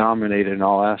 to dominate in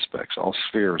all aspects, all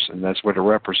spheres, and that's what it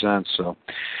represents. So,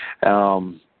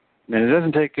 and it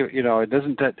doesn't take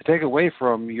take away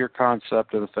from your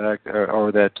concept of the fact,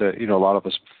 or that a lot of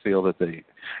us feel that the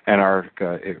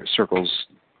Antarctica circles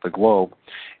the globe.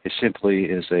 It simply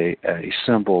is a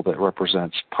symbol that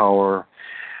represents power.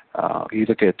 You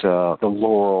look at the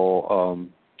Laurel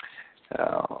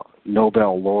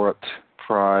Nobel Laureate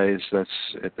Prize. That's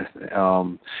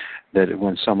that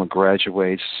when someone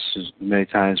graduates, many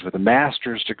times with a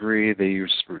master's degree, they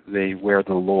wear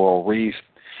the laurel wreath.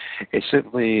 It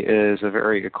simply is a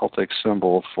very occultic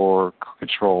symbol for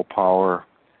control, power,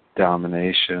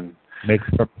 domination. Makes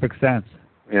perfect sense.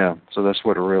 Yeah, so that's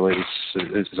what it really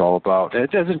is all about.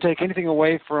 It doesn't take anything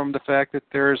away from the fact that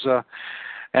there's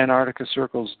Antarctica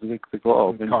circles the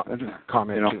globe.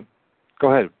 Comment.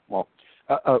 Go ahead, Walt.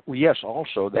 Yes,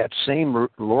 also, that same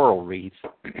laurel wreath,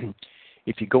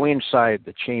 if you go inside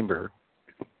the chamber,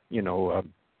 where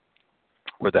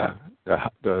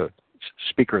the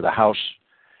Speaker of the House,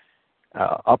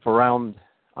 up around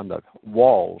on the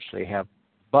walls, they have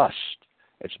bust.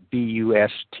 It's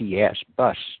B-U-S-T-S,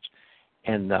 bust.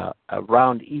 And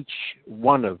around each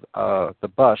one of the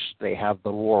busts, they have the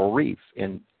laurel wreath.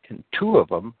 And two of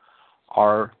them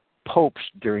are popes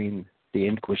during the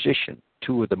Inquisition.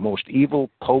 Two of the most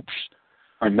evil popes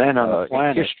are men on the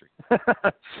planet. In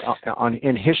history.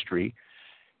 In history.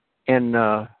 And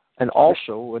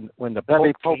also when the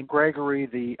Pope Pope Gregory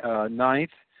the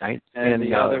Ninth, and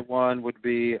the other one would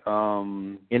be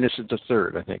Innocent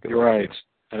III, I think. You're right.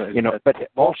 But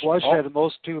Flush had the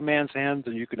most two man's hands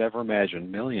than you could ever imagine.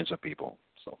 Millions of people.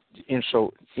 So you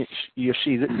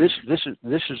see, this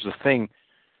is the thing.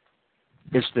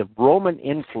 It's the Roman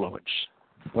influence.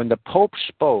 When the Pope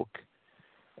spoke,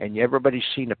 and everybody's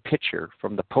seen a picture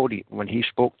from the podium when he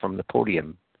spoke from the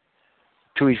podium,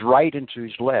 to his right and to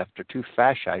his left are two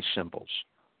fasci symbols,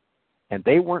 and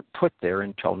they weren't put there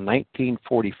until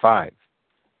 1945.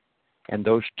 And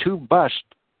those two busts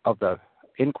of the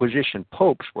Inquisition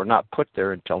popes were not put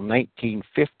there until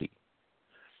 1950.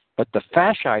 But the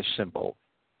fasci symbol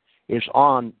is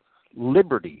on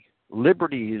liberty.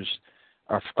 Liberty is,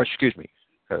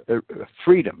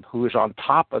 freedom, who is on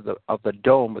top of the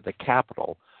dome of the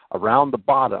Capitol, Around the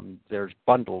bottom, there's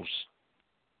bundles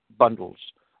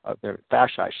of their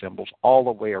fasci symbols all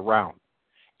the way around.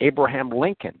 Abraham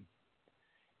Lincoln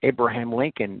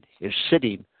is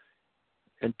sitting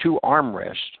in two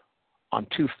armrests on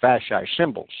two fasci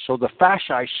symbols. So the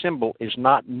fasci symbol is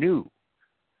not new.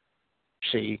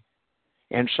 See?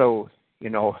 And so,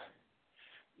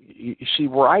 you see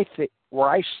where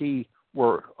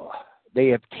they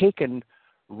have taken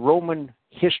Roman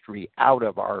history out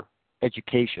of our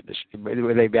education.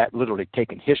 They've literally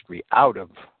taken history out of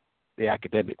the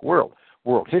academic world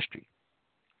history.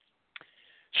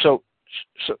 So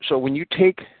when you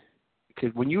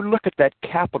look at that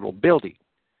Capitol building,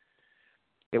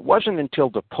 it wasn't until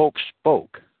the Pope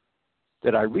spoke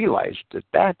that I realized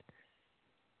that's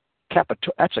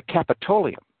a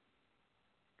Capitolium,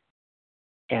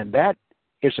 and that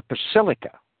is a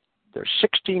basilica. There's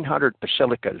 1,600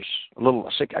 basilicas,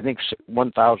 I think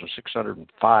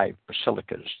 1,605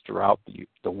 basilicas throughout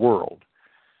the world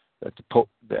that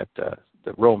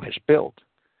Rome has built,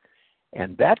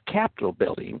 and that Capitol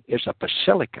building is a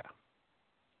basilica.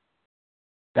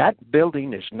 That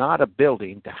building is not a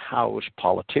building to house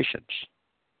politicians.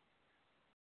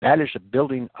 That is a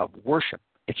building of worship.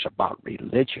 It's about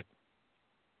religion.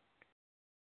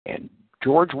 And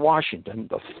George Washington,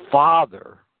 the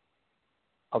father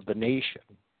of the nation,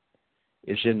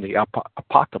 is in the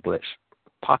apocalypse.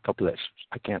 I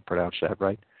can't pronounce that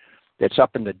right. That's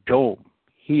up in the dome.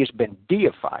 He has been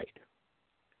deified.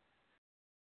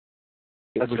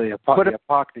 That's the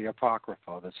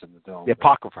Apocrypha that's in the dome. The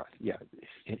Apocrypha, yeah.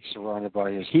 Surrounded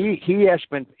by his... He has,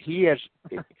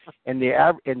 and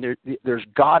there's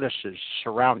goddesses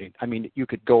surrounding. I mean, you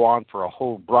could go on for a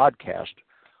whole broadcast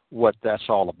what that's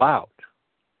all about.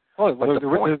 Oh,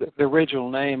 the original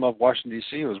name of Washington,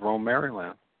 D.C. was Rome,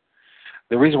 Maryland.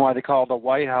 The reason why they call it the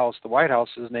White House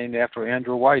is named after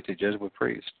Andrew White, the Jesuit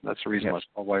priest. That's the reason why it's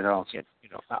called White House.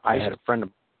 I had a friend of...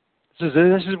 This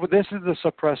is the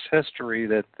suppressed history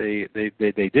that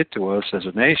they did to us as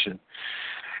a nation,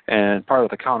 and part of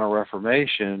the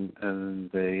Counter-Reformation,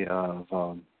 and they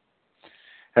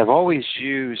have always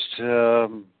used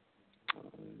the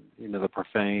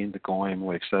profane, the goyim,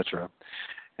 etc.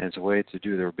 as a way to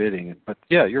do their bidding. But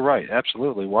yeah, you're right,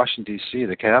 absolutely. Washington D.C.,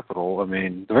 the capital. I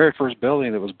mean, the very first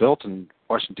building that was built in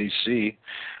Washington D.C.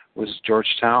 was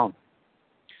Georgetown,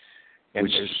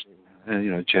 which is.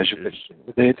 And Jesuits,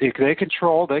 they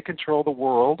control the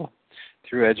world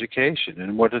through education.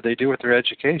 And what do they do with their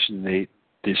education? They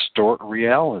distort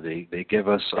reality. They give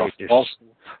us a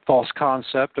false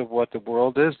concept of what the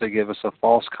world is. They give us a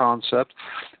false concept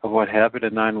of what happened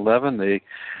in 9/11.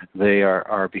 They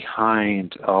are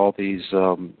behind all these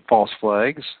false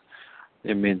flags.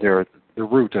 I mean, they're the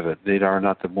root of it. They are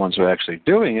not the ones who are actually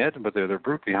doing it, but they're the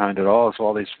root behind it all. It's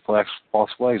all these false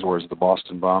flags, whether it's the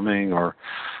Boston bombing or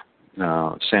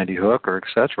Sandy Hook or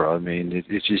etc. I mean,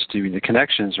 it's just the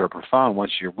connections are profound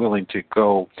once you're willing to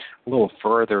go a little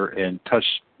further and touch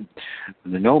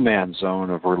the no man's zone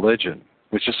of religion,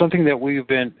 which is something that we've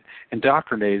been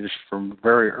indoctrinated from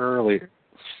very early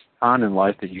on in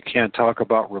life, that you can't talk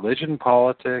about religion,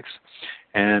 politics,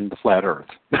 and the flat Earth.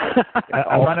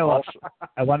 I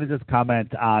want to just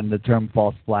comment on the term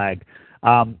false flag.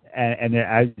 And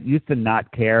I used to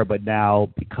not care, but now,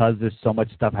 because there's so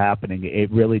much stuff happening,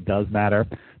 it really does matter.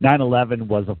 9/11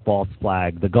 was a false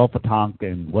flag. The Gulf of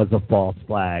Tonkin was a false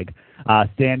flag.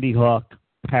 Sandy Hook,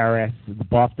 Paris, the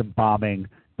Boston bombing,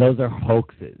 those are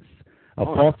hoaxes. A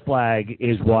false flag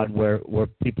is one where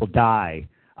people die,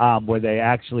 where they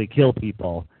actually kill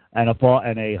people, and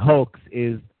a hoax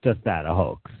is just that, a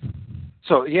hoax.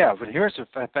 So, yeah, but here's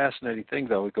a fascinating thing,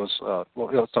 though. It goes,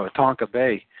 Tonka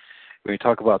Bay. When you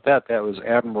talk about that was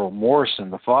Admiral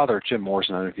Morrison, the father of Jim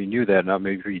Morrison. I don't know if you knew that. Not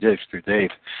maybe you did through Dave.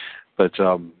 But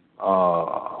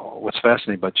what's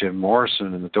fascinating about Jim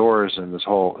Morrison and the Doors and this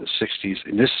whole 60s,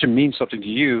 and this means something to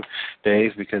you,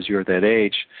 Dave, because you're at that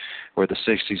age where the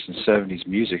 60s and 70s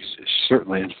music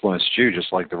certainly influenced you,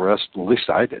 just like the rest. At least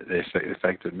I did. It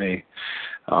affected me,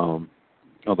 although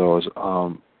I was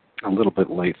a little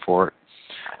bit late for it.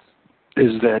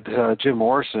 Is that Jim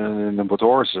Morrison and the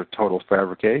Doors are total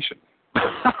fabrication.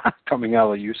 Coming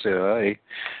out of UCLA,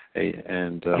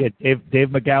 and Dave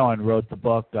McGowan wrote the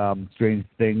book "Strange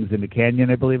Things in the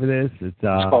Canyon," I believe it is. It's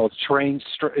called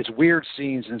It's Weird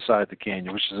Scenes Inside the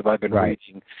Canyon, which is I've been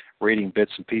reading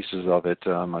bits and pieces of it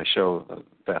on my show,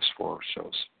 Fast Forward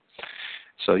shows.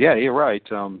 So yeah, you're right.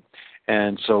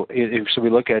 And so we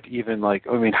look at even like,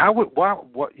 I mean,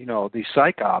 what these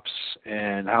psychops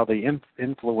and how they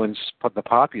influence the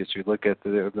populace. You look at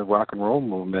the rock and roll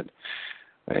movement.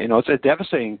 It's a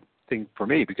devastating thing for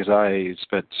me because I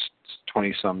spent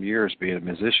 20-some years being a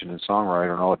musician and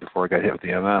songwriter and all that before I got hit with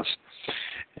the MS.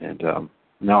 And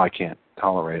now I can't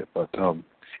tolerate it. But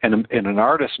and an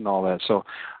artist and all that. So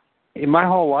my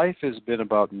whole life has been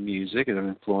about music, and I'm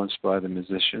influenced by the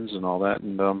musicians and all that,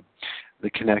 and the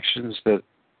connections that,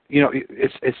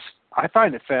 it's I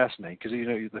find it fascinating because,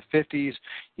 the 50s,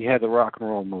 you had the rock and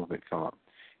roll movement come up.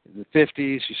 In the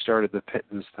 50s, you started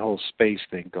this whole space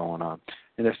thing going on.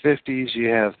 In the 50s, you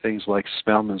have things like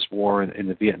Spelman's War in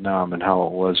the Vietnam and how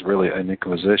it was really an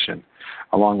inquisition,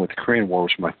 along with the Korean War,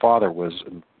 which my father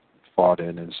fought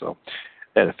in, and so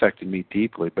that affected me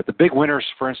deeply. But the big winners,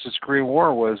 for instance, Korean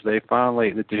War, was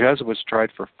the Jesuits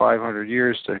tried for 500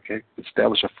 years to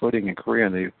establish a footing in Korea,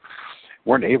 and they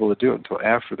weren't able to do it until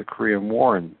after the Korean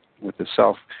War. And with the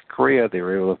South Korea, they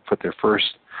were able to put their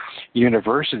first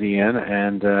university in,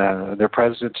 and their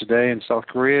president today in South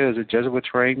Korea is a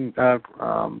Jesuit-trained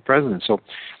president. So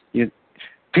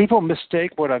people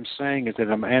mistake what I'm saying is that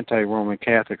I'm anti-Roman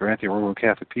Catholic or anti-Roman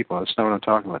Catholic people. That's not what I'm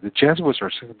talking about. The Jesuits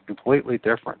are completely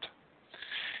different.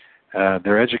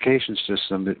 Their education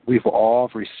system, we've all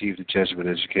received a Jesuit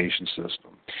education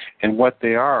system. And what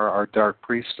they are dark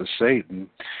priests of Satan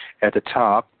at the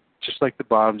top, just like the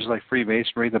bottom, just like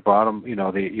Freemasonry, the bottom,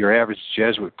 your average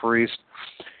Jesuit priest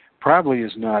probably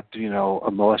is not,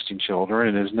 molesting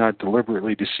children and is not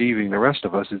deliberately deceiving the rest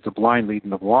of us. It's the blind leading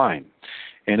the blind.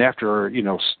 And after,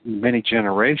 many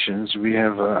generations, we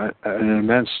have an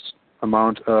immense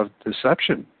amount of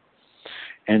deception.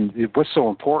 And what's so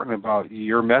important about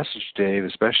your message, Dave,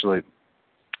 especially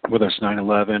whether it's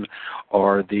 9/11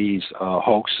 or these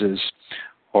hoaxes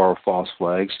or false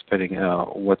flags, depending on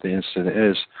what the incident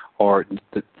is, or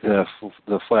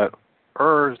the flat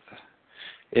Earth,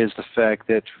 is the fact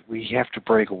that we have to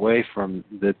break away from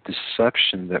the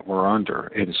deception that we're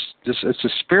under. It's a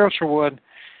spiritual one,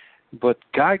 but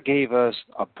God gave us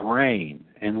a brain,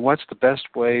 and what's the best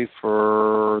way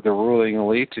for the ruling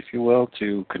elite, if you will,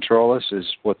 to control us is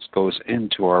what goes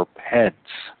into our heads.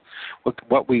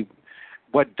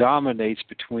 What dominates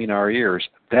between our ears,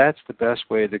 that's the best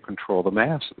way to control the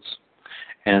masses.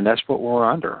 And that's what we're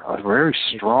under. A very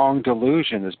strong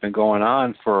delusion has been going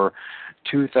on for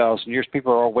 2,000 years.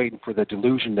 People are all waiting for the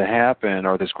delusion to happen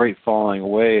or this great falling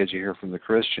away, as you hear from the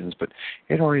Christians. But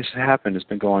it already happened. It's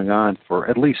been going on for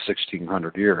at least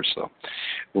 1,600 years. So,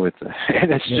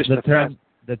 and it's just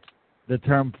the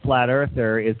term flat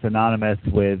earther is synonymous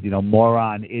with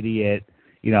moron, idiot,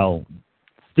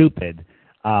 stupid.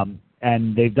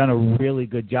 And they've done a really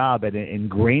good job at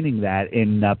ingraining that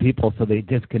in people, so they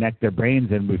disconnect their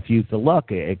brains and refuse to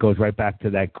look. It goes right back to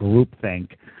that groupthink.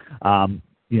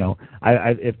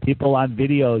 If people on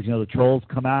videos, the trolls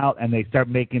come out and they start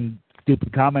making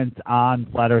stupid comments on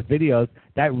flat Earth videos,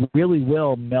 that really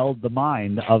will meld the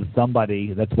mind of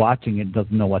somebody that's watching it and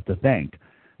doesn't know what to think.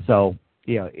 So,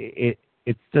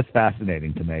 it's just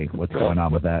fascinating to me what's going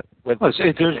on with that.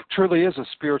 There truly is a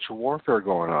spiritual warfare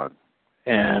going on.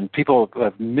 And people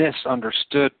have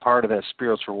misunderstood part of that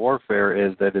spiritual warfare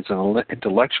is that it's an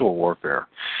intellectual warfare.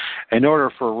 In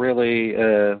order for really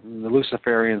the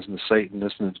Luciferians and the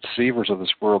Satanists and the deceivers of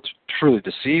this world to truly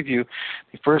deceive you,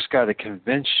 they first got to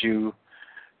convince you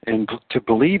and to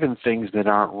believe in things that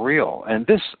aren't real. And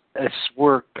this is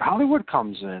where Hollywood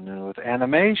comes in, and with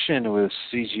animation, with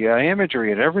CGI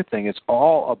imagery and everything. It's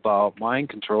all about mind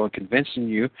control and convincing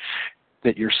you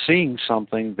that you're seeing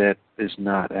something that is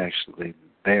not actually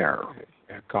there.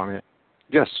 Comment?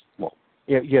 Yes. Well,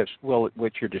 yes. Well,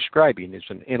 what you're describing is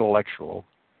an intellectual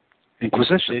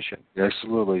inquisition.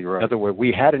 Absolutely, you're right. In other words,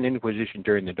 we had an inquisition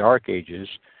during the Dark Ages,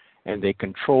 and they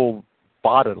controlled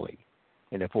bodily.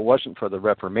 And if it wasn't for the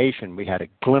Reformation, we had a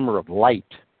glimmer of light.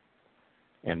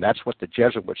 And that's what the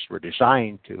Jesuits were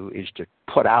designed to, is to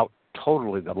put out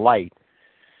totally the light.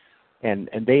 And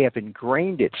they have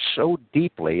ingrained it so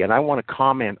deeply, and I want to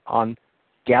comment on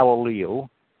Galileo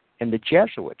and the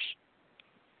Jesuits.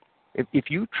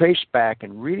 If you trace back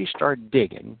and really start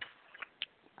digging,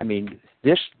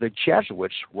 the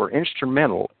Jesuits were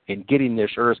instrumental in getting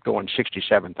this Earth going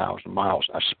 67,000 miles,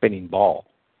 a spinning ball.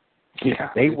 Yeah.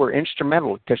 They were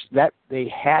instrumental because they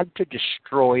had to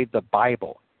destroy the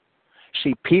Bible.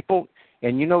 See, people,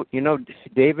 and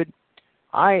David,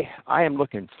 I am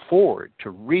looking forward to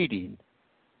reading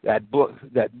that book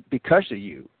because of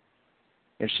you.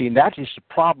 And see, that is the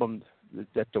problem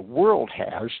that the world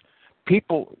has.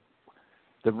 People,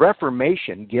 the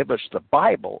Reformation give us the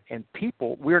Bible, and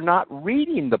people, we're not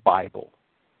reading the Bible.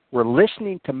 We're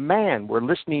listening to man. We're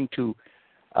listening to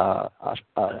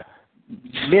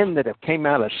men that have came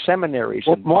out of seminaries.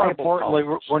 Well, and more Bible importantly,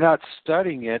 colleges. we're not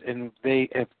studying it, and they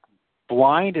have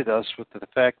blinded us with the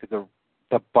fact that the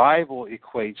the Bible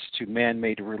equates to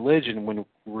man-made religion, when in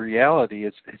reality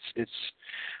it's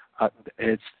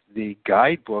the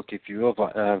guidebook, if you will,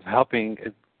 of helping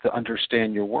to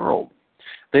understand your world.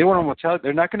 They're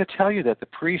not going to tell you that. The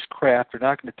priestcraft are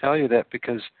not going to tell you that,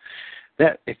 because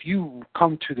that if you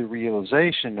come to the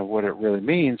realization of what it really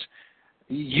means,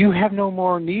 you have no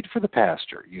more need for the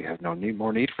pastor. You have no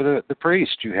more need for the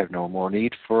priest. You have no more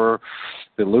need for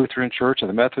the Lutheran Church or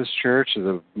the Methodist Church or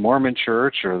the Mormon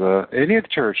Church or any of the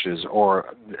churches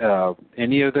or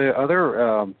any of the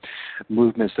other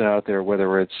movements that are out there,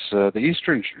 whether it's the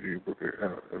Eastern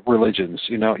religions.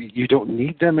 You don't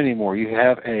need them anymore. You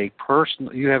have a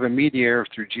mediator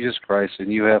through Jesus Christ,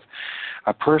 and you have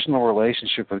a personal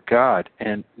relationship with God,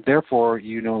 and therefore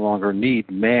you no longer need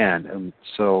man. And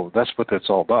so that's what that's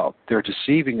all about. They're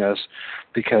deceiving us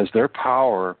because their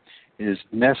power is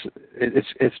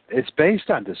it's based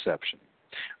on deception.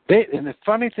 And the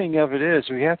funny thing of it is,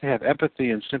 we have to have empathy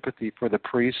and sympathy for the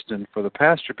priest and for the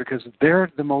pastor, because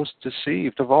they're the most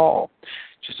deceived of all.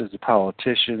 Just as the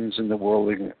politicians and the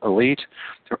worldly elite,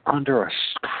 they're under a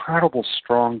incredible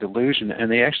strong delusion,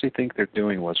 and they actually think they're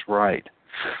doing what's right.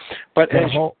 But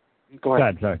go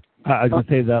ahead. Sorry. I was going to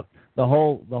say the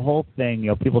whole thing.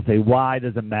 People say, why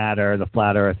does it matter, the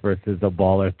flat Earth versus the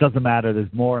ball Earth? Doesn't matter. There's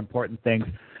more important things.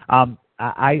 I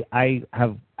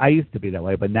used to be that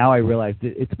way, but now I realize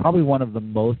it's probably one of the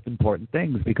most important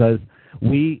things, because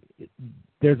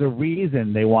there's a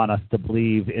reason they want us to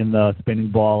believe in the spinning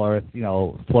ball Earth,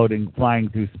 flying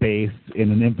through space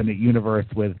in an infinite universe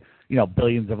with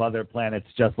billions of other planets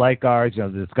just like ours.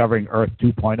 Discovering Earth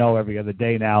 2.0 every other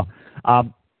day now.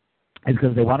 Is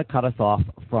because they want to cut us off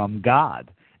from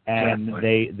God, and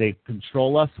exactly. they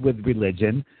control us with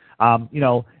religion.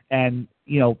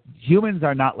 Humans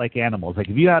are not like animals. Like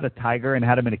if you had a tiger and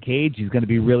had him in a cage, he's going to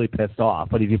be really pissed off.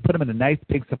 But if you put him in a nice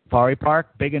big safari park,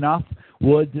 big enough,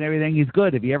 woods and everything, he's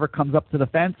good. If he ever comes up to the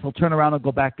fence, he'll turn around and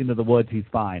go back into the woods. He's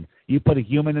fine. You put a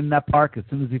human in that park, as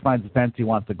soon as he finds the fence, he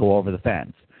wants to go over the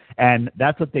fence. And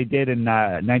that's what they did in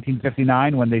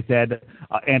 1959 when they said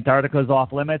Antarctica is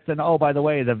off limits. And, oh, by the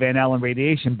way, the Van Allen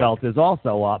radiation belt is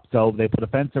also up. So they put a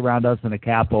fence around us and a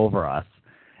cap over us.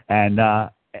 And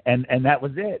that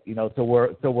was it. So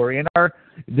we're in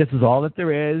this is all that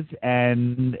there is,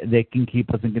 and they can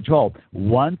keep us in control.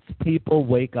 Once people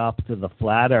wake up to the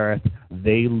flat Earth,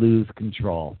 they lose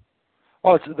control.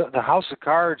 Well, it's the house of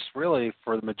cards, really,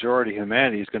 for the majority of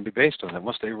humanity is going to be based on that.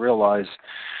 Once they realize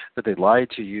that they lied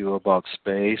to you about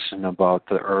space and about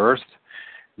the Earth,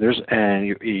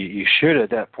 you should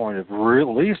at that point have at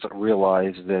least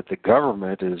realized that the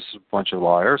government is a bunch of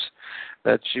liars,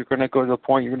 that you're going to go to the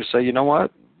point you're going to say, you know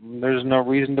what, there's no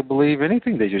reason to believe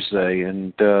anything they just say.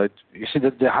 And you see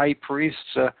that the high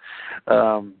priests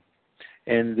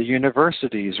and the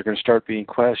universities are going to start being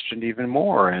questioned even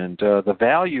more, and the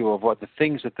value of what the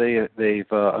things that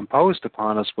they've imposed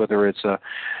upon us, whether it's a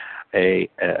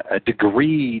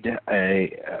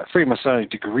free Masonic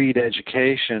degreed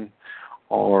education,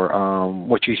 or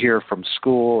what you hear from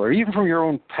school, or even from your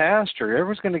own pastor.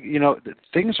 Everyone's going to,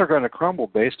 things are going to crumble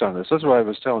based on this. That's what I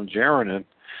was telling Jaron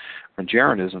from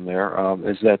Jaronism there,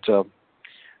 is that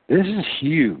this is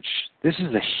huge. This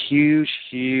is a huge,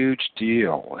 huge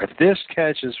deal. If this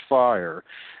catches fire,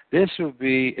 this would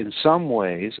be in some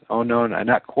ways,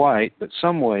 not quite, but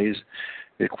some ways,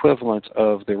 the equivalent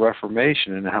of the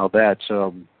Reformation and how that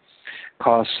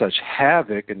caused such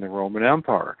havoc in the Roman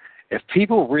Empire. If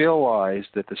people realize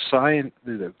that the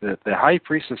high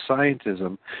priests of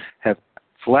scientism have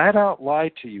flat out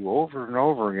lied to you over and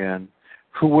over again,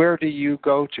 where do you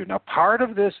go to? Now, part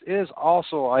of this is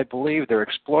also, I believe, they're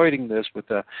exploiting this with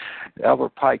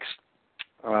Albert Pike's,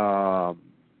 that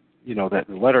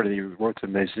letter that he wrote to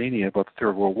Mazzini about the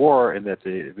Third World War, and that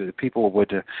the people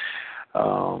would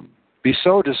be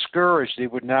so discouraged they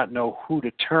would not know who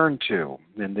to turn to,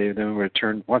 and they then would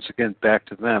turn once again back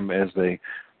to them as they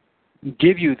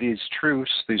give you these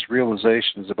truths, these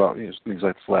realizations about things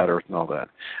like flat Earth and all that.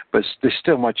 But they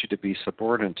still want you to be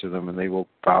subordinate to them, and they will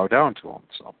bow down to them.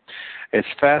 So it's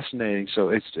fascinating.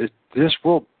 So this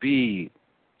will be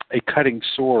a cutting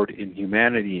sword in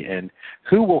humanity, and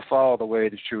who will follow the way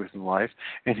to truth and life,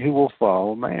 and who will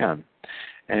follow man.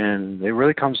 And it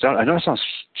really comes down, I know it sounds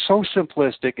so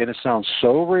simplistic and it sounds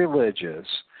so religious,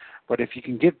 but if you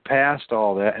can get past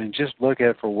all that and just look at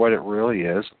it for what it really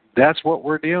is, that's what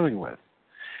we're dealing with.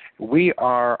 We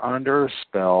are under a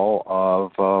spell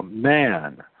of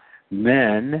men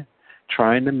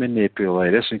trying to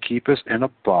manipulate us and keep us in a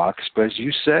box. But as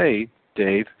you say,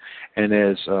 Dave, and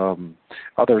as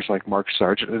others like Mark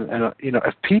Sargent, and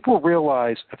if people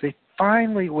realize, if they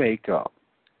finally wake up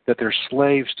that they're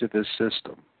slaves to this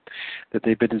system, that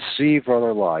they've been deceived all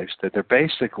their lives, that they're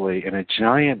basically in a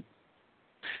giant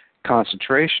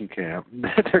concentration camp,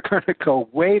 that they're going to go,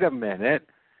 wait a minute,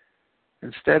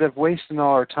 instead of wasting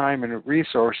all our time and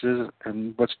resources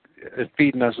and what's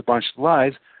feeding us a bunch of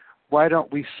lies, why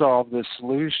don't we solve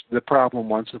the problem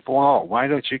once and for all? Why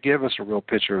don't you give us a real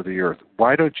picture of the earth?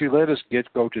 Why don't you let us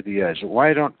go to the edge?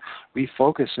 Why don't we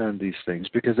focus on these things?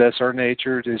 Because that's our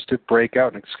nature, is to break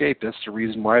out and escape. That's the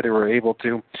reason why they were able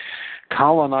to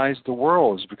colonize the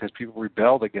world, is because people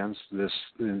rebelled against this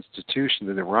institution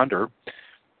that they were under,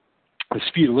 this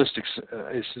feudalistic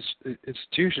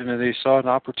institution, and they saw an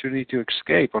opportunity to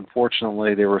escape.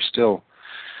 Unfortunately, they were still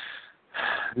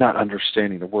not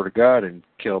understanding the Word of God and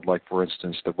killed, like, for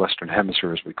instance, the Western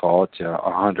Hemisphere, as we call it,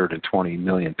 120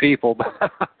 million people.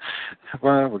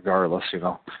 Well, regardless,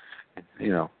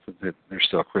 they're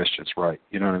still Christians, right?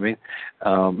 You know what I mean?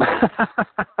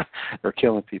 They're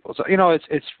killing people. So,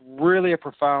 it's really a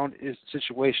profound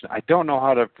situation. I don't know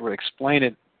how to explain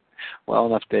it well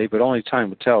enough, Dave, but only time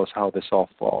will tell us how this all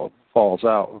falls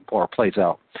out or plays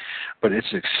out. But it's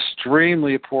an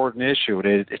extremely important issue.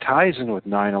 It ties in with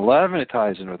 9/11. It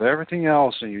ties in with everything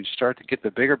else, and you start to get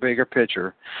the bigger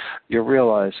picture. You'll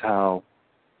realize how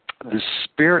the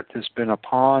spirit that's been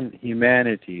upon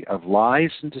humanity of lies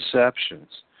and deceptions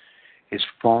is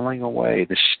falling away.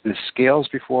 The scales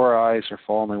before our eyes are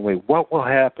falling away. What will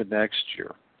happen next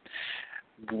year?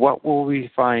 What will we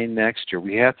find next year?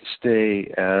 We have to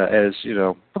stay, as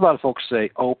a lot of folks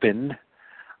say, open.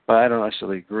 But I don't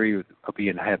necessarily agree with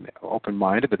being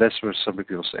open-minded, but that's what some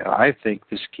people say. I think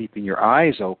just keeping your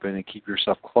eyes open and keep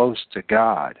yourself close to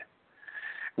God.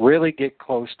 Really get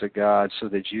close to God so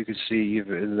that you can see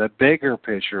even the bigger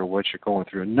picture of what you're going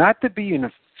through. Not to be in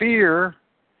fear,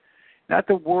 not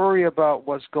to worry about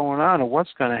what's going on or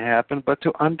what's going to happen, but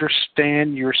to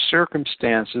understand your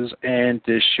circumstances and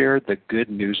to share the good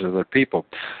news with other people.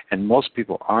 And most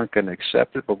people aren't going to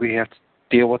accept it, but we have to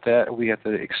deal with that. We have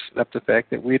to accept the fact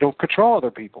that we don't control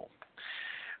other people.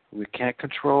 We can't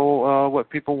control what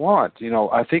people want.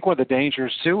 I think one of the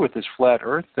dangers, too, with this flat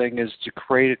earth thing is to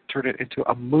turn it into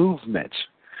a movement,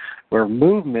 where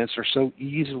movements are so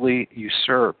easily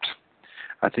usurped.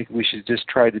 I think we should just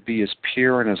try to be as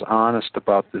pure and as honest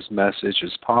about this message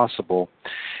as possible,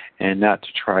 and not to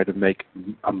try to make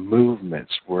a movement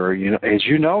where, as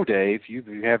you know, Dave, you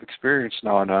have experience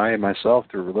now, and I myself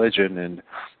through religion and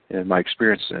my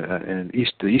experience in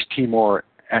the East Timor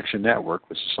Action Network,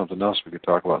 which is something else we could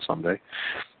talk about someday,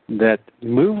 that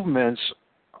movements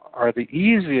are the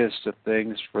easiest of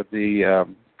things for the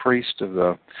priest of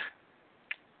the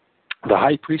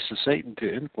high priest of Satan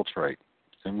to infiltrate.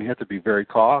 And we have to be very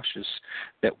cautious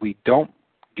that we don't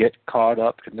get caught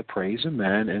up in the praise of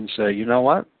men and say, you know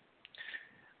what,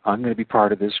 I'm going to be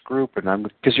part of this group, and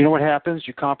because you know what happens?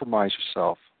 You compromise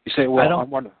yourself. You say, well,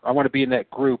 I want to be in that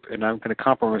group, and I'm going to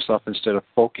compromise myself instead of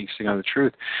focusing on the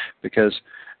truth, because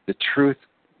the truth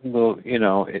will,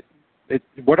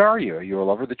 what are you? Are you a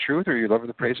lover of the truth, or are you a lover of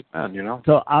the praise of men,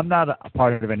 So I'm not a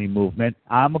part of any movement.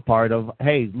 I'm a part of,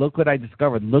 hey, look what I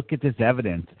discovered. Look at this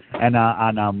evidence. And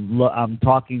I'm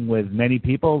talking with many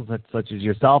people, such as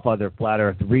yourself, other flat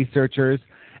earth researchers,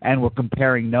 and we're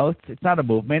comparing notes. It's not a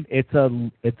movement. It's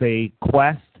a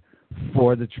quest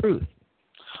for the truth.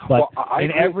 But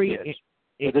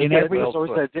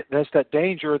there's that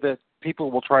danger that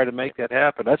people will try to make that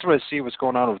happen. That's what I see what's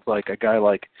going on with like a guy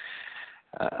like,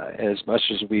 as much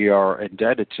as we are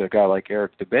indebted to a guy like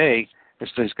Eric DeBay,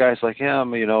 it's these guys like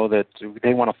him, that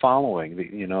they want a following.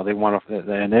 They want to,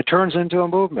 and it turns into a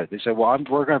movement. They say, well,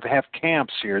 we're going to have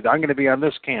camps here. I'm going to be on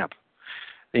this camp.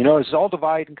 It's all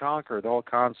divide and conquer, the whole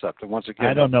concept. And once again,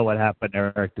 I don't know what happened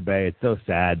to Eric DeBay. It's so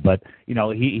sad. But,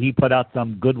 he put out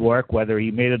some good work, whether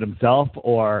he made it himself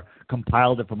or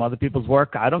compiled it from other people's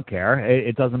work. I don't care.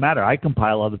 It doesn't matter. I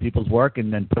compile other people's work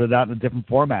and then put it out in a different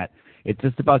format. It's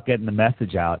just about getting the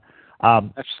message out.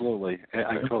 Absolutely.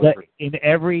 I totally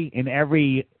agree. In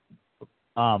every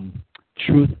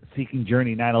truth-seeking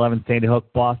journey, 9/11, Sandy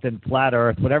Hook, Boston, Flat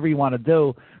Earth, whatever you want to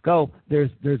do, go.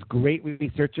 There's great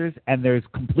researchers, and there's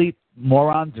complete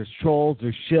morons, there's trolls,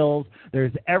 there's shills,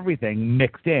 there's everything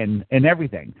mixed in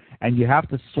everything. And you have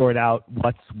to sort out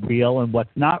what's real and what's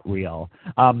not real.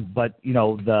 But,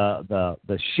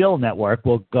 the shill network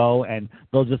will go and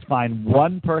they'll just find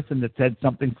one person that said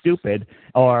something stupid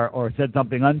or said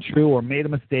something untrue or made a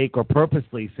mistake or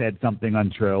purposely said something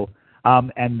untrue.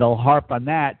 And they'll harp on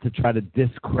that to try to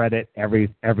discredit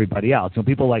everybody else. So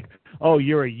people like, oh,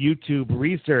 you're a YouTube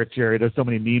researcher. There's so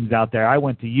many memes out there. I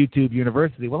went to YouTube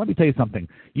University. Well, let me tell you something.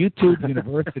 YouTube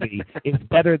University is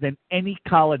better than any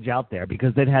college out there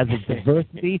because it has a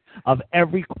diversity of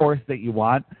every course that you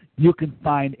want. you can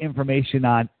find information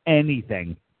on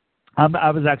anything.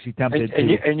 I was actually tempted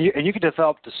and you can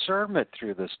develop discernment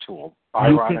through this tool,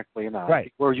 ironically enough,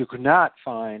 right, where you could not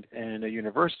find in a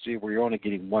university where you're only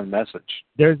getting one message.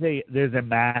 There's a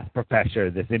math professor,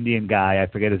 this Indian guy,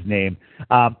 I forget his name,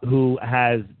 who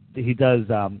does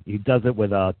it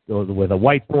with a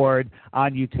whiteboard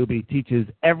on YouTube. He teaches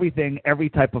everything, every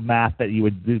type of math that you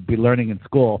would be learning in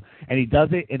school, and he does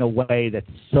it in a way that's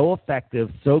so effective,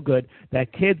 so good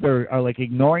that kids are like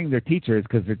ignoring their teachers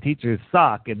because their teachers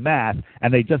suck in math,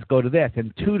 and they just go to this.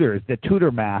 And tutors that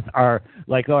tutor math are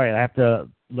like, all right, I have to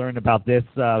learn about this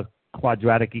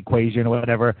quadratic equation or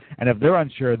whatever, and if they're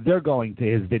unsure, they're going to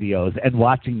his videos and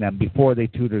watching them before they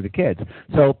tutor the kids.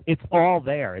 So it's all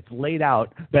there. It's laid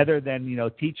out better than,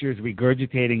 teachers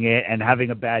regurgitating it and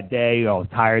having a bad day,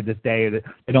 tired this day, or they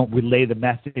don't relay the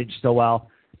message so well.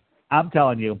 I'm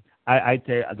telling you, I'd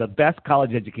say the best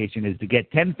college education is to get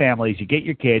 10 families, you get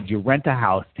your kids, you rent a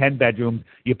house, 10 bedrooms,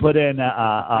 you put in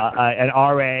an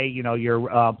RA,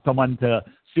 you're someone to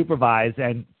supervise,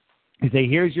 and you say,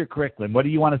 here's your curriculum. What do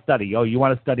you want to study? Oh, you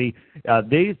want to study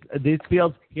these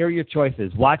fields? Here are your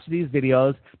choices. Watch these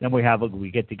videos. Then we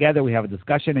get together. We have a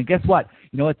discussion. And guess what?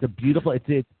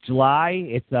 It's July.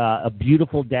 It's a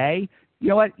beautiful day. You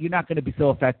know what? You're not going to be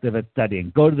so effective at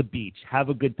studying. Go to the beach. Have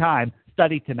a good time.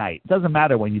 Study tonight. It doesn't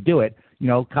matter when you do it.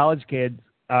 College kids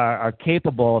are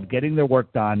capable of getting their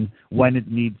work done when it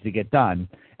needs to get done.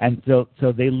 And so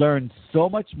they learn so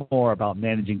much more about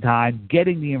managing time,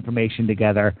 getting the information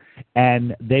together,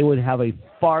 and they would have a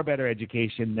far better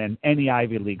education than any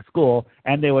Ivy League school,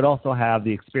 and they would also have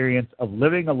the experience of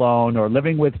living alone or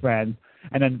living with friends.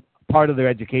 And then part of their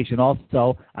education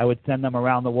also, I would send them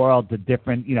around the world to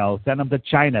different, send them to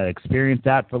China, experience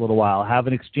that for a little while, have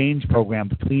an exchange program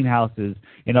between houses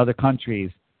in other countries.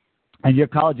 And your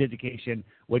college education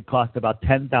would cost about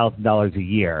 $10,000 a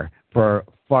year, for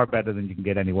far better than you can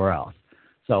get anywhere else.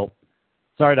 So,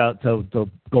 sorry to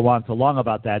go on so long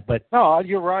about that, but no,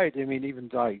 you're right. I mean, even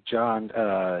like John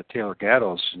Taylor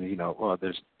Gattos,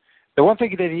 there's the one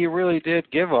thing that he really did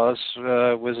give us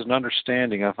was an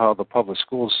understanding of how the public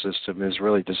school system is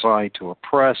really designed to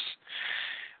oppress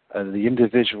the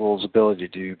individual's ability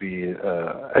to be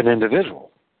an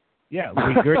individual. Yeah, I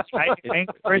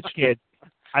encourage kids.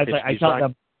 I tell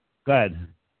them, go ahead.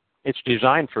 It's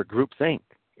designed for groupthink.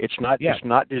 It's not. Yeah. It's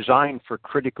not designed for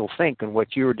critical think. And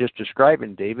what you were just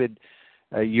describing, David,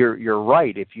 you're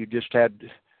right. If you just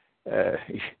had,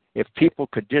 if people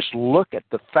could just look at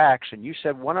the facts, and you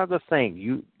said one other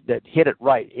thing that hit it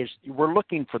right is we're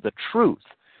looking for the truth.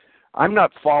 I'm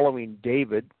not following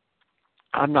David.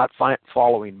 I'm not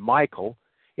following Michael.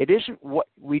 It isn't what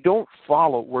we don't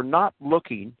follow. We're not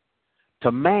looking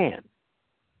to man.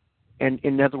 And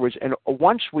in other words, and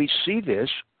once we see this,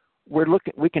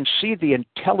 we can see the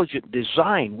intelligent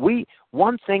design.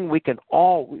 One thing we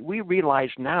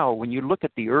realize now when you look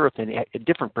at the Earth and a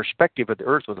different perspective of the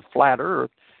Earth with a flat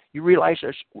Earth, you realize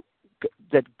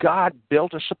that God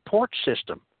built a support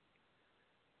system.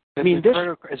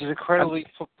 It's an incredibly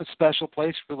special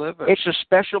place to live in. It's a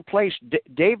special place.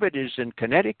 David is in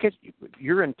Connecticut.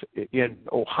 You're in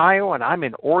Ohio, and I'm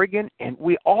in Oregon, and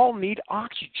we all need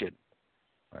oxygen.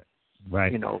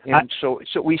 Right. So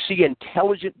we see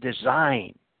intelligent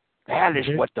design. That is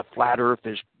what the flat Earth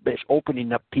is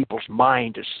opening up people's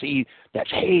mind to see that,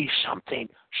 hey,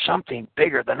 something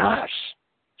bigger than us.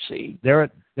 See,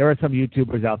 there are some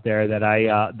YouTubers out there that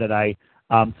I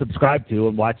subscribe to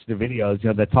and watch their videos.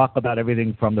 That talk about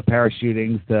everything from the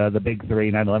parachutings to the big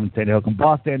three, 9/11, Sandy Hook, and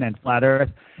Boston, and flat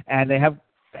Earth, and they have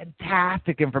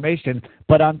fantastic information,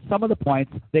 but on some of the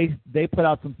points, they put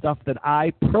out some stuff that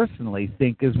I personally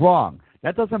think is wrong.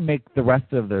 That doesn't make the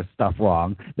rest of their stuff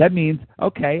wrong. That means,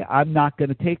 okay, I'm not going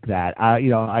to take that. I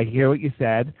hear what you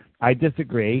said. I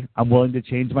disagree. I'm willing to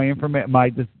change my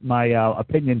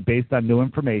opinion based on new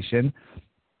information,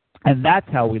 and that's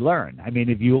how we learn. I mean,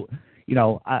 if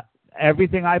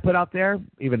everything I put out there,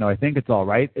 even though I think it's all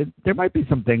right, there might be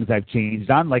some things I've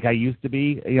changed on. Like I used to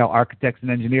be, architects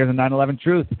and engineers and 9/11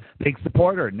 Truth, big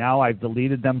supporter. Now I've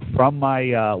deleted them from my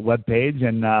webpage,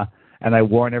 and I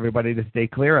warn everybody to stay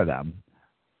clear of them.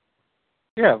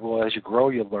 Yeah, well, as you grow,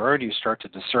 you learn. You start to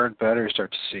discern better. You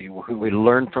start to see who. We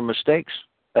learn from mistakes.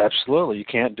 Absolutely, you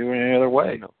can't do it any other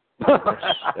way. No.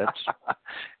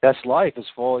 That's life. It's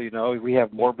full. We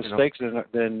have more mistakes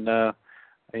than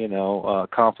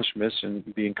accomplishments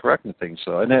and being correct in things.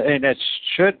 So, and that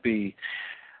should be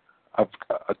a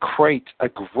great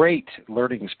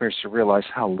learning experience to realize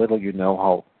how little you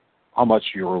know, how much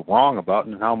you're wrong about,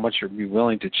 and how much you're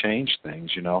willing to change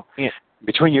things. Yeah.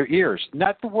 Between your ears,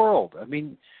 not the world. I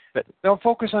mean, But Don't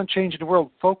focus on changing the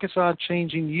world. Focus on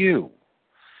changing you.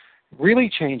 Really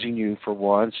changing you for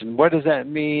once. And what does that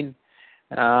mean?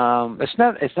 It's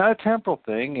not a temporal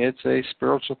thing. It's a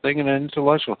spiritual thing and an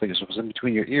intellectual thing. It's what's in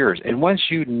between your ears. And once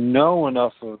you know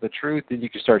enough of the truth, then you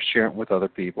can start sharing it with other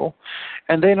people,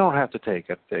 and they don't have to take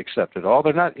it, they accept it all.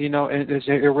 They're not,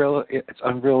 it's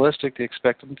unrealistic to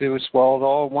expect them to swallow it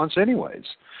all at once, anyways.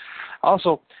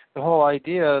 Also, the whole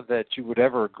idea that you would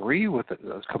ever agree with it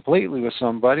completely with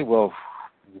somebody, well,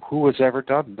 who has ever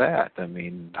done that? I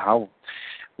mean, how?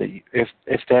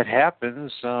 If that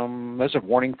happens, there's a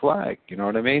warning flag. You know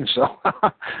what I mean? So,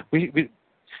 we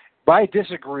by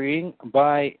disagreeing,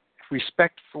 by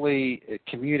respectfully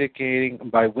communicating,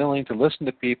 by willing to listen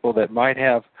to people that might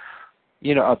have,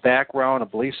 a background, a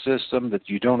belief system that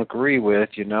you don't agree with,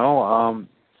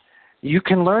 you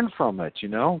can learn from it.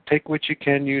 Take what you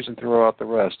can use and throw out the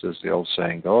rest, as the old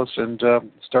saying goes, and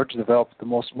start to develop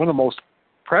one of the most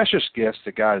precious gifts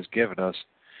that God has given us,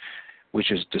 which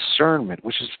is discernment,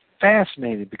 which is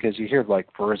fascinating because you hear, like,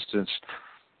 for instance,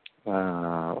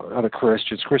 other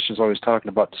Christians always talking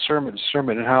about discernment,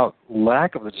 and how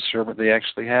lack of the discernment they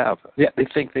actually have. Yeah, they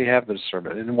think they have the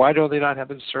discernment. And why do they not have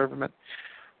the discernment?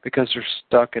 Because they're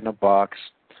stuck in a box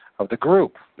of the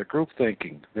group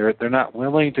thinking. They're not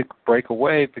willing to break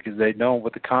away because they know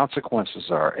what the consequences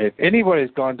are. If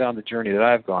anybody's gone down the journey that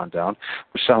I've gone down,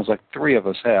 which sounds like three of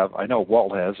us have, I know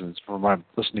Walt has, and it's from what I'm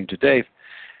listening to Dave,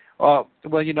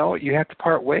 you have to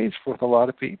part ways with a lot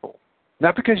of people.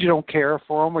 Not because you don't care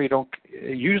for them, or you don't.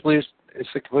 Usually, it's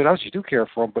the complete opposite. You do care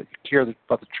for them, but you care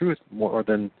about the truth more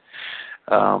than,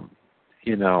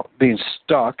 being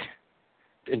stuck,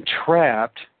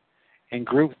 entrapped in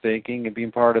group thinking and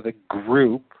being part of the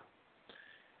group.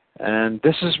 And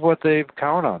this is what they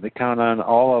count on. They count on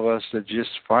all of us to just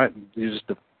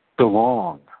to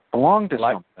belong to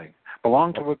something,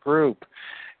 belong to a group.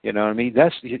 You know what I mean?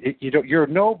 You're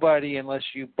nobody unless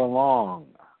you belong.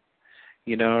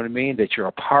 You know what I mean? That you're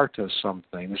a part of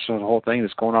something. This is the whole thing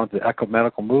that's going on with the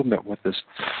ecumenical movement with this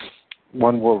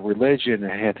one world religion,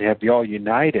 and had to be all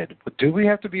united. But do we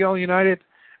have to be all united?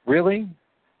 Really?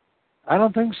 I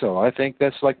don't think so. I think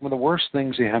that's like one of the worst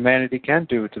things that humanity can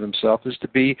do to themselves is to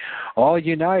be all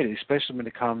united, especially when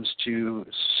it comes to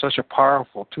such a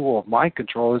powerful tool of mind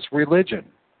control as religion.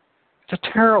 It's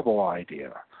a terrible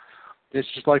idea. It's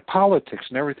just like politics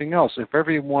and everything else. If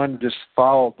everyone just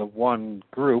followed the one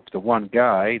group, the one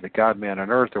guy, the God man on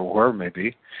earth or whoever it may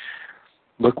be,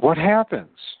 look what happens.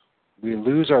 We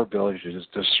lose our ability to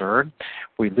discern.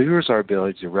 We lose our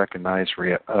ability to recognize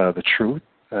the truth,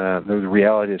 the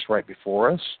reality that's right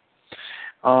before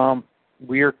us.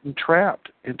 We are entrapped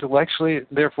intellectually,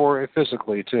 therefore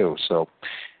physically too. So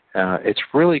it's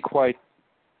really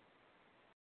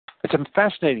it's a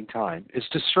fascinating time. It's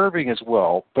disturbing as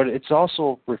well, but it's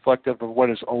also reflective of what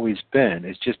has always been.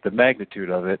 It's just the magnitude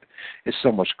of it is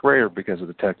so much greater because of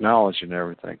the technology and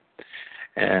everything.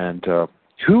 And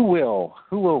who will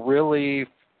really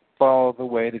follow the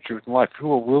way, the truth, and life? Who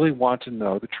will really want to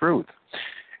know the truth?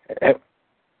 At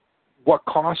what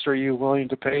cost are you willing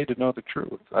to pay to know the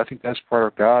truth? I think that's part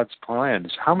of God's plan.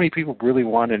 Is how many people really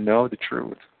want to know the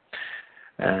truth?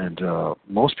 And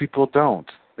most people don't.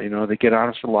 They get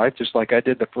honest with life just like I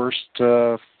did the first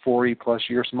 40-plus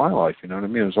years of my life. You know what I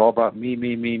mean? It was all about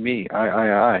me,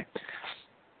 I.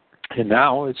 And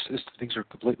now things are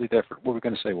completely different. What are we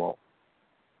going to say, Walt?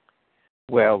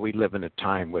 Well, we live in a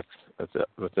time with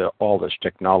all this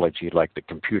technology like the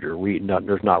computer.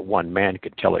 There's not one man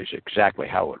can tell us exactly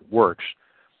how it works.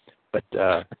 But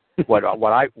what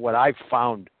I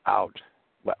found out,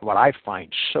 what I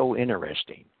find so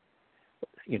interesting,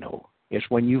 is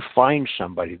when you find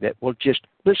somebody that will just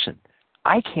listen.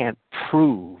 I can't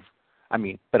prove.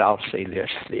 But I'll say this: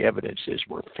 the evidence is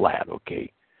we're flat, okay?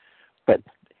 But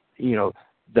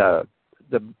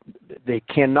they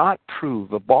cannot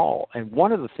prove a ball. And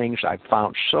one of the things I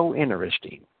found so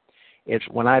interesting is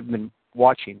when I've been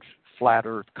watching flat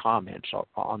Earth comments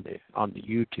on the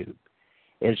YouTube,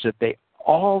 is that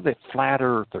all the flat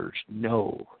earthers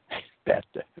know that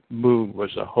the moon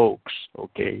was a hoax,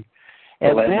 okay?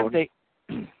 And then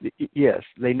yes,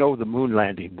 they know the moon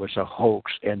landing was a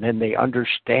hoax, and then they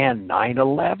understand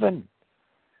 9/11.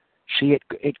 See,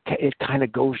 it kind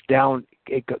of goes down.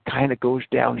 It kind of goes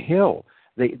downhill.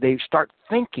 They start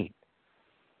thinking.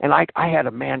 And I had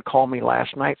a man call me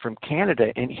last night from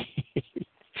Canada, and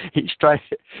he's trying.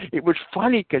 It was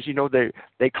funny because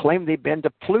they claim they've been to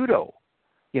Pluto,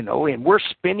 and we're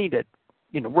spinning it.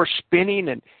 We're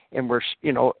spinning and we're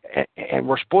and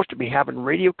we're supposed to be having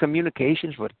radio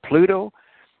communications with Pluto,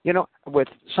 with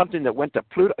something that went to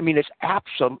Pluto. It's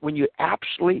absolute when you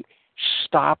absolutely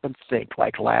stop and think.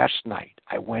 Like last night,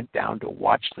 I went down to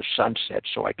watch the sunset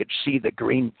so I could see the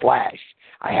green flash.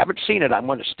 I haven't seen it. I'm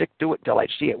going to stick to it till I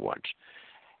see it once.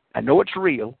 I know it's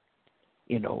real,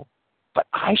 but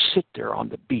I sit there on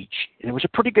the beach. And it was a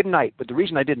pretty good night, but the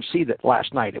reason I didn't see that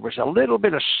last night, it was a little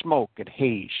bit of smoke and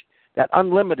haze, that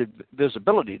unlimited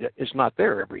visibility that is not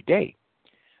there every day.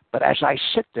 But as I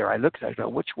sit there, I looked, I go,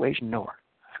 which way's north?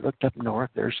 I looked up north.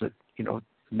 There's the,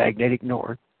 magnetic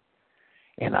north.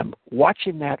 And I'm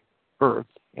watching that Earth,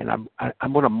 and I'm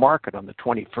going to mark it on the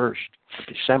 21st of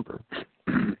December.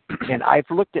 And I've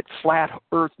looked at flat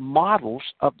Earth models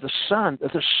of the sun,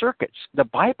 of the circuits. The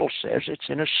Bible says it's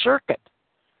in a circuit.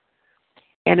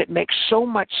 And it makes so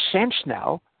much sense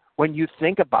now when you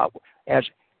think about, as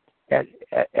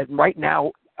right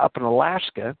now up in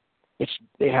Alaska,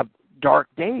 they have dark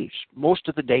days. Most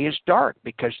of the day is dark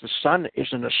because the sun is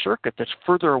in a circuit that's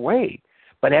further away.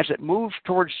 But as it moves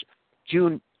towards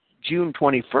June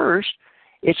 21st,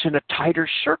 it's in a tighter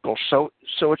circle. So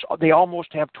they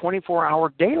almost have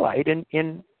 24-hour daylight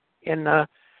in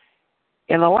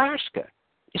Alaska.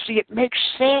 You see, it makes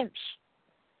sense.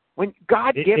 When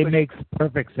God gives it makes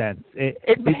perfect sense.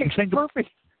 It makes perfect.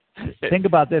 Think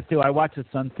about this too. I watched the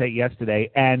sunset yesterday,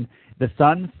 and the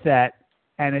sun set,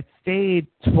 and it stayed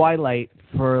twilight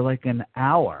for like an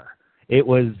hour. It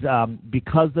was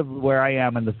because of where I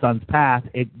am in the sun's path.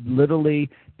 It literally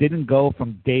didn't go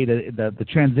from day to the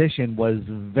transition was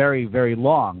very, very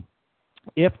long.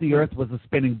 If the Earth was a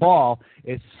spinning ball,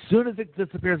 as soon as it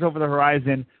disappears over the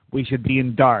horizon, we should be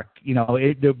in dark.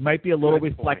 There might be a little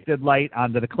reflected light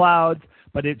onto the clouds,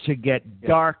 but it should get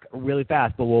dark really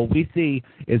fast. But what we see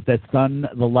is that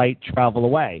the light travel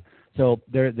away. So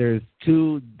there's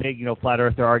two big, flat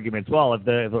earther arguments. Well, if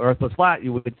the Earth was flat,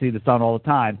 you would see the sun all the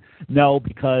time. No,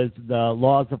 because the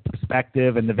laws of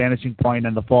perspective and the vanishing point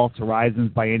and the false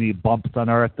horizons by any bumps on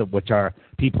Earth, which are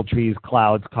people, trees,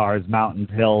 clouds, cars, mountains,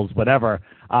 hills, whatever,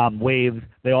 waves,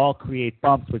 they all create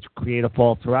bumps which create a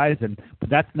false horizon. But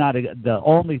that's not the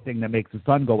only thing that makes the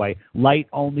sun go away. Light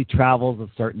only travels a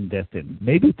certain distance.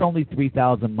 Maybe it's only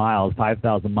 3,000 miles,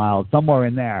 5,000 miles, somewhere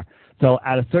in there. So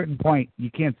at a certain point, you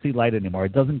can't see light anymore.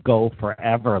 It doesn't go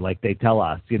forever like they tell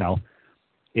us.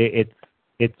 It's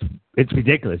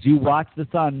ridiculous. You watch the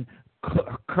sun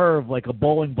curve like a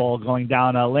bowling ball going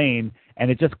down a lane,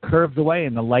 and it just curves away,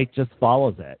 and the light just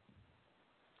follows it.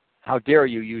 How dare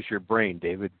you use your brain,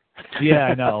 David? Yeah,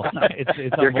 I know. It's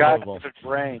your unbelievable. God-given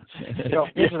brain.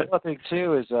 Here's another thing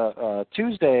too: is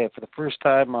Tuesday, for the first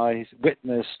time, I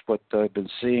witnessed what I've been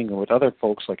seeing and what other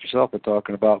folks like yourself are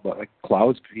talking about like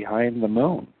clouds behind the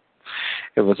moon.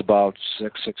 It was about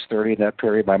 6:30 in that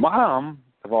period. My mom,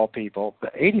 of all people,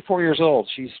 84 years old,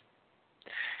 she's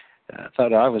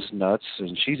thought I was nuts,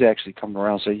 and she's actually come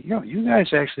around and said, you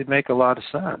guys actually make a lot of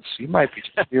sense. You might be.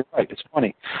 You're right. It's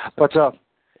funny, but.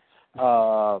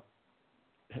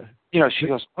 She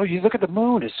goes, oh, you look at the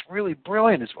moon. It's really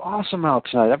brilliant. It's awesome out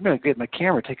tonight. I'm going to get my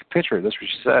camera, take a picture. That's what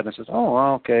she said. And I said, oh,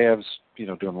 well, okay. I was,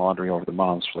 doing laundry over the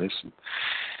mom's place.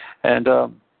 And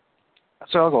so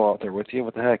I'll go out there with you.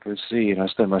 What the heck? Let's see. And I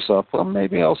said to myself, well,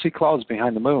 maybe I'll see clouds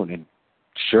behind the moon. And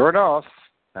sure enough,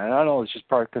 and I know it's just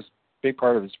big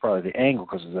part of it's probably the angle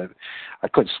because I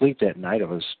couldn't sleep that night. I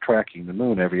was tracking the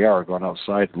moon every hour, going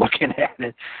outside looking at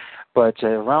it. But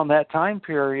around that time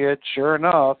period, sure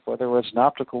enough, whether it was an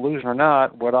optical illusion or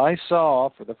not, what I saw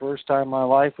for the first time in my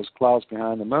life was clouds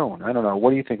behind the moon. I don't know. What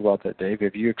do you think about that, Dave?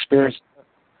 Have you experienced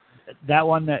that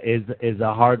one? Is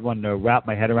a hard one to wrap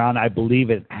my head around. I believe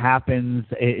it happens.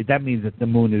 That means that the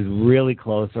moon is really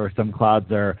close, or some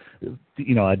clouds are,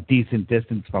 a decent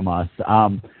distance from us.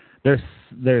 There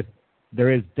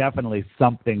is definitely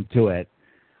something to it.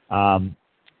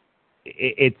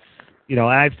 It's. And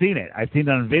I've seen it. I've seen it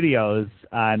on videos.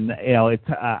 And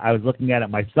I was looking at it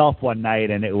myself one night,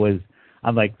 and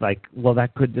I'm like, well,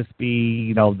 that could just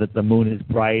be, that the moon is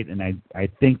bright, and I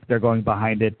think they're going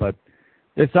behind it, but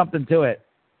there's something to it.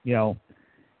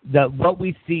 What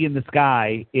we see in the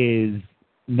sky is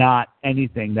not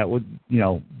anything that would,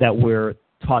 that we're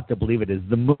taught to believe it is.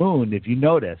 The moon, if you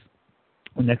notice,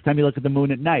 the next time you look at the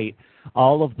moon at night,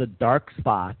 all of the dark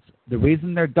spots. The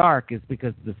reason they're dark is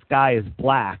because the sky is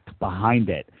black behind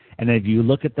it. And if you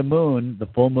look at the moon, the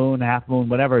full moon, half moon,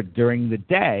 whatever, during the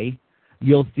day,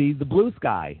 you'll see the blue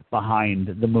sky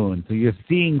behind the moon. So you're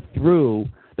seeing through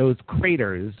those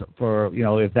craters, for,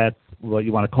 if that's what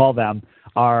you want to call them,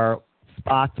 are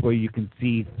spots where you can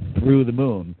see through the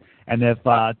moon. And if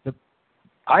I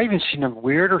even seen a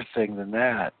weirder thing than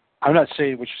that. I'm not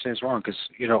saying what you're saying is wrong because,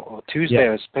 Tuesday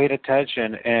I was paying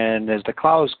attention, and as the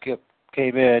clouds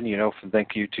came in,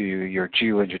 thank you to your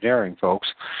geoengineering folks,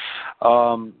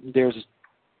 there's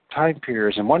time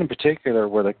periods, and one in particular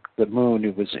where the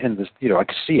moon was in this, I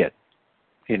could see it.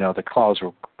 The clouds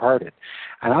were parted.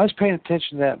 And I was paying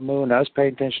attention to that moon. I was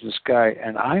paying attention to the sky,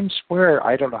 and I swear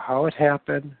I don't know how it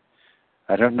happened.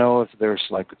 I don't know if there's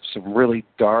like some really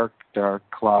dark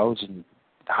clouds and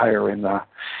higher in the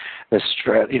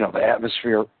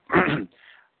atmosphere.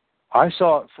 I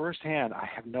saw it firsthand. I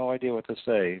have no idea what to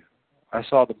say. I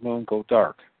saw the moon go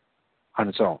dark on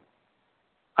its own.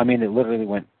 I mean, it literally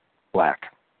went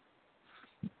black.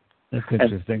 That's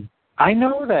interesting. And I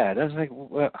know that. I was like,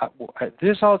 well,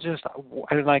 this all just,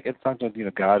 I didn't like it.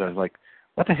 God, I was like,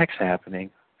 what the heck's happening?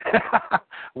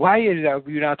 Why are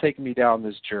you not taking me down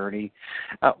this journey?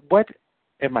 What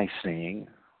am I seeing?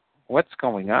 What's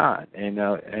going on? And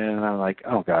I'm like,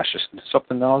 oh gosh, just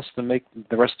something else to make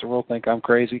the rest of the world think I'm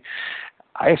crazy.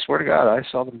 I swear to God, I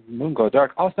saw the moon go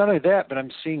dark. Oh, it's not only that, but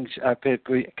I'm seeing,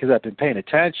 because I've been paying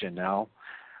attention now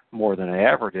more than I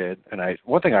ever did. And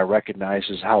one thing I recognize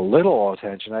is how little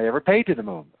attention I ever paid to the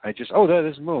moon. I just,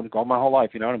 there's the moon, going my whole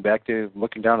life, and I'm back to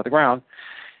looking down at the ground.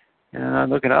 And I'm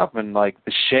looking up, and like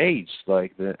the shades,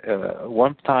 like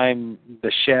one time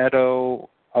the shadow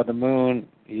of the moon,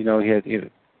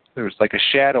 there was like a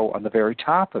shadow on the very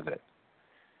top of it.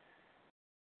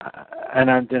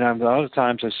 And then other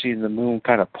times I've seen the moon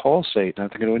kind of pulsate, and I'm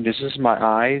thinking, is this my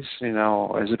eyes?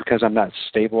 Is it because I'm not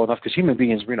stable enough? Because human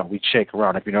beings, we shake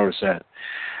around. If you notice that,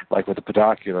 like with the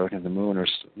binocular and the moon or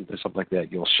something like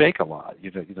that, you'll shake a lot. We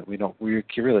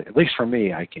really, at least for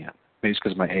me, I can't. Maybe it's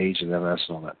because of my age and MS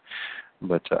and all that.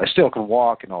 But I still can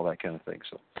walk and all that kind of thing.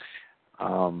 So,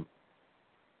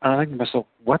 and I think to myself,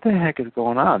 what the heck is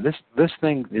going on? This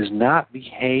thing is not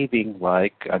behaving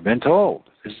like I've been told.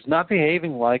 It's not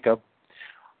behaving like a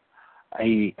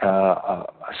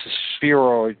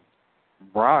spheroid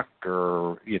rock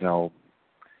or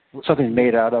something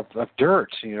made out of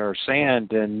dirt, or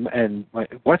sand, and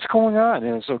what's going on?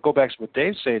 And so go back to what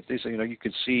Dave said. They say you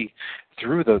could see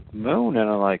through the moon, and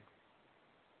I'm like.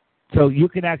 So you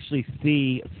can actually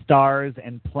see stars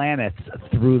and planets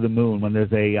through the moon. When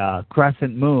there's a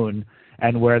crescent moon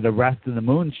and where the rest of the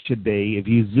moon should be, if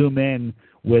you zoom in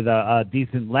with a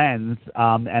decent lens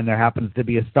and there happens to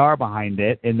be a star behind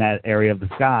it in that area of the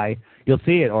sky, you'll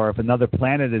see it. Or if another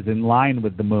planet is in line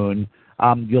with the moon,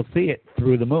 you'll see it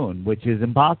through the moon, which is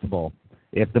impossible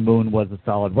if the moon was a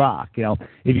solid rock. If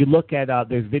you look at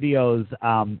there's videos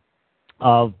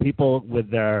of people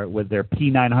with their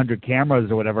P900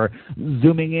 cameras or whatever,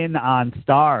 zooming in on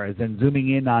stars and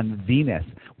zooming in on Venus.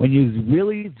 When you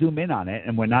really zoom in on it,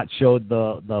 and we're not showed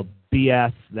the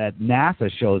BS that NASA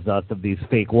shows us of these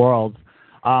fake worlds,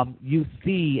 you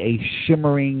see a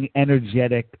shimmering,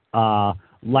 energetic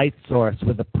light source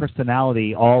with a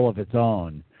personality all of its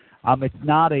own. It's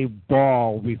not a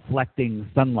ball reflecting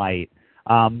sunlight.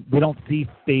 We don't see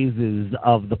phases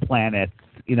of the planets.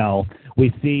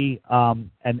 We see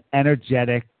an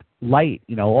energetic light.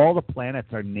 All the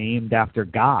planets are named after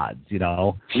gods.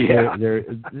 Yeah.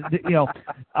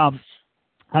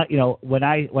 When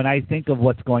I think of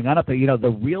what's going on up there, the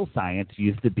real science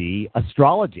used to be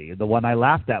astrology, the one I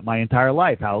laughed at my entire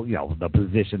life. How the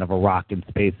position of a rock in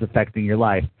space affecting your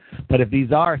life. But if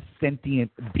these are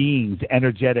sentient beings,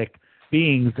 energetic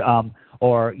beings,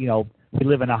 or we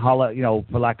live in a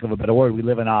for lack of a better word, we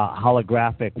live in a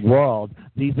holographic world.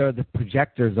 These are the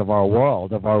projectors of our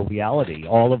world, of our reality.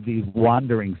 All of these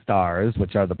wandering stars,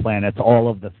 which are the planets, all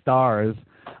of the stars,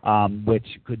 which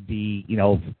could be,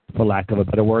 for lack of a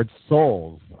better word,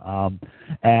 souls,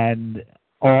 and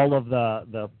all of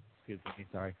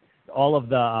all of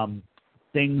the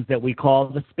things that we call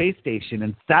the space station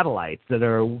and satellites that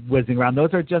are whizzing around.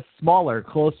 Those are just smaller,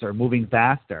 closer, moving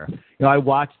faster. I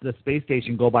watched the space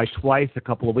station go by twice a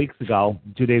couple of weeks ago,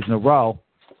 2 days in a row,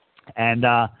 and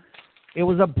it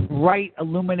was a bright,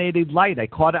 illuminated light. I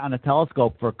caught it on a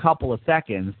telescope for a couple of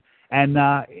seconds, and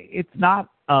it's not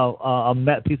a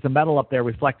piece of metal up there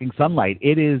reflecting sunlight.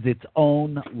 It is its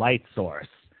own light source.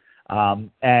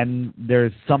 And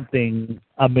there's something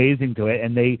amazing to it,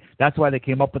 and that's why they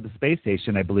came up with the space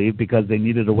station, I believe, because they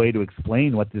needed a way to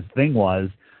explain what this thing was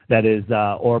that is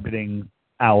orbiting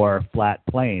our flat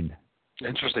plane.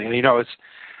 Interesting. And,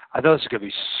 I know this is going to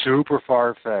be super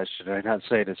far-fetched, and I'm not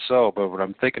saying it's so, but when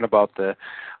I'm thinking about the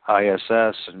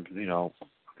ISS and,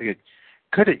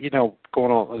 could it,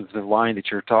 going on the line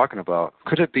that you're talking about,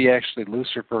 could it be actually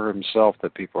Lucifer himself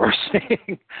that people are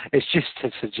saying? It's just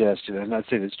a suggestion. I'm not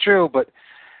saying it's true, but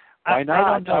why not?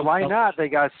 I don't know. Why not? They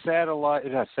got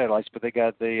not satellites, but they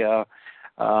got the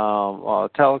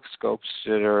telescopes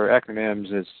that are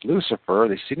acronyms as Lucifer.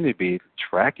 They seem to be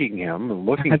tracking him and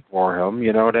looking for him.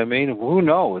 You know what I mean? Who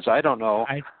knows? I don't know.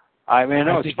 I mean,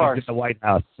 no, I as think far he's as in the White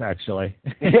House, actually.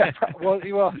 yeah,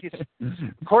 he's,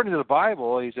 according to the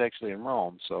Bible, he's actually in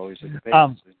Rome, so he's in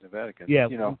the Vatican. Yeah,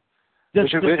 you know,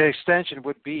 just, which an extension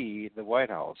would be the White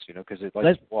House, you know, because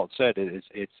like Walt said,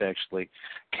 it's actually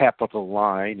capital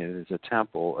line, and it's a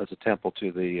temple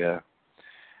to the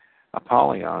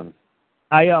Apollyon.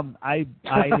 I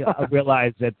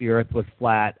realized that the Earth was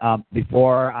flat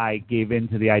before I gave in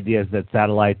to the ideas that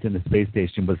satellites in the space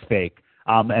station was fake.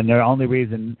 And the only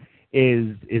reason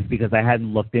is because I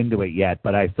hadn't looked into it yet,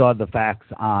 but I saw the facts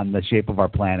on the shape of our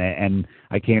planet, and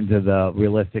I came to the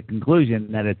realistic conclusion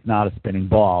that it's not a spinning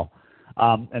ball.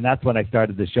 And that's when I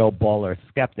started the show Baller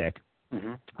Skeptic,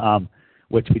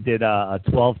 which we did a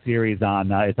 12 series on.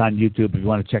 It's on YouTube if you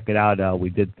want to check it out. We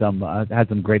did had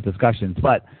some great discussions,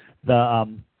 but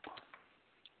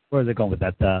where is it going with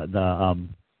that?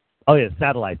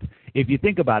 Satellites. If you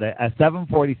think about it, a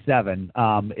 747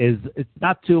 it's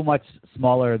not too much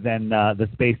smaller than the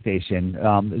space station.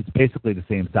 It's basically the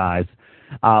same size,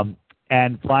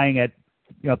 and flying at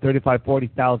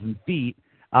 40,000 feet,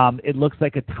 it looks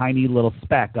like a tiny little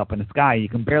speck up in the sky. You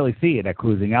can barely see it at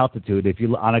cruising altitude if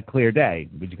you on a clear day.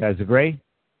 Would you guys agree?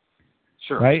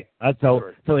 Sure. Right?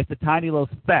 So it's a tiny little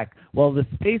speck. Well, the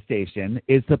space station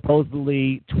is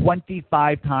supposedly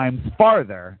 25 times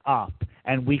farther up,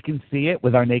 and we can see it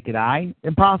with our naked eye.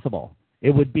 Impossible.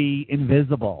 It would be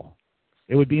invisible.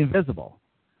 It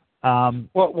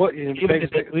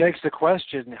begs the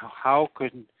question: how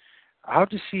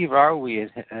deceived are we as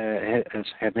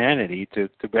humanity to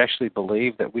actually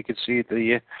believe that we could see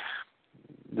the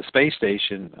space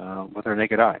station with our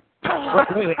naked eye? And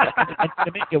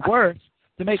to make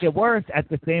it worse, at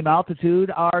the same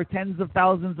altitude are tens of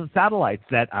thousands of satellites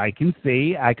that I can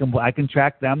see. I can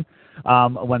track them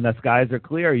when the skies are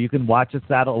clear. You can watch a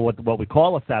satellite, what we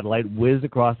call a satellite, whiz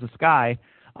across the sky,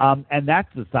 and that's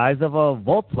the size of a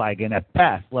Volkswagen at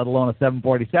best, let alone a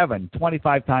 747,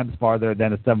 25 times farther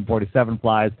than a 747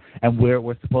 flies, and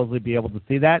we're supposedly be able to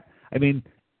see that. I mean,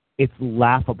 it's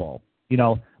laughable.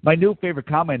 My new favorite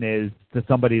comment is to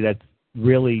somebody that's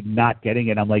really not getting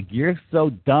it. I'm like, you're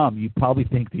so dumb. You probably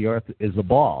think the Earth is a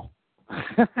ball.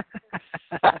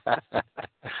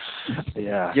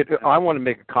 Yeah. I want to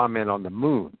make a comment on the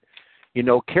moon.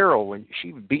 Carol, when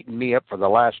she's beaten me up for the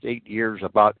last 8 years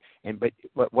but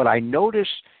what I notice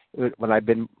when I've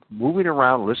been moving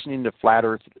around listening to flat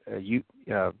Earth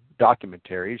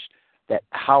documentaries, that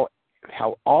how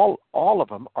all of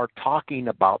them are talking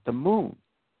about the moon.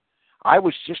 I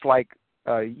was just like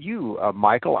you,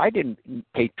 Michael. I didn't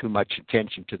pay too much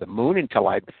attention to the moon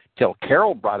until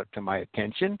Carol brought it to my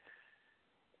attention.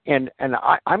 And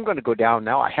I'm going to go down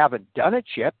now. I haven't done it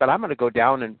yet, but I'm going to go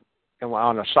down and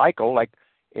on a cycle I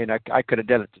could have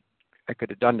done it. I could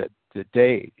have done it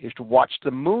today. Is to watch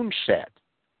the moon set.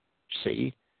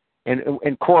 See, and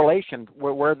in correlation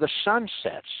where the sun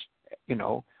sets.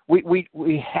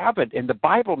 We haven't, and the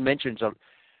Bible mentions and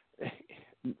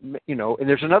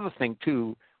there's another thing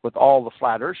too with all the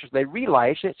flat earthers. They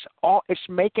realize it's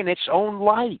making its own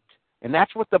light, and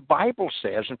that's what the Bible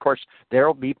says. And of course,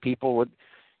 there'll be people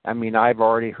I've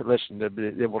already listened to.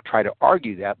 They will try to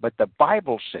argue that, but the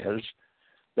Bible says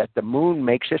that the moon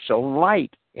makes its own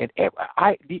light. And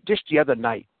just the other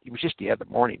night, it was just the other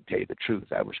morning, to tell you the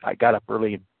truth. I got up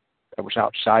early and I was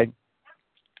outside,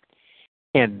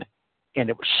 and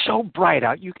it was so bright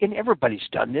out. And everybody's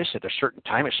done this at a certain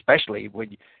time, especially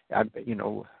when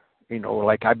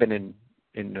like I've been in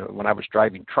when I was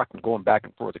driving truck and going back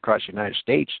and forth across the United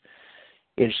States,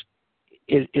 is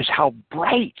how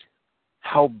bright.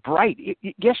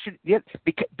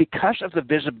 Because of the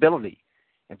visibility.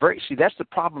 And that's the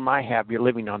problem I have. You're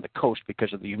living on the coast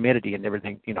because of the humidity and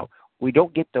everything. We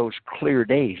don't get those clear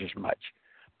days as much.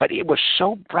 But it was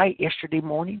so bright yesterday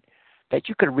morning that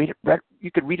you could read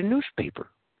a newspaper.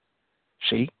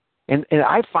 See, and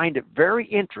I find it very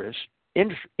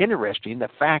interesting the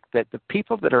fact that the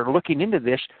people that are looking into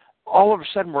this, all of a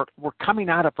sudden we're coming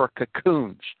out of our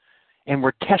cocoons, and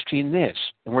we're testing this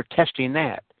and we're testing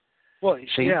that. Well,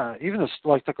 yeah, even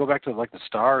to go back to the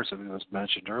stars that was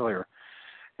mentioned earlier,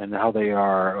 and how they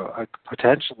are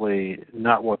potentially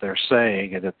not what they're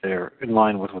saying, and that they're in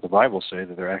line with what the Bible says,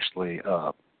 that they're actually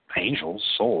angels,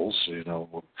 souls,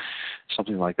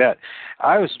 something like that.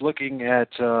 I was looking at,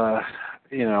 I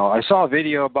saw a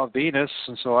video about Venus,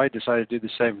 and so I decided to do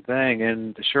the same thing,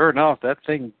 and sure enough, that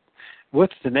thing with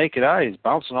the naked eye is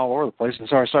bouncing all over the place, and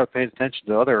so I started paying attention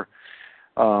to other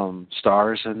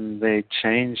stars, and they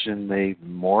change and they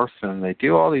morph and they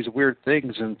do all these weird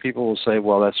things, and people will say,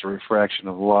 well, that's a refraction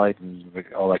of light and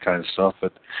all that kind of stuff,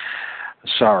 but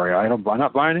Sorry, I'm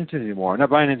not buying into it anymore. I'm not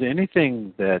buying into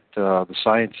anything that the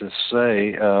scientists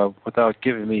say without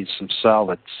giving me some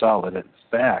solid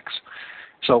facts.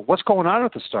 So what's going on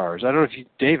with the stars? I don't know if you,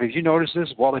 Dave, have you noticed this?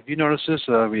 Walt, have you noticed this?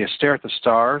 When you stare at the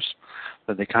stars,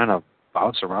 that they kind of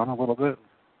bounce around a little bit?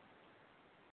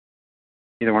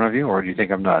 Either one of you, or do you think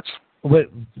I'm nuts?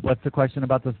 What's the question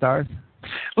about the stars?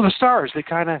 Well, the stars, they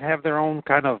kind of have their own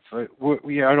kind of, I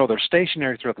know they're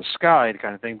stationary throughout the sky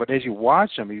kind of thing, but as you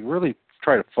watch them, you really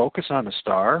try to focus on the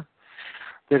star,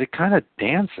 that it kind of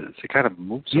dances. It kind of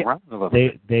moves around a little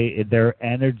bit. They're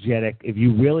energetic. If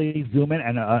you really zoom in,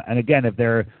 and again, if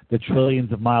they're the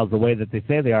trillions of miles away that they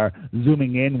say they are,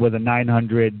 zooming in with a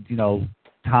 900,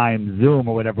 times zoom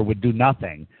or whatever would do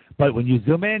nothing. But when you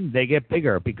zoom in, they get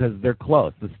bigger because they're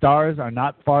close. The stars are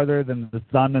not farther than the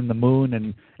sun and the moon,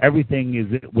 and everything is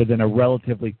within a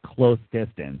relatively close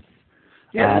distance.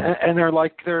 Yeah, and they're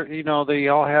they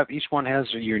all have, each one has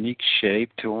a unique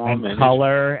shape to them. And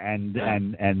color and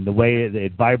the way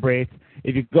it vibrates.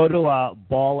 If you go to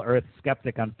Ball Earth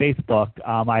Skeptic on Facebook,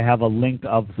 I have a link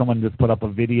of someone just put up a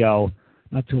video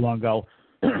not too long ago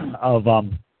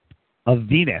of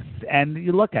Venus, and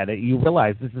you look at it, you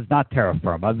realize this is not terra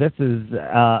firma. This is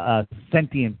a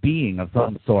sentient being of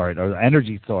some sort or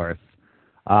energy source,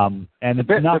 and it's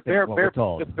not what we're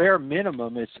told. The bare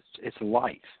minimum is it's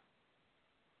light.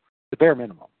 The bare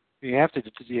minimum. You have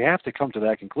to come to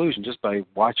that conclusion just by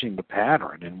watching the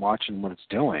pattern and watching what it's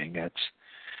doing.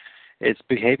 It's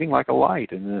behaving like a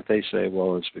light, and then if they say,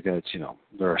 well, it's because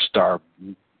they're a star.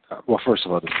 Well, first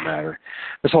of all, it doesn't matter.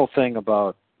 This whole thing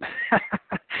about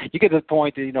you get to the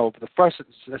point that, the first,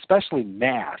 especially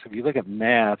math. If you look at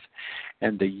math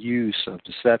and the use of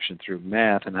deception through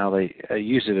math and how they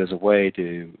use it as a way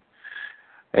to,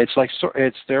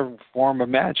 it's their form of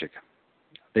magic.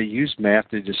 They use math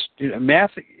to just,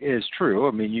 math is true.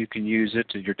 I mean, you can use it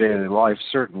in your daily life,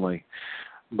 certainly.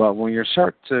 But when you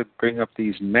start to bring up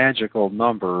these magical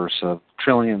numbers of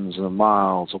trillions of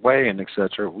miles away and et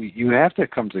cetera, you have to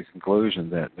come to the conclusion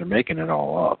that they're making it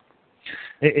all up.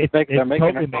 It's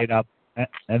totally made up,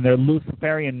 and they're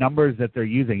Luciferian numbers that they're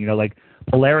using. Like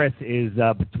Polaris is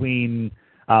between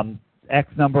X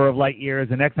number of light years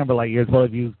and X number of light years. Well,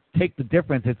 if you take the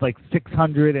difference, it's like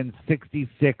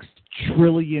 666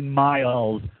 trillion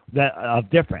miles of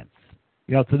difference.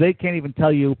 So they can't even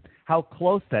tell you how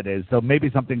close that is. So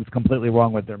maybe something's completely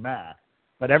wrong with their math.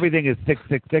 But everything is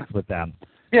 666 with them.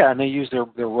 Yeah, and they use their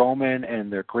Roman and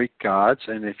their Greek gods.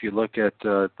 And if you look at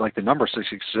like the number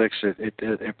 666,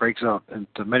 it breaks out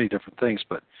into many different things.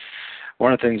 But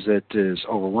one of the things that is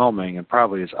overwhelming and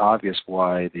probably is obvious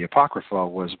why the Apocrypha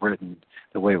was written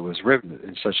the way it was written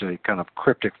in such a kind of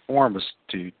cryptic form is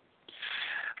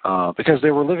because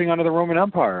they were living under the Roman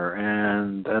Empire,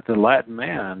 and at the Latin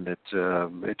man,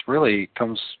 it really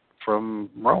comes from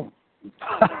Rome.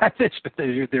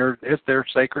 It's their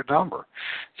sacred number,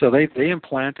 so they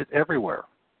implant it everywhere.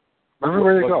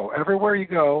 Everywhere you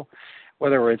go,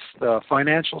 whether it's the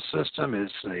financial system,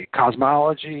 it's the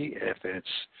cosmology, if it's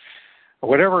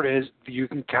whatever it is, you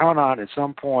can count on at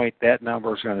some point that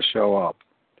number is going to show up,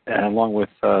 and along with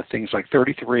things like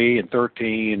 33 and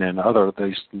 13 and other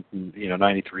these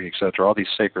 93, etc. All these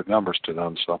sacred numbers to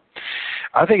them. So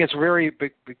I think it's very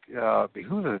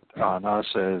behooved on us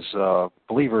as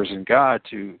believers in God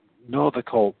to know the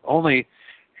cult only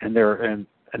and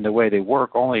the way they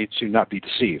work, only to not be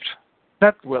deceived.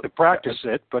 Not to practice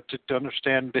it, but to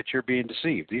understand that you're being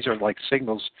deceived. These are like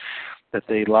signals that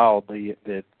they allow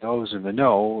those in the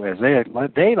know, as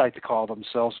they like to call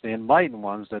themselves, the enlightened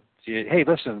ones, that, hey,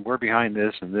 listen, we're behind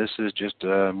this, and this is just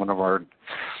one of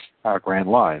our grand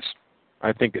lies.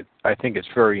 I think it's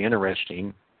very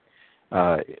interesting.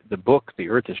 The book, The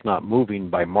Earth Is Not Moving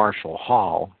by Marshall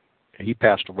Hall, he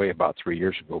passed away about 3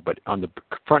 years ago, but on the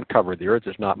front cover, The Earth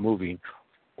Is Not Moving,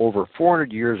 over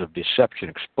 400 years of deception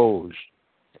exposed.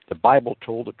 The Bible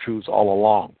told the truth all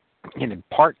along. And in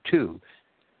part 2,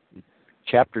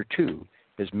 chapter 2,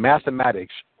 is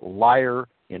Mathematics, Liar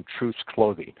in Truth's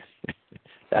Clothing.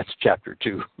 That's chapter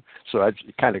 2. So it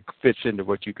kind of fits into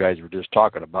what you guys were just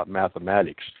talking about,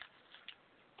 mathematics.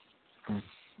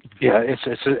 Yeah,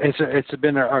 it's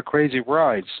been a crazy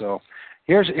ride. So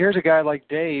here's a guy like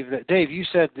Dave. Dave, you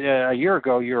said a year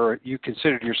ago you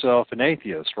considered yourself an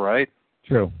atheist, right?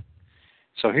 True.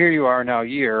 So here you are now a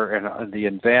year, and the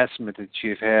advancement that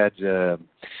you've had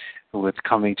with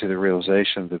coming to the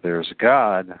realization that there's a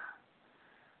God,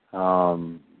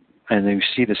 and then you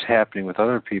see this happening with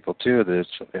other people too. That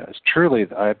it's truly,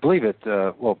 I believe it.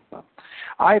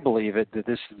 I believe it that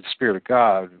this is the Spirit of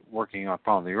God working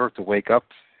upon the earth to wake up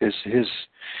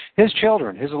his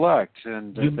children, his elect.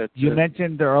 And you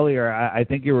mentioned earlier, I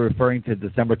think you were referring to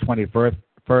December 21st,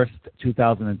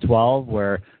 2012,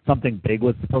 where something big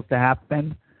was supposed to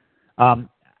happen.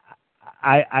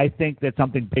 I think that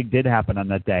something big did happen on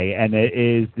that day, and it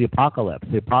is the apocalypse.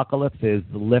 The apocalypse is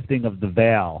the lifting of the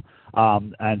veil,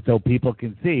 and so people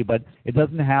can see. But it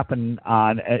doesn't happen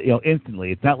on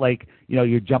instantly. It's not like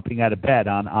you're jumping out of bed.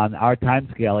 On our time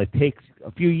scale, it takes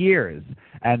a few years.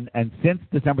 And since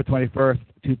December 21st,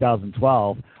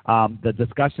 2012, the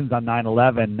discussions on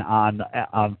 9/11,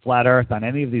 on flat Earth, on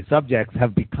any of these subjects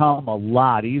have become a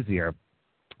lot easier.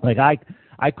 Like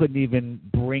I couldn't even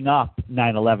bring up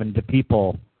 9/11 to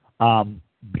people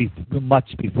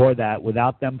much before that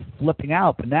without them flipping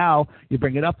out. But now you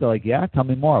bring it up, they're like, "Yeah, tell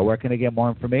me more. Where can I get more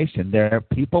information?"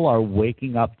 People are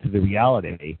waking up to the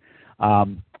reality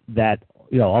that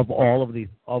of all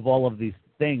of these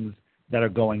things that are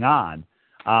going on.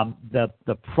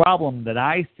 The problem that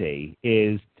I see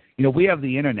is, we have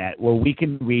the internet where we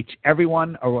can reach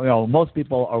everyone, or most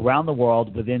people around the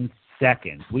world within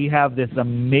seconds. We have this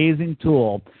amazing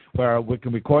tool where we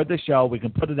can record the show, we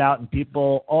can put it out, and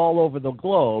people all over the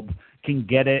globe can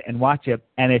get it and watch it.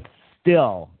 And it's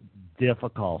still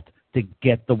difficult to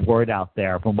get the word out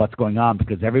there from what's going on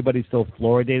because everybody's so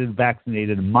fluoridated,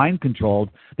 vaccinated, and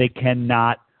mind-controlled, they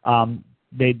cannot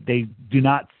they do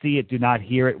not see it, do not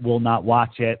hear it, will not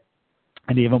watch it.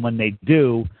 And even when they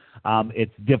do,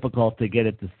 it's difficult to get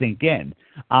it to sink in.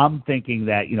 I'm thinking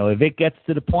that, if it gets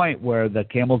to the point where the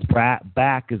camel's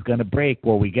back is going to break,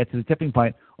 or we get to the tipping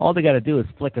point, all they got to do is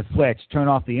flick a switch, turn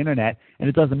off the internet, and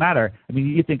it doesn't matter. I mean,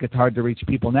 you think it's hard to reach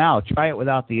people now. Try it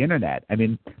without the internet. I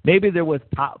mean, maybe there was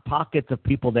pockets of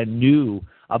people that knew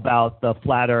about the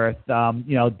flat Earth,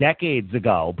 decades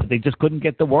ago, but they just couldn't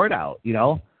get the word out,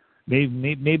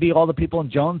 Maybe all the people in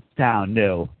Jonestown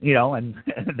knew, and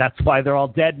that's why they're all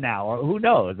dead now, or who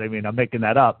knows? I mean, I'm making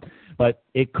that up, but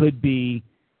it would be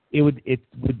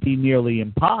nearly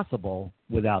impossible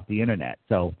without the internet.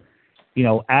 So,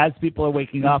 as people are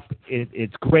waking up,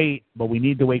 it's great, but we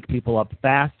need to wake people up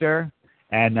faster,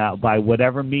 and by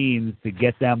whatever means to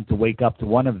get them to wake up to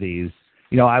one of these.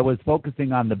 I was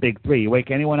focusing on the big three. You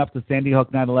wake anyone up to Sandy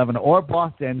Hook, 9/11, or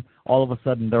Boston, all of a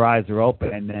sudden their eyes are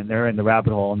open and they're in the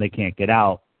rabbit hole and they can't get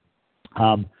out.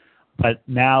 But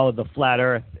now the flat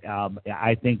Earth,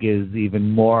 I think, is even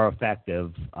more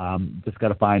effective. Just got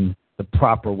to find the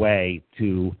proper way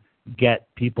to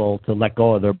get people to let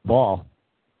go of their ball.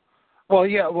 Well,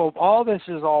 yeah. Well, all this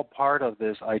is all part of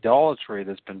this idolatry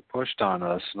that's been pushed on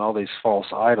us, and all these false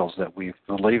idols that we've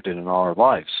believed in all our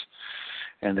lives.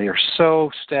 And they are so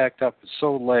stacked up,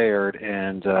 so layered,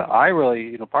 and I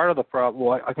really, part of the problem,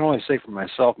 well, I can only say for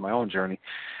myself, my own journey,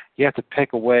 you have to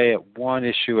pick away at one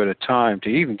issue at a time to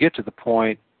even get to the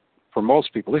point, for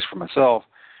most people, at least for myself,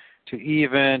 to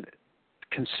even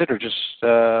consider just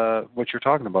what you're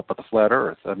talking about the flat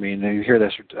Earth. I mean, you hear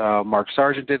this, Mark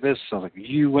Sargent did this, sounds like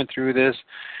you went through this,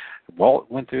 Walt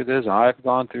went through this, I've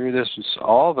gone through this, and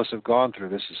all of us have gone through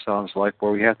this, it sounds like,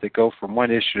 where we have to go from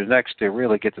one issue to the next to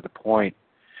really get to the point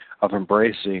of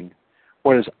embracing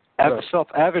what is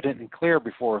self-evident and clear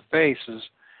before our faces.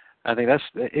 I think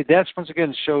that's once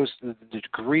again shows the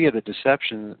degree of the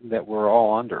deception that we're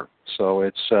all under. So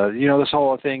it's this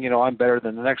whole thing, I'm better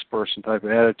than the next person type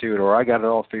of attitude, or I got it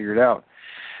all figured out,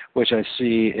 which I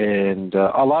see in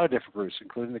a lot of different groups,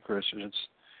 including the Christians.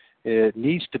 It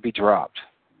needs to be dropped.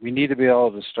 We need to be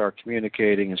able to start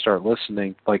communicating and start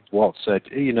listening. Like Walt said,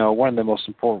 one of the most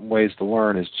important ways to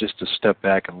learn is just to step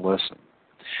back and listen.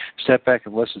 Step back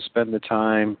and listen. Spend the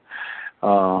time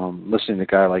listening to a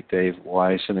guy like Dave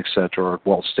Weiss and etc., or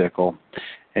Walt Stickle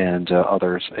and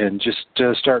others, and just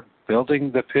start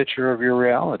building the picture of your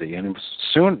reality. And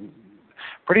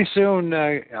pretty soon,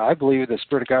 I believe the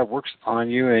Spirit of God works upon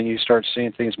you, and you start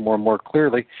seeing things more and more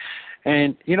clearly.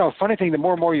 And, funny thing, the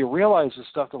more and more you realize this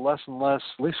stuff, the less and less,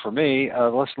 at least for me,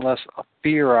 less and less a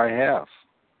fear I have.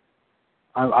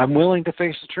 I'm willing to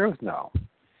face the truth now.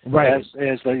 Right.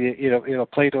 As the,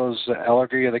 Plato's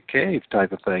allegory of the cave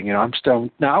type of thing. I'm still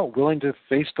now willing to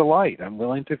face the light. I'm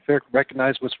willing to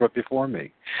recognize what's right before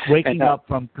me. Waking up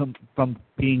from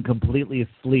being completely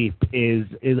asleep is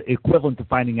equivalent to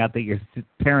finding out that your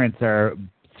parents are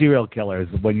serial killers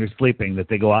when you're sleeping, that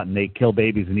they go out and they kill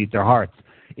babies and eat their hearts.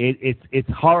 It's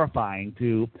horrifying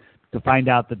to find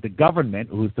out that the government,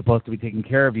 who's supposed to be taking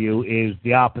care of you, is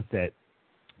the opposite.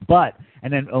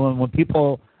 And then when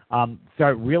people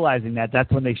start realizing that,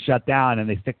 that's when they shut down and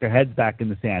they stick their heads back in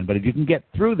the sand. But if you can get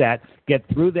through that, get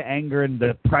through the anger and the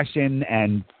depression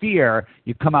and fear,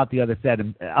 you come out the other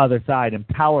side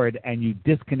empowered, and you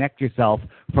disconnect yourself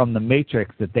from the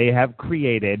matrix that they have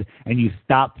created, and you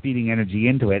stop feeding energy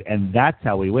into it, and that's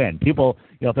how we win. People,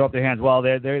 throw up their hands. Well,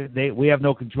 we have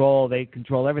no control. They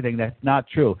control everything. That's not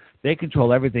true. They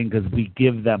control everything because we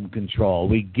give them control.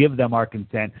 We give them our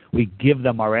consent. We give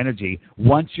them our energy.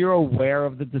 Once you're aware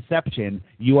of the deception,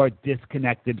 you are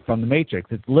disconnected from the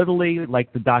matrix. It's literally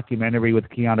like the documentary with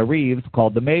Keanu Reeves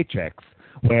called The Matrix,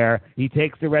 where he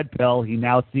takes the red pill, he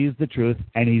now sees the truth,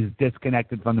 and he's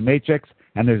disconnected from the matrix,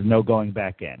 and there's no going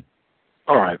back in.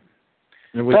 All right.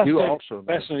 And we do also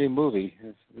fascinating movie.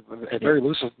 Very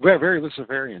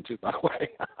Luciferian too, by the way.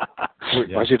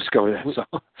 I should discover that.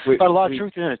 So, but a lot of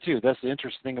truth in it too. That's the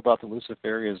interesting thing about the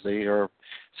Luciferians. They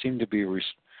seem to be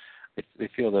they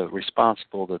feel that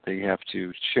responsible, that they have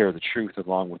to share the truth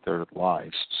along with their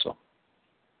lies. So,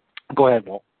 go ahead,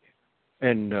 Walt.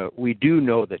 And we do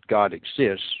know that God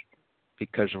exists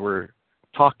because we're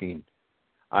talking.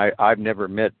 I've never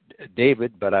met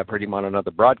David, but I've heard him on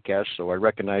another broadcast, so I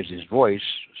recognize his voice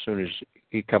as soon as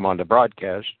he come on the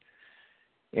broadcast.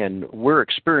 And we're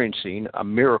experiencing a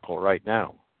miracle right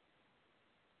now.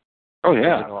 Oh,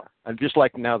 yeah. And just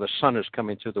like now the sun is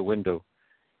coming through the window,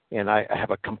 and I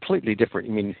have a completely different,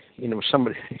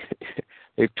 somebody,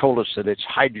 they've told us that it's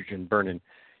hydrogen burning,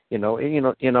 and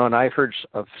I heard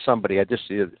of somebody, I just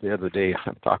the other day,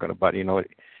 I'm talking about,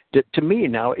 to me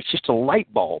now, it's just a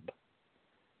light bulb.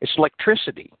 It's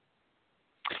electricity.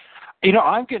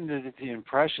 I'm getting the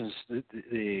impressions.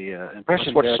 The impression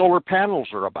that's what that solar panels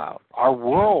are about. Our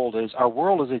world is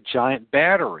a giant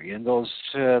battery, and those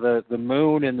the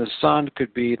moon and the sun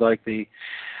could be like the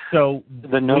node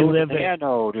and the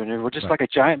anode, and we're just like a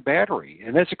giant battery.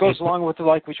 And it goes along with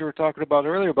like what you were talking about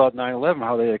earlier about 9/11,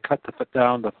 how they had cut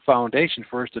down the foundation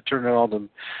first to turn it all.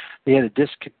 They had to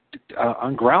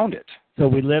unground it. So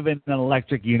we live in an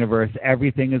electric universe.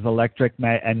 Everything is electric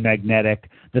and magnetic.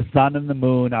 The sun and the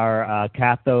moon are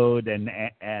cathode and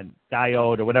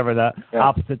diode, or whatever the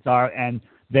opposites are, and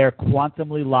they're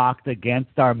quantumly locked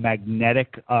against our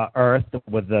magnetic Earth,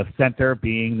 with the center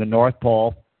being the North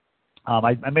Pole.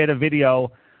 I made a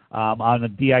video on the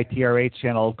DITRH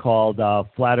channel called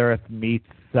Flat Earth Meets,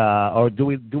 or do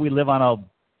we live on a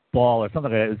ball or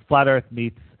something like that. It's Flat Earth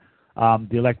Meets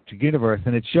the electric universe,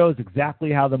 and it shows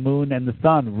exactly how the moon and the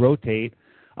sun rotate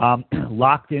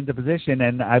locked into position,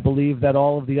 and I believe that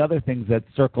all of the other things that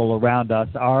circle around us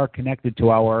are connected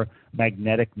to our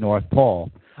magnetic North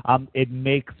Pole. It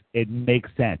makes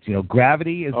sense.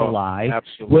 Gravity is a lie.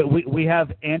 Absolutely. We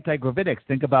have anti-gravitics.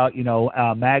 Think about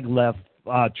maglev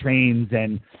trains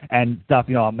and stuff.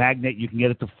 A magnet, you can get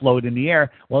it to float in the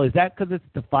air. Well, is that because it's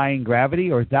defying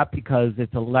gravity, or is that because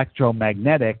it's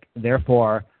electromagnetic?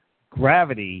 Therefore,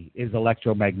 gravity is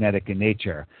electromagnetic in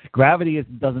nature. Gravity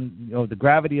the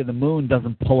gravity of the moon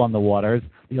doesn't pull on the waters.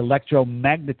 The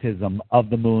electromagnetism of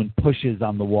the moon pushes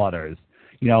on the waters.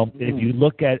 If you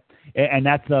look at, and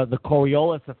that's the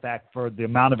Coriolis effect for the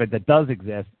amount of it that does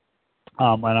exist.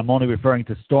 And I'm only referring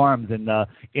to storms in the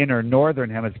inner northern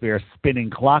hemisphere spinning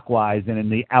clockwise, and in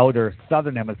the outer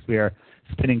southern hemisphere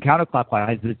spinning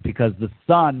counterclockwise. It's because the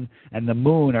sun and the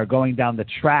moon are going down the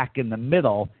track in the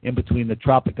middle, in between the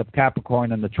Tropic of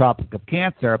Capricorn and the Tropic of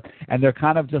Cancer, and they're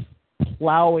kind of just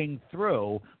plowing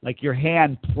through, like your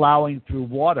hand plowing through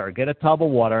water. Get a tub of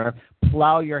water,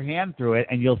 plow your hand through it,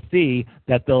 and you'll see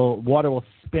that the water will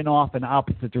spin off in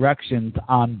opposite directions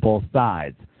on both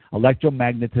sides.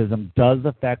 Electromagnetism does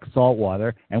affect salt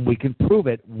water, and we can prove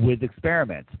it with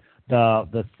experiments.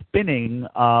 The spinning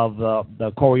of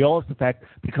the Coriolis effect,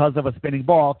 because of a spinning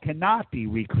ball, cannot be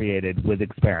recreated with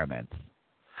experiments.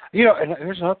 And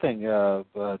here's another thing.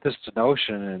 This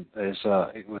notion is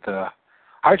with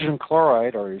hydrogen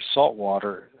chloride or salt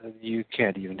water, you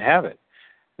can't even have it.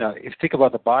 Now, if you think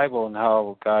about the Bible and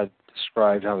how God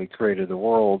described how He created the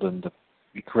world, and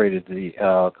He created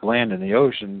the land and the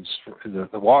oceans,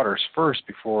 the waters first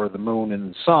before the moon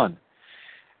and the sun.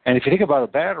 And if you think about a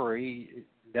battery,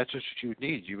 that's just what you would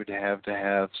need. You would have to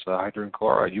have hydrogen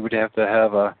chloride. You would have to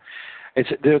have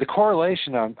the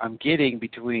correlation I'm getting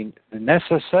between the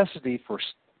necessity for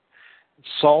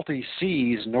salty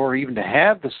seas in order even to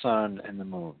have the sun and the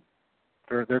moon.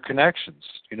 They're connections.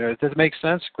 Does that make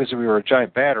sense? Because if we were a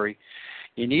giant battery,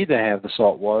 you need to have the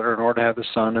salt water in order to have the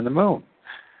sun and the moon.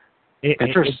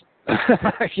 Interesting.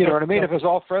 You know what I mean? If it was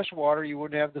all fresh water, you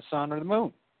wouldn't have the sun or the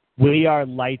moon. We are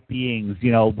light beings.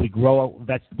 We grow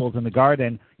vegetables in the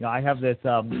garden. I have this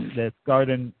this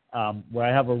garden where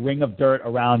I have a ring of dirt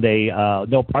around a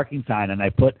no parking sign, and I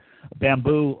put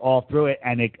bamboo all through it,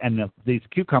 and these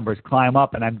cucumbers climb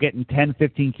up, and I'm getting 10,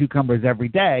 15 cucumbers every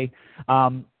day.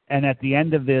 And at the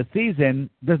end of the season,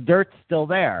 the dirt's still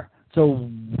there. So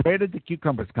where did the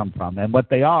cucumbers come from? And what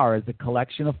they are is a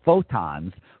collection of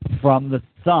photons from the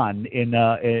sun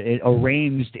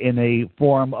arranged in a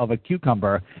form of a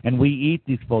cucumber, and we eat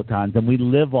these photons, and we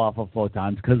live off of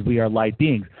photons because we are light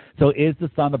beings. So is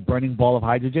the sun a burning ball of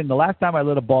hydrogen? The last time I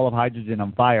lit a ball of hydrogen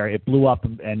on fire, it blew up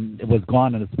and it was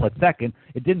gone in a split second.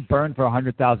 It didn't burn for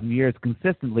 100,000 years,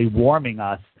 consistently warming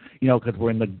us, because we're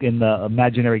in the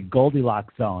imaginary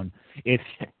Goldilocks zone.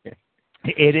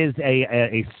 It is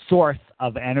a source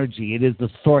of energy. It is the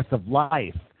source of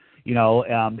life.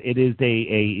 It is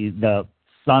the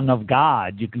Son of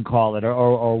God, you can call it,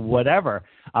 or whatever.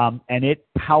 And it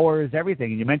powers everything.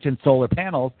 And you mentioned solar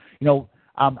panels.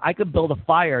 I could build a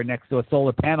fire next to a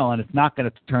solar panel, and it's not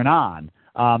going to turn on.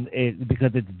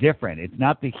 Because it's different. It's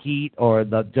not the heat or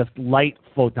the just light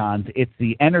photons. It's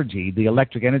the energy, the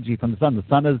electric energy from the sun. The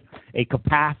sun is a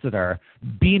capacitor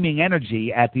beaming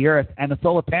energy at the earth, and a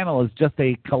solar panel is just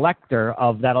a collector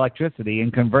of that electricity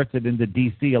and converts it into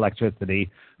DC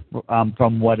electricity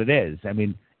from what it is. I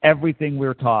mean, everything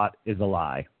we're taught is a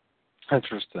lie.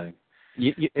 Interesting.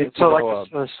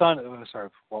 The sun. Sorry,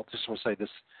 Walt. Just want to say this.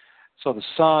 So the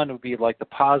sun would be like the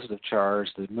positive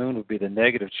charge, the moon would be the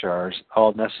negative charge,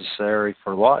 all necessary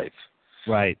for life.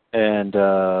 Right. And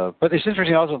but it's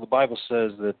interesting also the Bible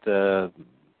says that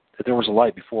there was a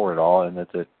light before it all, and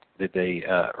that the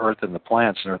earth and the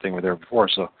plants and everything were there before.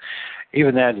 So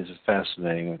even that is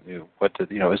fascinating. Is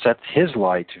that His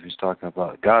light? If He's talking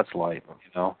about God's light,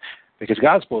 because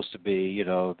God's supposed to be,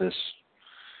 this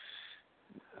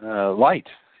light.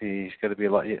 He's got to be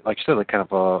like you said, like kind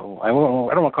of I don't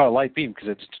want to call it a light beam because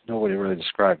it's nobody really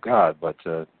described God, but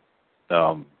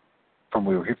from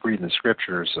we were reading the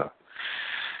scriptures,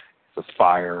 the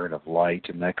fire and of light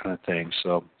and that kind of thing.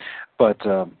 So, but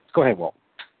go ahead, Walt.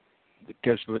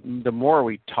 Because the more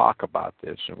we talk about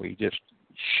this and we just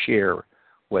share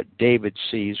what David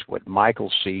sees, what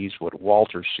Michael sees, what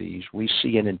Walter sees, we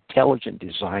see an intelligent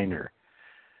designer,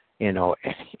 and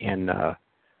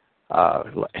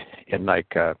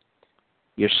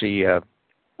you see,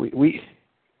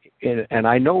 and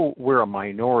I know we're a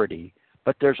minority,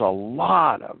 but there's a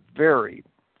lot of very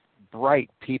bright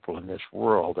people in this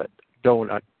world that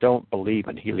don't believe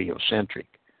in heliocentric.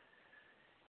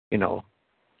 I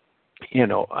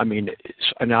mean,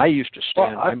 and I used to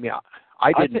stand. Well,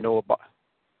 I didn't know about.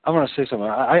 I want to say something.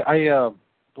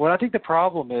 I think the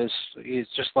problem is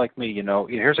just like me.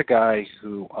 Here's a guy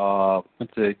who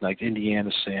went to like Indiana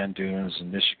sand dunes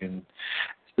and Michigan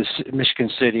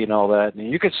City and all that,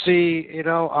 and you could see,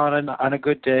 on a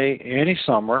good day, any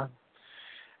summer.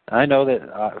 I know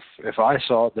that if I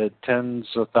saw it, that tens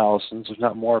of thousands, if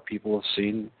not more, people have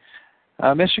seen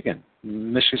Michigan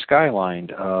skyline,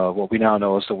 what we now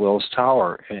know as the Willis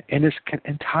Tower, in its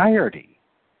entirety,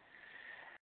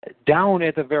 down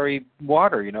at the very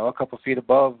water, a couple of feet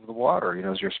above the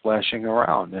water, as you're splashing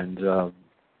around. And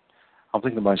I'm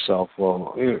thinking to myself,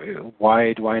 well,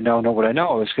 why do I know what I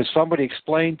know? It's because somebody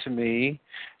explained to me,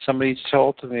 somebody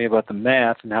told to me about the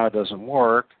math and how it doesn't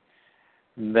work,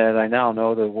 that I now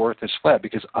know the earth is flat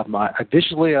because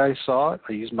visually I saw it.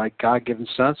 I used my God-given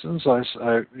senses.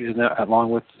 Along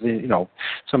with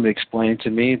somebody explained to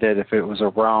me that if it was a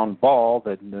round ball,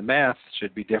 that the math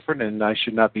should be different, and I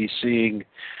should not be seeing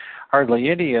hardly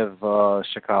any of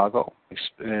Chicago.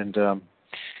 And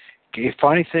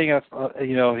funny thing,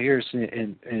 here's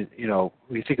when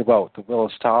you think about the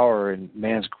Willis Tower and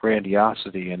man's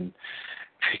grandiosity and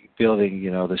building,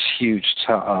 this huge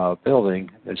building.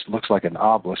 It looks like an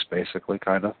obelisk, basically,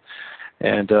 kind of.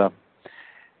 And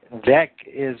that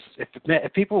is,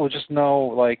 if people would just know,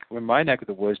 like in my neck of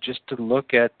the woods, just to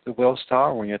look at the Willis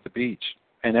Tower when you're at the beach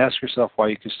and ask yourself why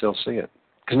you can still see it.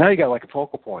 Because now you got like a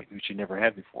focal point, which you never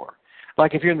had before.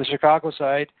 Like if you're in the Chicago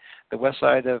side, the west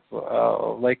side of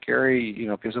Lake Erie,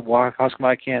 because how come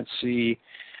I can't see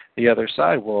the other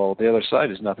side? Well, the other side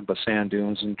is nothing but sand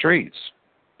dunes and trees.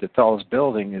 The tallest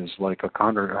building is like a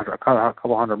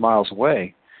couple hundred miles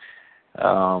away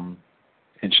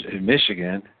in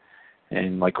Michigan,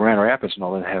 and like Grand Rapids and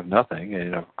all that have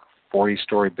nothing.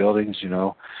 40-story buildings,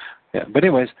 Yeah. But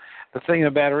anyways, the thing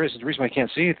of the matter is, the reason I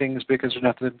can't see anything is because there's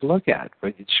nothing to look at.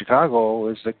 But Chicago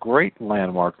is a great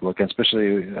landmark to look at,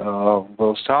 especially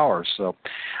those towers. So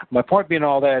my point being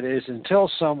all that is until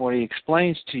somebody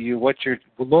explains to you what you're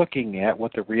looking at,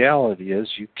 what the reality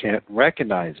is, you can't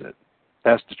recognize it.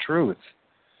 That's the truth.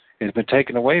 It's been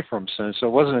taken away from us. So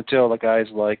it wasn't until the guys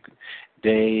like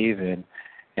Dave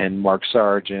and Mark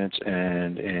Sargent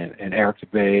and Eric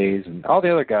DeBays and all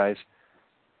the other guys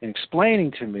and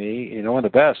explaining to me, one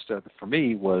of the best for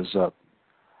me was the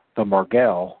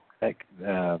Margell.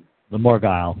 The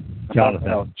Morgile,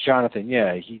 Jonathan. Jonathan,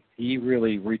 yeah, he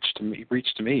really reached to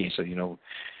me. So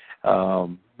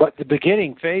but the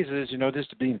beginning phases, just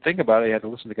to even think about it, I had to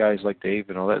listen to guys like Dave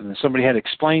and all that, and somebody had to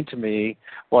explain to me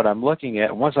what I'm looking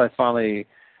at. And once I finally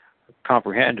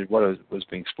comprehended what was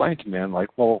being explained to me, I'm like,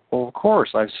 well, of course,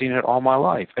 I've seen it all my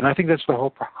life, and I think that's the whole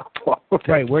problem.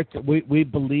 Right, we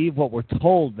believe what we're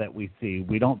told that we see.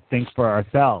 We don't think for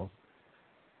ourselves.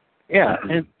 Yeah,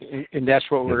 and that's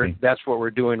what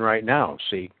we're doing right now.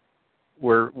 See,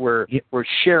 we're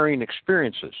sharing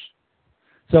experiences.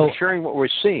 So we're sharing what we're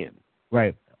seeing.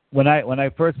 Right. When I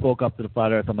first woke up to the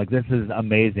flat Earth, I'm like, this is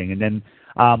amazing. And then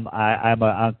I'm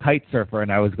a kite surfer,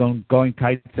 and I was going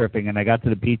kite surfing, and I got to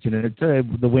the beach, and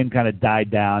the wind kind of died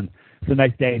down. It's a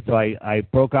nice day, so I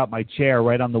broke out my chair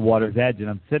right on the water's edge, and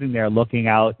I'm sitting there looking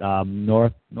out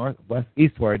northwest,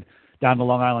 eastward down to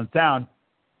Long Island Sound,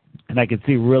 and I could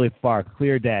see really far,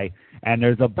 clear day. And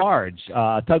there's a barge,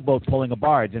 a tugboat pulling a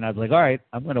barge, and I was like, all right,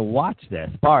 I'm going to watch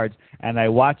this barge. And I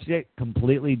watched it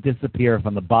completely disappear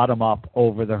from the bottom up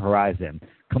over the horizon.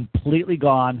 Completely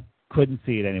gone, couldn't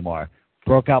see it anymore.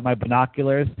 Broke out my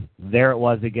binoculars, there it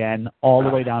was again, all the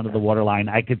way down to the waterline.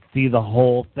 I could see the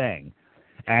whole thing.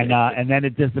 And then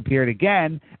it disappeared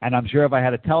again, and I'm sure if I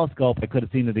had a telescope, I could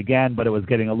have seen it again, but it was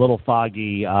getting a little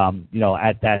foggy,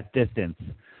 at that distance.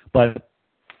 But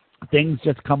things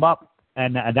just come up.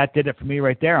 And that did it for me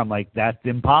right there. I'm like, that's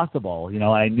impossible.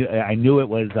 I knew it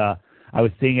was. I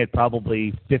was seeing it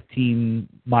probably 15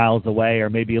 miles away, or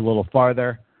maybe a little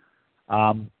farther,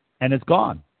 and it's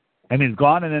gone. I mean, it's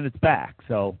gone, and then it's back.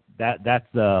 So that's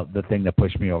the thing that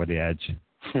pushed me over the edge.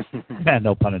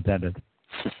 No pun intended.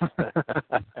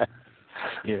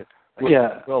 Yeah.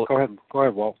 Well, go ahead,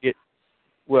 Walt.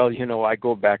 I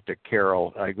go back to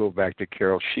Carol.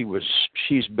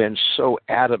 She's been so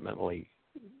adamantly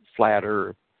flat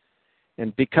Earth,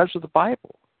 and because of the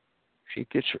Bible, she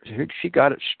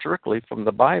got it strictly from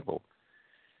the Bible.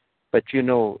 But this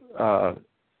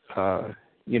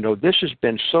has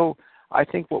been so. I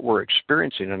think what we're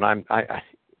experiencing, and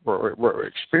we're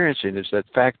experiencing is that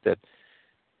fact that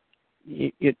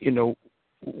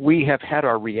we have had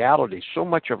our reality, so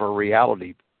much of our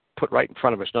reality, put right in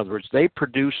front of us. In other words, they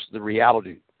produce the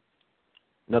reality.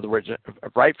 In other words,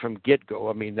 right from get-go.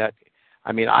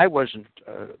 I wasn't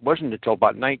until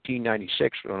about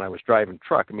 1996 when I was driving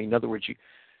truck. In other words,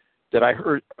 that I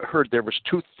heard there was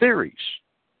two theories,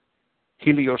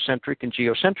 heliocentric and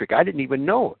geocentric. I didn't even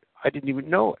know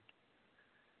it.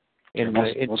 And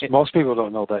most people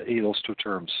don't know that those two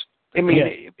terms.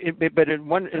 But in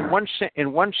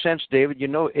one sense, David,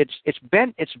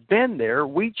 it's been there.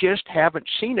 We just haven't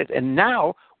seen it. And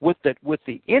now with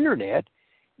the internet,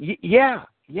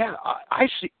 I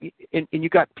see. And you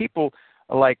got people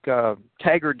like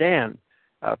Tiger Dan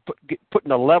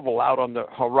putting a level out on the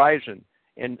horizon,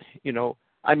 and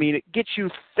it gets you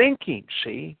thinking.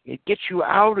 See, it gets you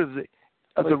out of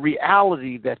the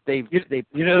reality that they've.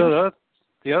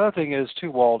 The other thing is too,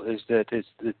 Walt, is that it's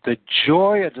the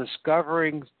joy of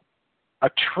discovering a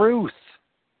truth.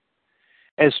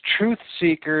 As truth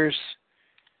seekers,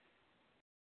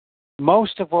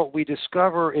 most of what we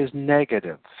discover is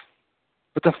negative,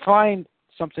 but to find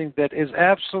something that is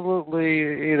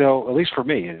absolutely, at least for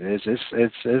me,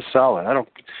 it's solid. I don't,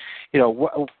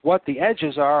 what the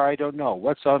edges are, I don't know.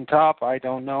 What's on top, I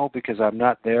don't know, because I'm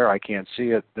not there. I can't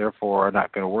see it. Therefore, I'm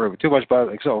not going to worry too much about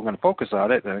it. So I'm going to focus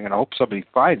on it, and I'm going to hope somebody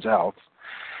finds out.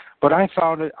 But I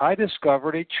found it. I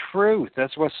discovered a truth.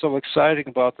 That's what's so exciting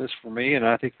about this for me, and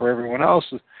I think for everyone else.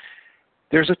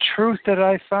 There's a truth that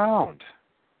I found.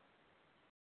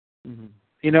 Mm-hmm.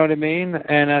 You know what I mean?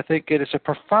 And I think it is a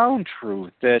profound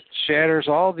truth that shatters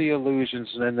all the illusions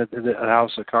in the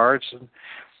house of cards. And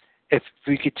if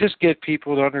we could just get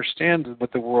people to understand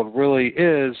what the world really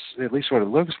is, at least what it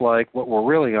looks like, what we're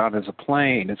really on is a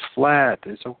plane. It's flat.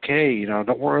 It's okay.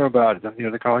 Don't worry about it.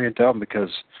 They're calling you dumb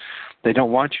because they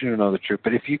don't want you to know the truth.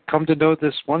 But if you come to know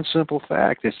this one simple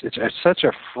fact, it's such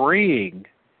a freeing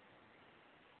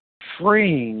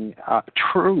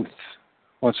truth.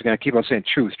 Once again, I keep on saying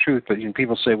truth, but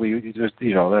people say,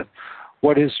 that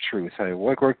what is truth?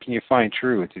 Where can you find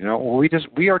truth?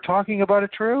 We are talking about a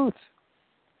truth.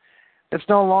 It's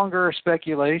no longer a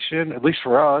speculation, at least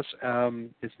for us.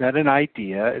 It's not an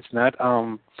idea. It's not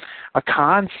a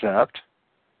concept.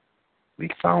 We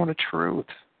found a truth.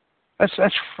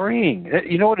 That's freeing.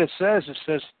 You know what it says? It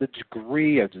says the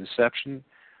degree of deception,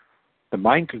 the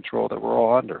mind control that we're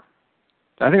all under.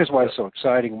 I think that's why it's so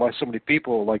exciting, why so many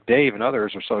people like Dave and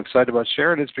others are so excited about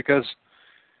sharing it. It's because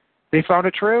They found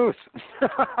a truth.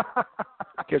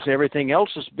 Because everything else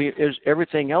is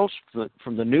everything else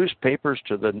from the newspapers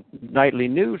to the nightly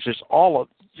news is all of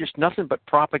just nothing but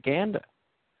propaganda.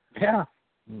 Yeah.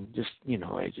 Just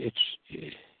it's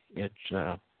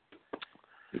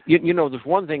there's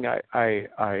one thing I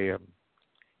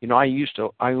used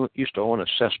to own a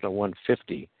Cessna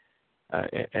 150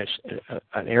 as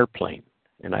an airplane,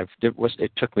 and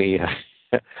it took me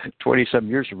 20-some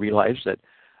years to realize that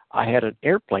I had an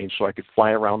airplane so I could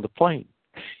fly around the plane.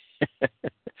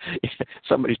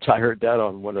 Somebody heard that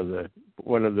on one of the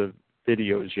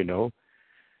videos, and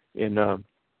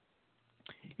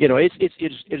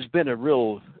it's been a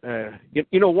real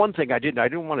one thing I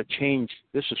didn't want to change.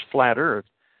 This is flat Earth,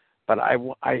 but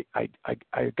I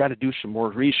got to do some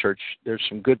more research. There's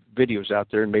some good videos out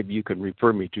there, and maybe you can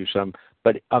refer me to some.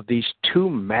 But of these two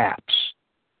maps,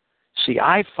 see,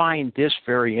 I find this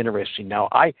very interesting. Now,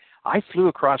 I flew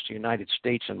across the United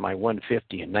States in my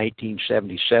 150 in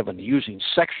 1977 using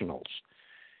sectionals,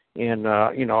 and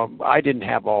I didn't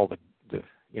have all the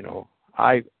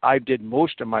I did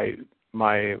most of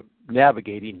my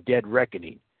navigating dead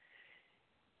reckoning,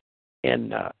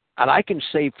 and I can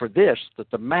say for this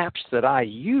that the maps that I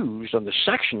used on the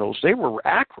sectionals, they were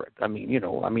accurate.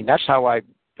 That's how I'd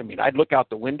look out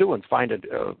the window and find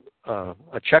a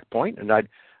checkpoint, and I'd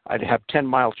have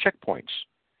 10-mile checkpoints,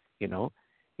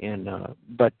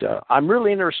 But I'm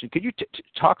really interested. Could you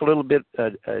talk a little bit,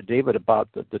 David, about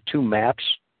the two maps?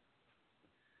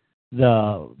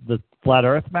 The flat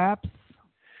Earth maps?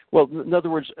 Well, in other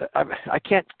words, I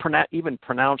can't even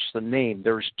pronounce the name.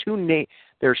 There's two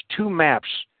maps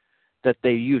that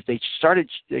they use. They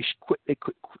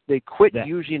quit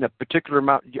using a particular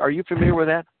amount. Are you familiar with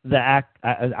that?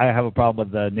 I have a problem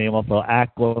with the name also.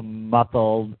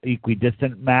 Azimuthal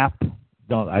equidistant map.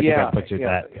 Think I butchered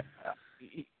that.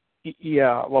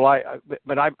 Yeah, well, I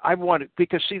want it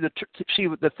because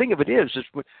the thing of it is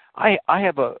I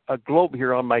have a globe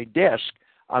here on my desk,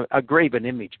 a graven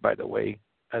image, by the way.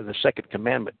 The second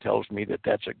commandment tells me that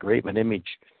that's a graven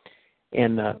image,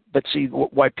 and but see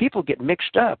why people get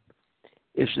mixed up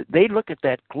is that they look at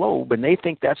that globe and they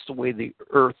think that's the way the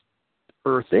Earth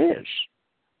is,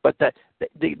 but that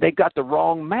they got the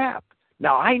wrong map.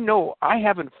 Now I know I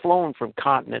haven't flown from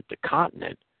continent to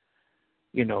continent,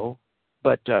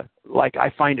 but like I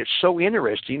find it so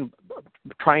interesting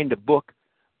trying to book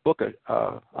a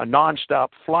nonstop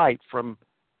flight from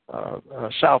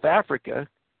South Africa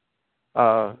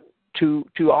to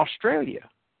Australia,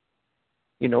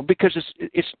 because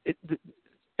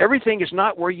everything is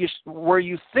not where you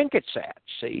think it's at.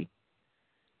 See,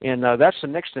 and that's the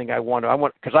next thing I want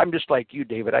because I'm just like you,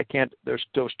 David. I can't. There's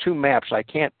those two maps. I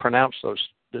can't pronounce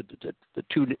those the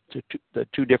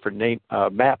two different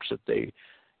maps that they.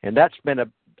 And that's been a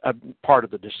part of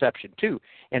the deception too.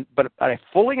 But I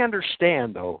fully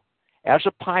understand, though, as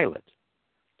a pilot,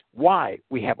 why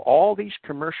we have all these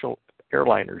commercial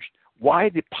airliners. Why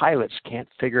the pilots can't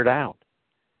figure it out?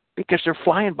 Because they're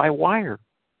flying by wire.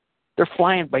 They're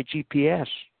flying by GPS.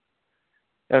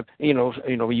 They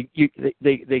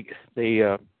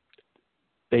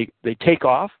take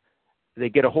off. They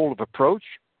get a hold of approach.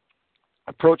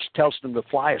 Approach tells them to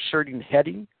fly a certain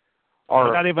heading.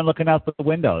 They're not even looking out the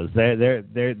windows.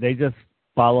 They just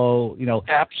follow.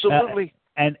 Absolutely.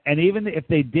 And even if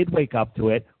they did wake up to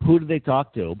it, who do they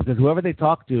talk to? Because whoever they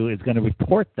talk to is going to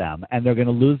report them, and they're going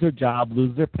to lose their job,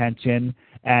 lose their pension,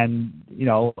 and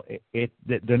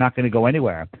they're not going to go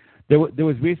anywhere. There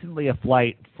was recently a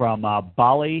flight from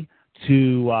Bali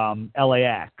to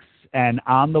LAX, and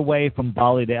on the way from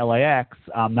Bali to LAX,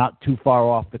 not too far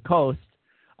off the coast,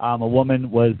 a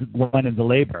woman went into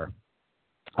labor.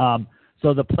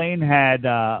 So the plane had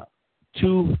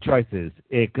three choices.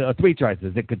 It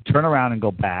could turn around and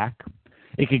go back.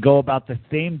 It could go about the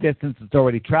same distance it's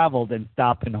already traveled and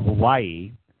stop in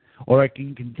Hawaii, or it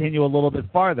can continue a little bit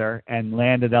farther and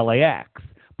land at LAX.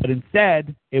 But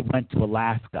instead, it went to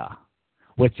Alaska,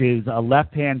 which is a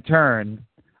left-hand turn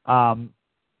and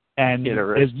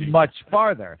is much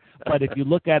farther. But if you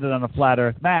look at it on a flat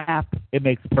Earth map, it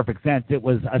makes perfect sense. It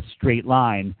was a straight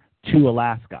line to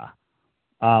Alaska.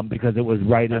 Because it was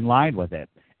right in line with it.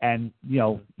 And,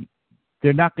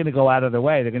 they're not going to go out of their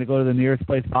way. They're going to go to the nearest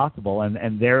place possible.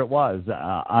 And there it was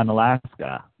at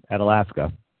Alaska.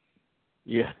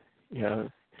 Yeah. I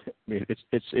mean,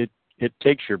 it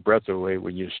takes your breath away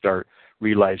when you start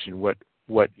realizing what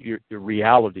your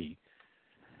reality.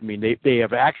 I mean, they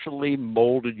have actually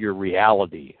molded your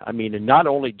reality. I mean, and not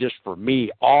only just for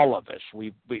me, all of us.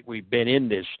 We've been in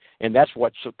this, and that's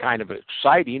what's so kind of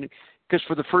exciting. Because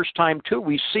for the first time too,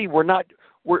 we see we're not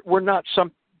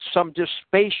some just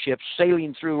spaceships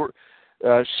sailing through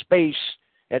space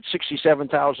at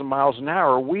 67,000 miles an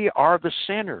hour. We are the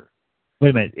center.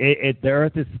 Wait a minute. The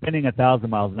Earth is spinning 1,000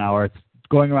 miles an hour. It's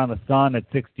going around the sun at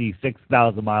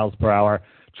 66,000 miles per hour,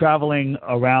 traveling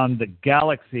around the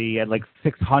galaxy at like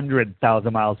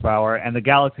 600,000 miles per hour, and the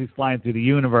galaxy's flying through the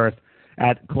universe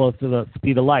at close to the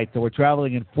speed of light. So we're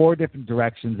traveling in 4 different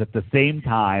directions at the same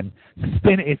time.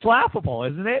 It's laughable,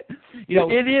 isn't it?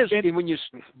 It is.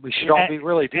 We should all be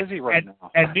really dizzy right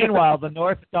now. And meanwhile, the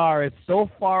North Star is so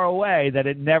far away that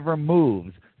it never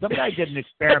moves. Some guy did an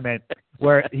experiment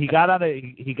where he got a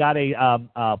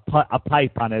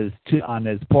pipe on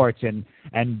his porch and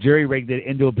jury rigged it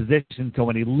into a position so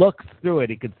when he looks through it,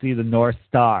 he could see the North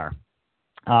Star.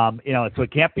 So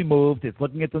it can't be moved. It's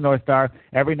looking at the North Star.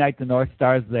 Every night the North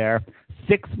Star is there.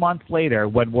 6 months later,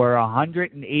 when we're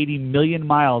 180 million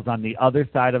miles on the other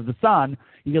side of the sun,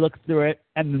 you can look through it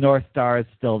and the North Star is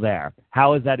still there.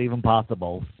 How is that even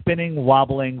possible? Spinning,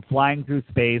 wobbling, flying through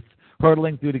space,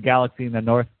 hurtling through the galaxy, and the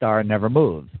North Star never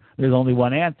moves. There's only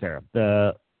one answer.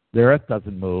 The Earth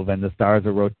doesn't move and the stars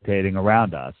are rotating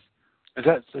around us. Is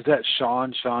that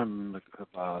Sean something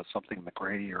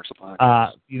McGrady or something like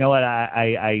that? You know what?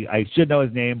 I should know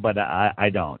his name, but I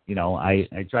don't. I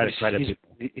try to credit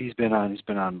people. He's been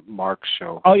on Mark's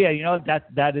show. Oh yeah,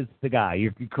 that is the guy.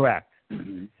 You're correct.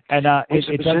 Mm-hmm. And it's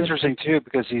interesting too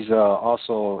because he's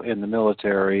also in the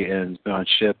military and been on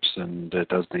ships and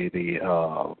does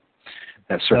the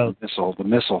that certain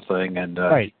missile thing and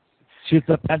right. Shoots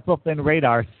a pencil-thin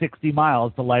radar 60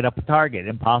 miles to light up a target.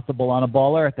 Impossible on a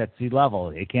ball Earth at sea level.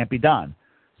 It can't be done.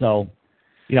 So,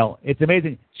 it's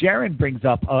amazing. Jaron brings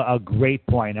up a great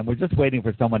point, and we're just waiting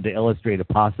for someone to illustrate it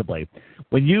possibly.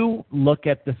 When you look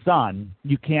at the sun,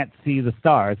 you can't see the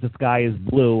stars. The sky is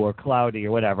blue or cloudy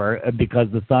or whatever because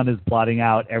the sun is blotting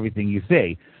out everything you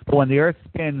see. But when the Earth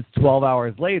spins 12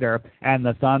 hours later and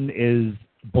the sun is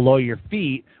below your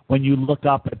feet, when you look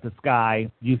up at the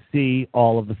sky, you see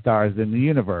all of the stars in the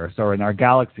universe or in our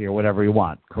galaxy or whatever you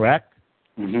want, correct?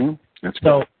 Mm-hmm. That's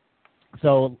good.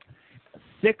 So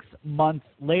 6 months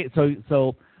late,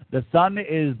 so the sun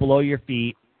is below your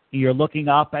feet. You're looking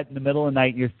up in the middle of the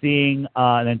night. You're seeing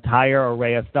an entire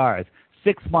array of stars.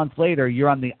 6 months later, you're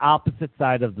on the opposite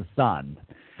side of the sun.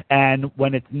 And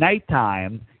when it's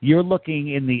nighttime, you're looking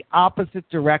in the opposite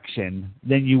direction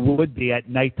than you would be at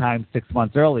nighttime 6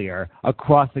 months earlier,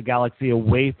 across the galaxy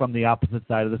away from the opposite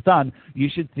side of the sun. You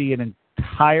should see an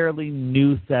entirely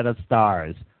new set of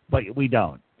stars, but we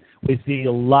don't. We see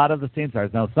a lot of the same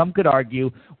stars. Now, some could argue,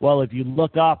 well, if you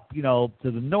look up, to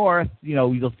the north,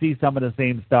 you'll see some of the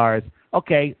same stars.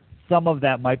 Okay, some of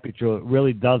that might be true. It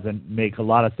really doesn't make a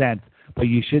lot of sense, but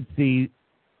you should see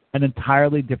an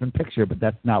entirely different picture, but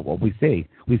that's not what we see.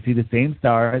 We see the same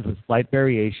stars with slight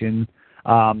variations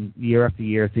year after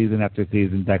year, season after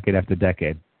season, decade after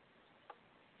decade.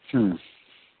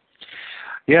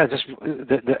 Yeah, just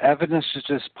the evidence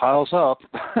just piles up.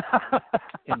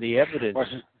 And the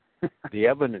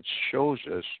evidence shows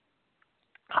us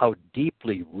how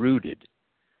deeply rooted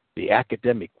the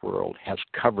academic world has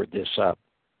covered this up.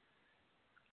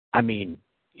 I mean,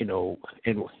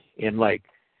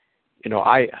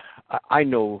 I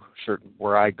know certain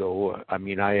where I go. I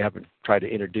mean, I haven't tried to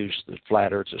introduce the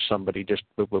flat Earth to somebody just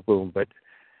boom, boom, boom, but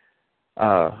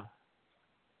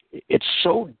it's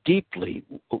so deeply.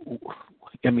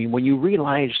 I mean, when you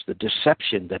realize the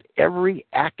deception that every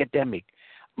academic,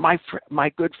 my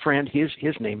good friend,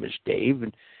 his name is Dave,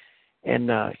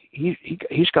 and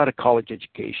he's got a college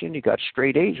education. He got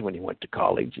straight A's when he went to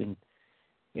college,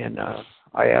 and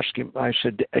I asked him. I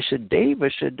said, Dave,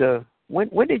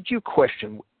 when did you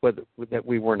question whether that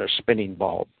we weren't a spinning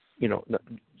ball,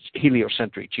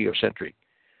 heliocentric, geocentric?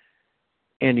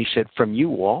 And he said, from you,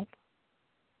 Walt.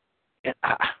 And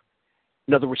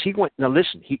in other words, he went. Now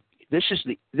listen, this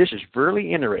is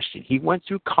really interesting. He went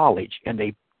through college, and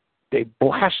they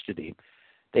blasted him,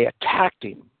 they attacked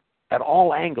him at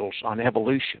all angles on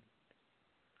evolution.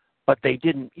 But they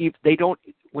didn't. They don't.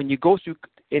 When you go through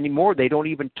anymore, they don't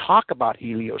even talk about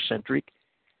heliocentric,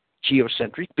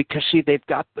 geocentric, because see, they've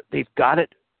got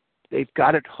it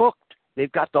hooked.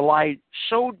 They've got the lie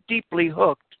so deeply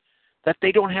hooked that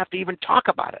they don't have to even talk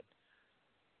about it.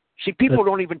 See, people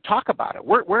don't even talk about it.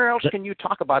 Where else can you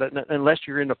talk about it unless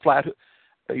you're in a flat?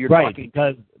 You're right,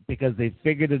 talking because they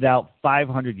figured it out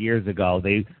 500 years ago.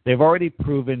 They've already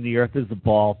proven the Earth is a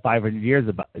ball 500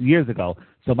 years ago.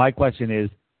 So my question is,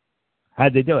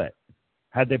 how'd they do it?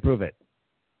 How'd they prove it?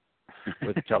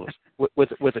 With a telescope. Well,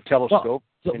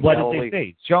 so what did they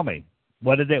see? Show me.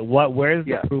 Where's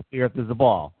the proof the Earth is a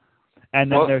ball?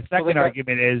 And then their second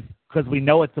argument is because we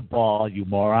know it's a ball, you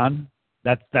moron.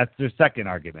 That's their second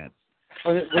argument.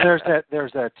 Well, there's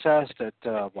that test at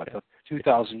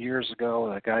 2,000 years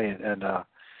ago. That guy in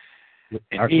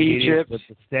Egypt with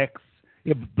the sticks.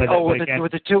 Yeah, but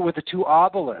with the two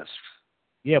obelisks.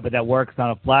 Yeah, but that works on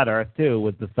a flat Earth too,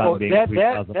 with the sun being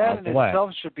 3,000 miles in away.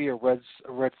 itself should be a red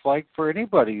flag for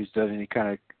anybody who's done any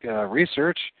kind of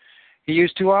research. He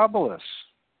used two obelisks.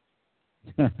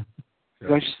 You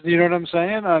know what I'm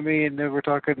saying? I mean, we're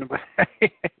talking about.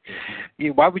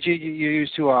 Why would you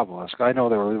use two obelisks? I know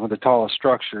they were one of the tallest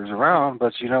structures around,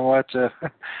 but you know what?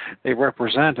 They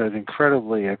represent an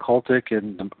incredibly occultic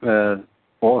and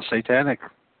satanic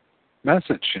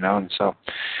message. You know, and so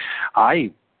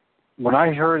when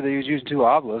I heard they was using two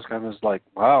obelisks, I was like,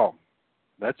 wow,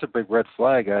 that's a big red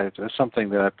flag. That's something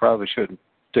that I probably shouldn't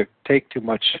take too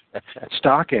much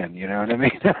stock in. You know what I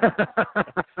mean?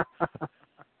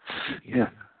 Yeah.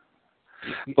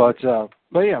 But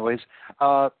anyways,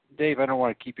 Dave, I don't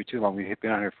want to keep you too long. We've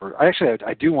been on here for.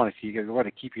 I do want to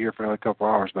keep you here for another couple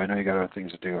of hours, but I know you got other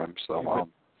things to do. So,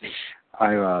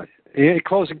 any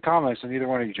closing comments on either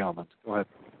one of you gentlemen? Go ahead.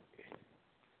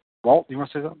 Walt, you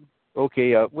want to say something?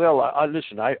 Okay.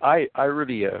 Listen. I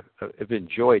really have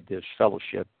enjoyed this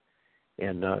fellowship,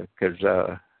 and because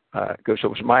it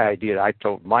was my idea. I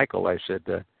told Michael. I said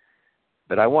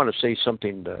that I want to say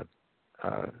something that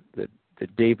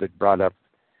David brought up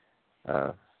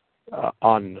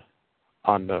on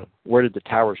the Where Did the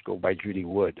Towers Go by Judy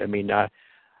Wood. I mean,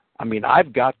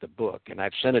 I've got the book and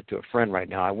I've sent it to a friend right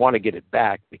now. I want to get it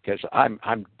back because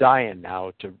I'm dying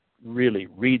now to really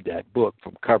read that book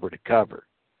from cover to cover.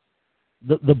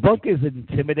 The book is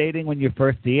intimidating when you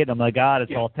first see it. I'm like, God,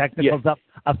 it's all technical stuff.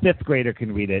 A fifth grader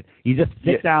can read it. You just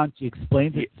sit down. She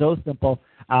explains it so simple.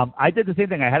 I did the same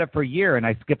thing. I had it for a year, and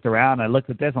I skipped around. I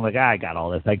looked at this. I'm like, I got all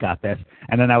this. I got this.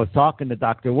 And then I was talking to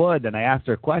Dr. Wood, and I asked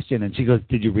her a question, and she goes,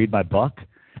 did you read my book?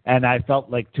 And I felt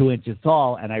like 2 inches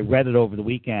tall, and I read it over the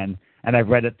weekend, and I've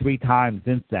read it 3 times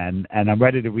since then, and I'm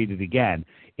ready to read it again.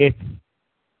 That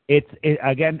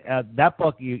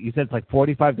book, you said it's like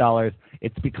 $45.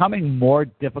 It's becoming more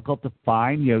difficult to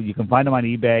find. You can find them on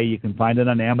eBay. You can find it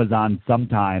on Amazon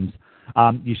sometimes.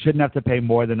 You shouldn't have to pay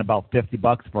more than about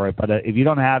 $50 for it. But if you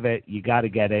don't have it, you got to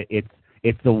get it.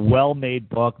 It's a well-made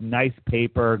book, nice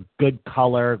paper, good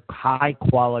color, high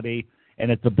quality,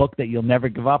 and it's a book that you'll never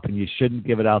give up, and you shouldn't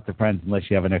give it out to friends unless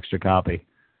you have an extra copy.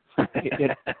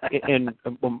 And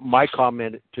my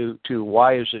comment to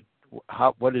why is it?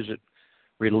 What does it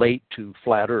relate to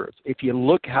flat Earth? If you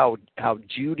look how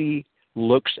Judy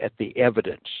looks at the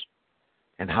evidence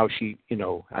and how she, in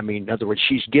other words,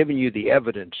 she's giving you the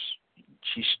evidence.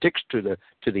 She sticks to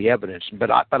the evidence. But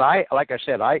I like I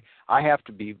said, I have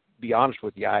to be honest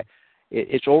with you.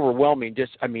 It's overwhelming.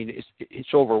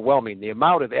 It's overwhelming the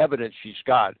amount of evidence she's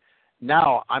got.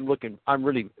 Now I'm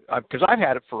really because I've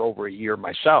had it for over a year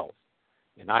myself.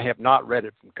 And I have not read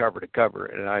it from cover to cover,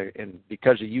 and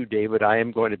because of you, David, I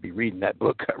am going to be reading that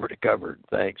book cover to cover.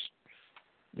 Thanks.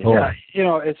 Yeah,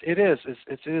 it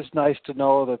is nice to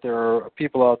know that there are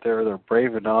people out there that are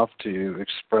brave enough to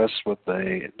express what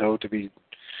they know to be,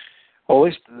 well, at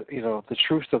least the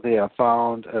truth that they have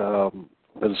found,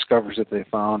 the discoveries that they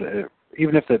found,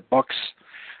 even if it bucks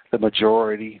the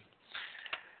majority,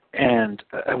 and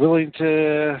willing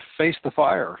to face the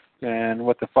fire. And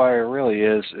what the fire really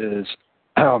is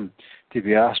to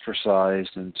be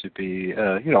ostracized and to be,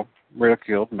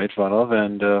 ridiculed and made fun of.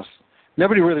 And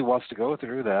nobody really wants to go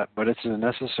through that, but it's a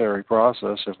necessary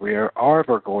process if we are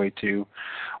ever going to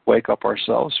wake up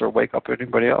ourselves or wake up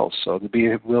anybody else. So to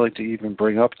be willing to even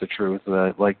bring up the truth,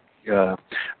 like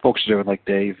folks are doing, like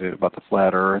Dave, about the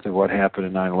flat Earth and what happened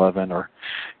in 9/11, or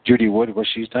Judy Wood, what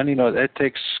she's done, it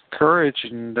takes courage,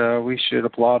 and we should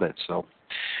applaud it. So,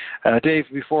 Dave,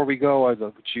 before we go, I'd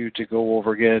like you to go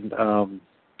over again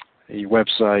your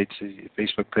website, your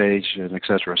Facebook page, and et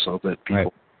cetera, so that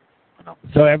people know.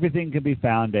 So everything can be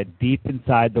found at Deep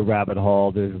Inside the Rabbit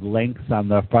Hole. There's links on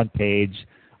the front page.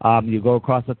 You go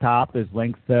across the top, there's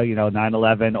links to,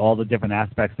 9/11, all the different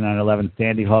aspects of 9/11,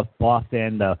 Sandy Hook,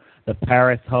 Boston, the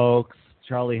Paris hoax,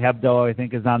 Charlie Hebdo, I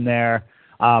think, is on there.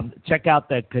 Check out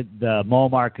the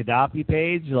Muammar Gaddafi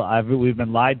page. We've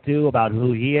been lied to about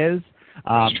who he is.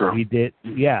 True. We did,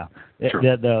 yeah.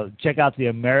 Check out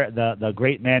the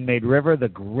Great Man-Made River, the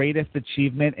greatest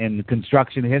achievement in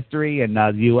construction history, and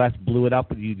the U.S. blew it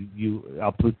up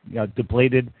with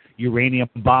depleted uranium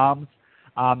bombs.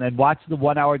 And watch the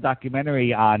 1-hour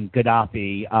documentary on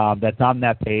Gaddafi that's on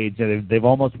that page. They've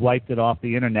almost wiped it off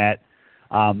the internet.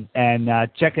 And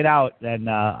check it out. And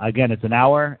again, it's an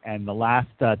hour, and the last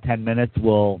 10 minutes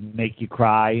will make you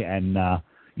cry, and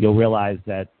you'll realize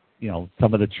that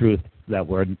some of the truth that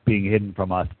were being hidden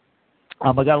from us.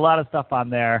 I got a lot of stuff on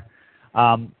there.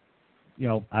 I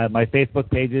have my Facebook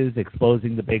pages,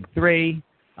 Exposing the Big Three,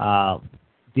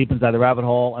 Deep Inside the Rabbit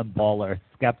Hole, and Baller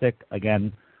Skeptic.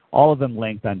 Again, all of them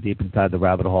linked on Deep Inside the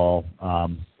Rabbit Hole.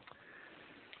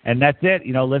 And that's it.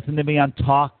 Listen to me on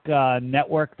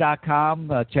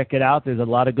talknetwork.com. Check it out. There's a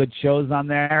lot of good shows on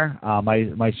there.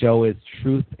 My show is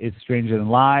Truth is Stranger Than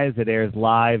Lies. It airs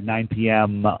live 9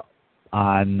 p.m.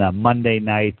 on Monday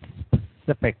nights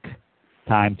Pacific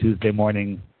time, Tuesday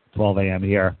morning, 12 a.m.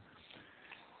 here.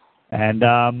 And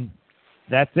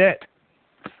that's it.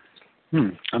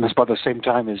 And it's about the same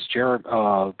time as Jared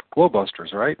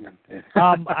Glowbusters, right?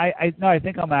 I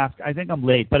think I'm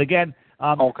late. But again,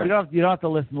 okay. You don't have to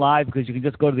listen live because you can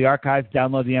just go to the archives,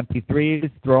 download the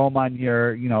MP3s, throw them on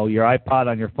your iPod,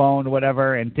 on your phone, or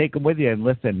whatever, and take them with you and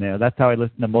listen. That's how I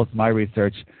listen to most of my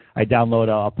research. I download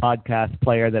a podcast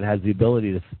player that has the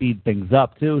ability to speed things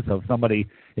up too. So if somebody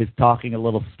is talking a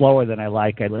little slower than I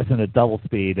like, I listen at double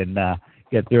speed and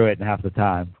get through it in half the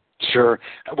time. Sure.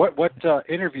 What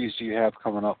interviews do you have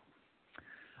coming up?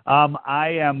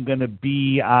 I am going to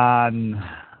be on.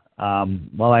 I'm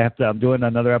doing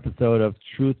another episode of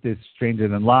Truth is Stranger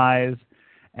Than Lies,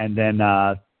 and then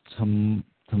I'm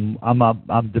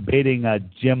debating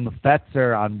Jim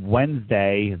Fetzer on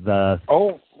Wednesday.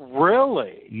 Oh,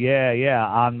 really? Yeah,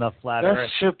 on the Flat Earth. That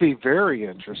should be very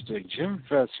interesting, Jim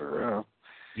Fetzer.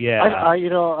 Yeah.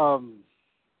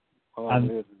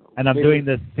 I'm doing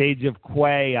the Sage of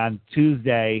Quay on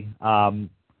Tuesday.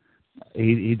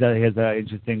 He has an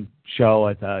interesting show.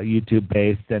 It's YouTube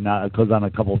based and it goes on a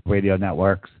couple of radio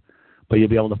networks. But you'll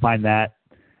be able to find that.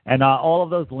 And all of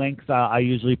those links I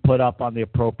usually put up on the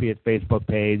appropriate Facebook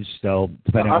page. So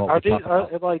depending on what we're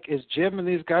talking about. Is Jim and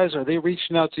these guys, are they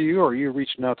reaching out to you or are you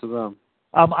reaching out to them?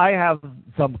 I have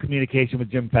some communication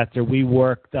with Jim Fetzer. We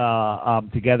worked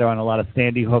together on a lot of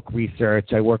Sandy Hook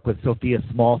research. I work with Sophia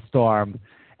Smallstorm.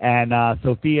 And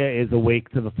Sophia is awake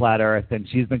to the flat Earth, and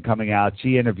she's been coming out.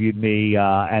 She interviewed me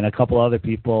and a couple other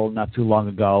people not too long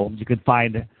ago. You can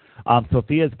find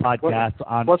Sophia's podcast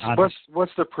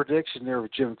What's the prediction there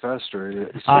with Jim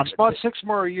Fetzer? 6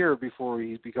 more a year before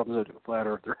he becomes a flat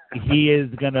earther. He's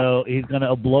gonna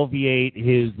obloviate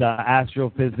his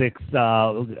astrophysics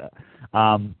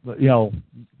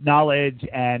knowledge,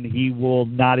 and he will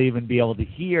not even be able to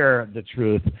hear the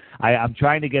truth. I'm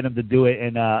trying to get him to do it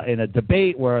in a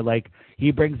debate where, like,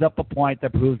 he brings up a point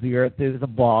that proves the Earth is a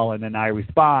ball, and then I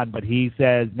respond. But he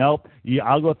says, nope,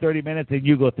 I'll go 30 minutes, and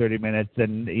you go 30 minutes.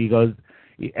 And he goes,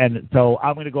 and so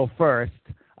I'm going to go first.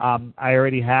 I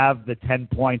already have the 10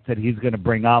 points that he's going to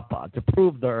bring up to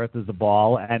prove the Earth is a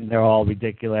ball, and they're all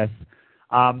ridiculous.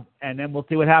 And then we'll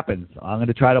see what happens. I'm going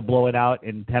to try to blow it out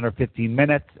in 10 or 15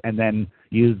 minutes and then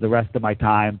use the rest of my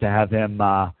time to have him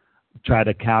try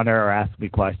to counter or ask me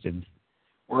questions.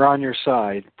 We're on your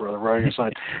side, brother. We're on your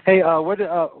side. Hey,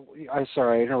 I'm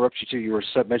sorry, I interrupted you too. You were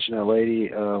mentioning a lady.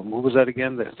 Who was that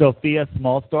again? Sophia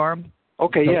Smallstorm.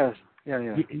 Okay, yeah.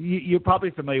 You're probably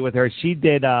familiar with her. She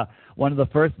did one of the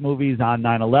first movies on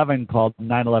 9/11 called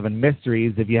 9/11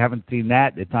 Mysteries. If you haven't seen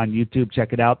that, it's on YouTube.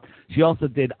 Check it out. She also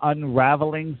did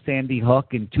Unraveling Sandy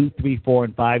Hook in 2, 3, 4,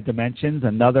 and 5 dimensions.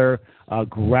 Another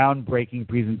groundbreaking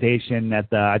presentation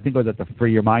at I think it was at the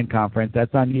Free Your Mind conference.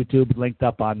 That's on YouTube. Linked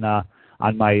up on my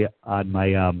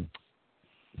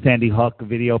Sandy Hook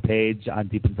video page on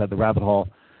Deep Inside the Rabbit Hole.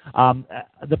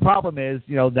 The problem is,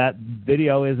 that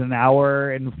video is an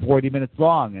hour and 40 minutes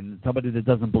long, and somebody that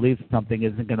doesn't believe something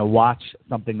isn't going to watch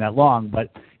something that long.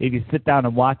 But if you sit down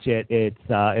and watch it,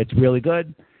 it's really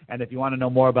good. And if you want to know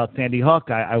more about Sandy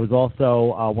Hook, I was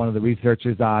also one of the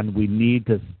researchers on We Need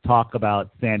to Talk About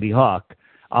Sandy Hook,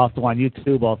 also on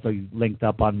YouTube, also linked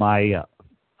up on my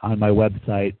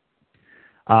website.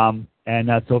 And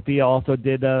Sophia also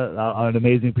did an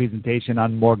amazing presentation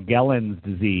on Morgellons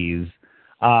disease.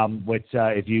 Which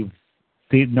if you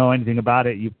know anything about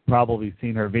it, you've probably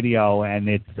seen her video, and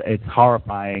it's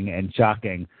horrifying and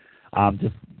shocking.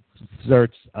 Just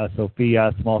search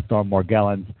Sophia Smallstorm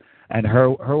Morgellons, and her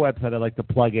website, I'd like to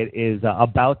plug it, is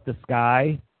About the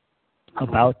Sky,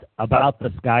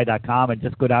 aboutthesky.com, and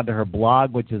just go down to her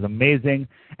blog, which is amazing,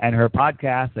 and her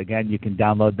podcast. Again, you can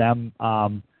download them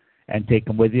and take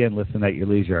them with you and listen at your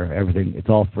leisure. Everything, it's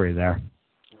all free there.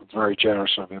 Very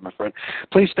generous of you, my friend.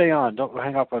 Please stay on. Don't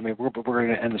hang up on me. We're going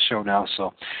to end the show now.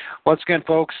 So, once again,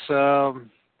 folks,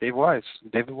 David Weiss,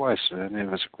 and it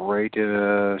was a great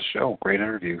show, great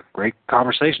interview, great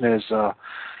conversation.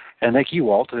 And thank you,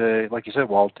 Walt. Like you said,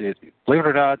 Walt, believe it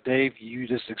or not, Dave, you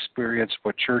just experienced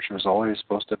what church was always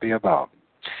supposed to be about.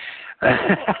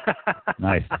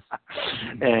 Nice.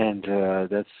 And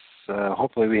that's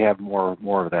hopefully we have more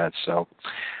of that. So.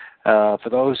 For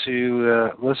those who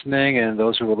listening and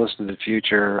those who will listen in the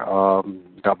future,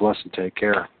 God bless and take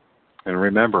care. And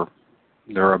remember,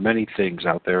 there are many things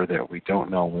out there that we don't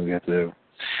know. We have to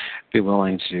be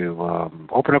willing to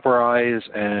open up our eyes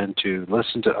and to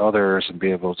listen to others and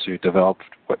be able to develop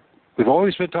what we've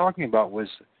always been talking about, which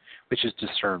is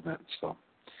discernment. So,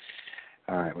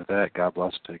 all right, with that, God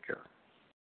bless. Take care.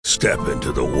 Step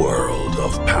into the world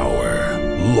of power,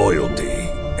 loyalty,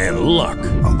 and luck.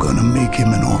 I'm going to make him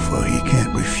an offer he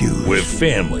can't refuse. With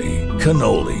family,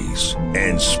 cannolis,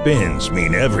 and spins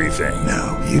mean everything.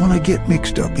 Now, you want to get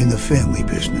mixed up in the family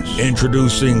business.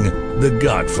 Introducing The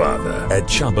Godfather at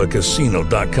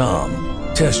ChumbaCasino.com.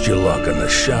 Test your luck in the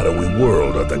shadowy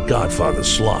world of The Godfather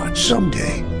slot.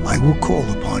 Someday, I will call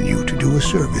upon you to do a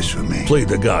service for me. Play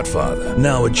The Godfather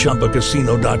now at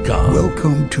ChumbaCasino.com.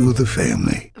 Welcome to the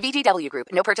family. VGW Group.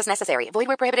 No purchase necessary. Void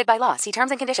where prohibited by law. See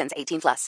terms and conditions. 18+.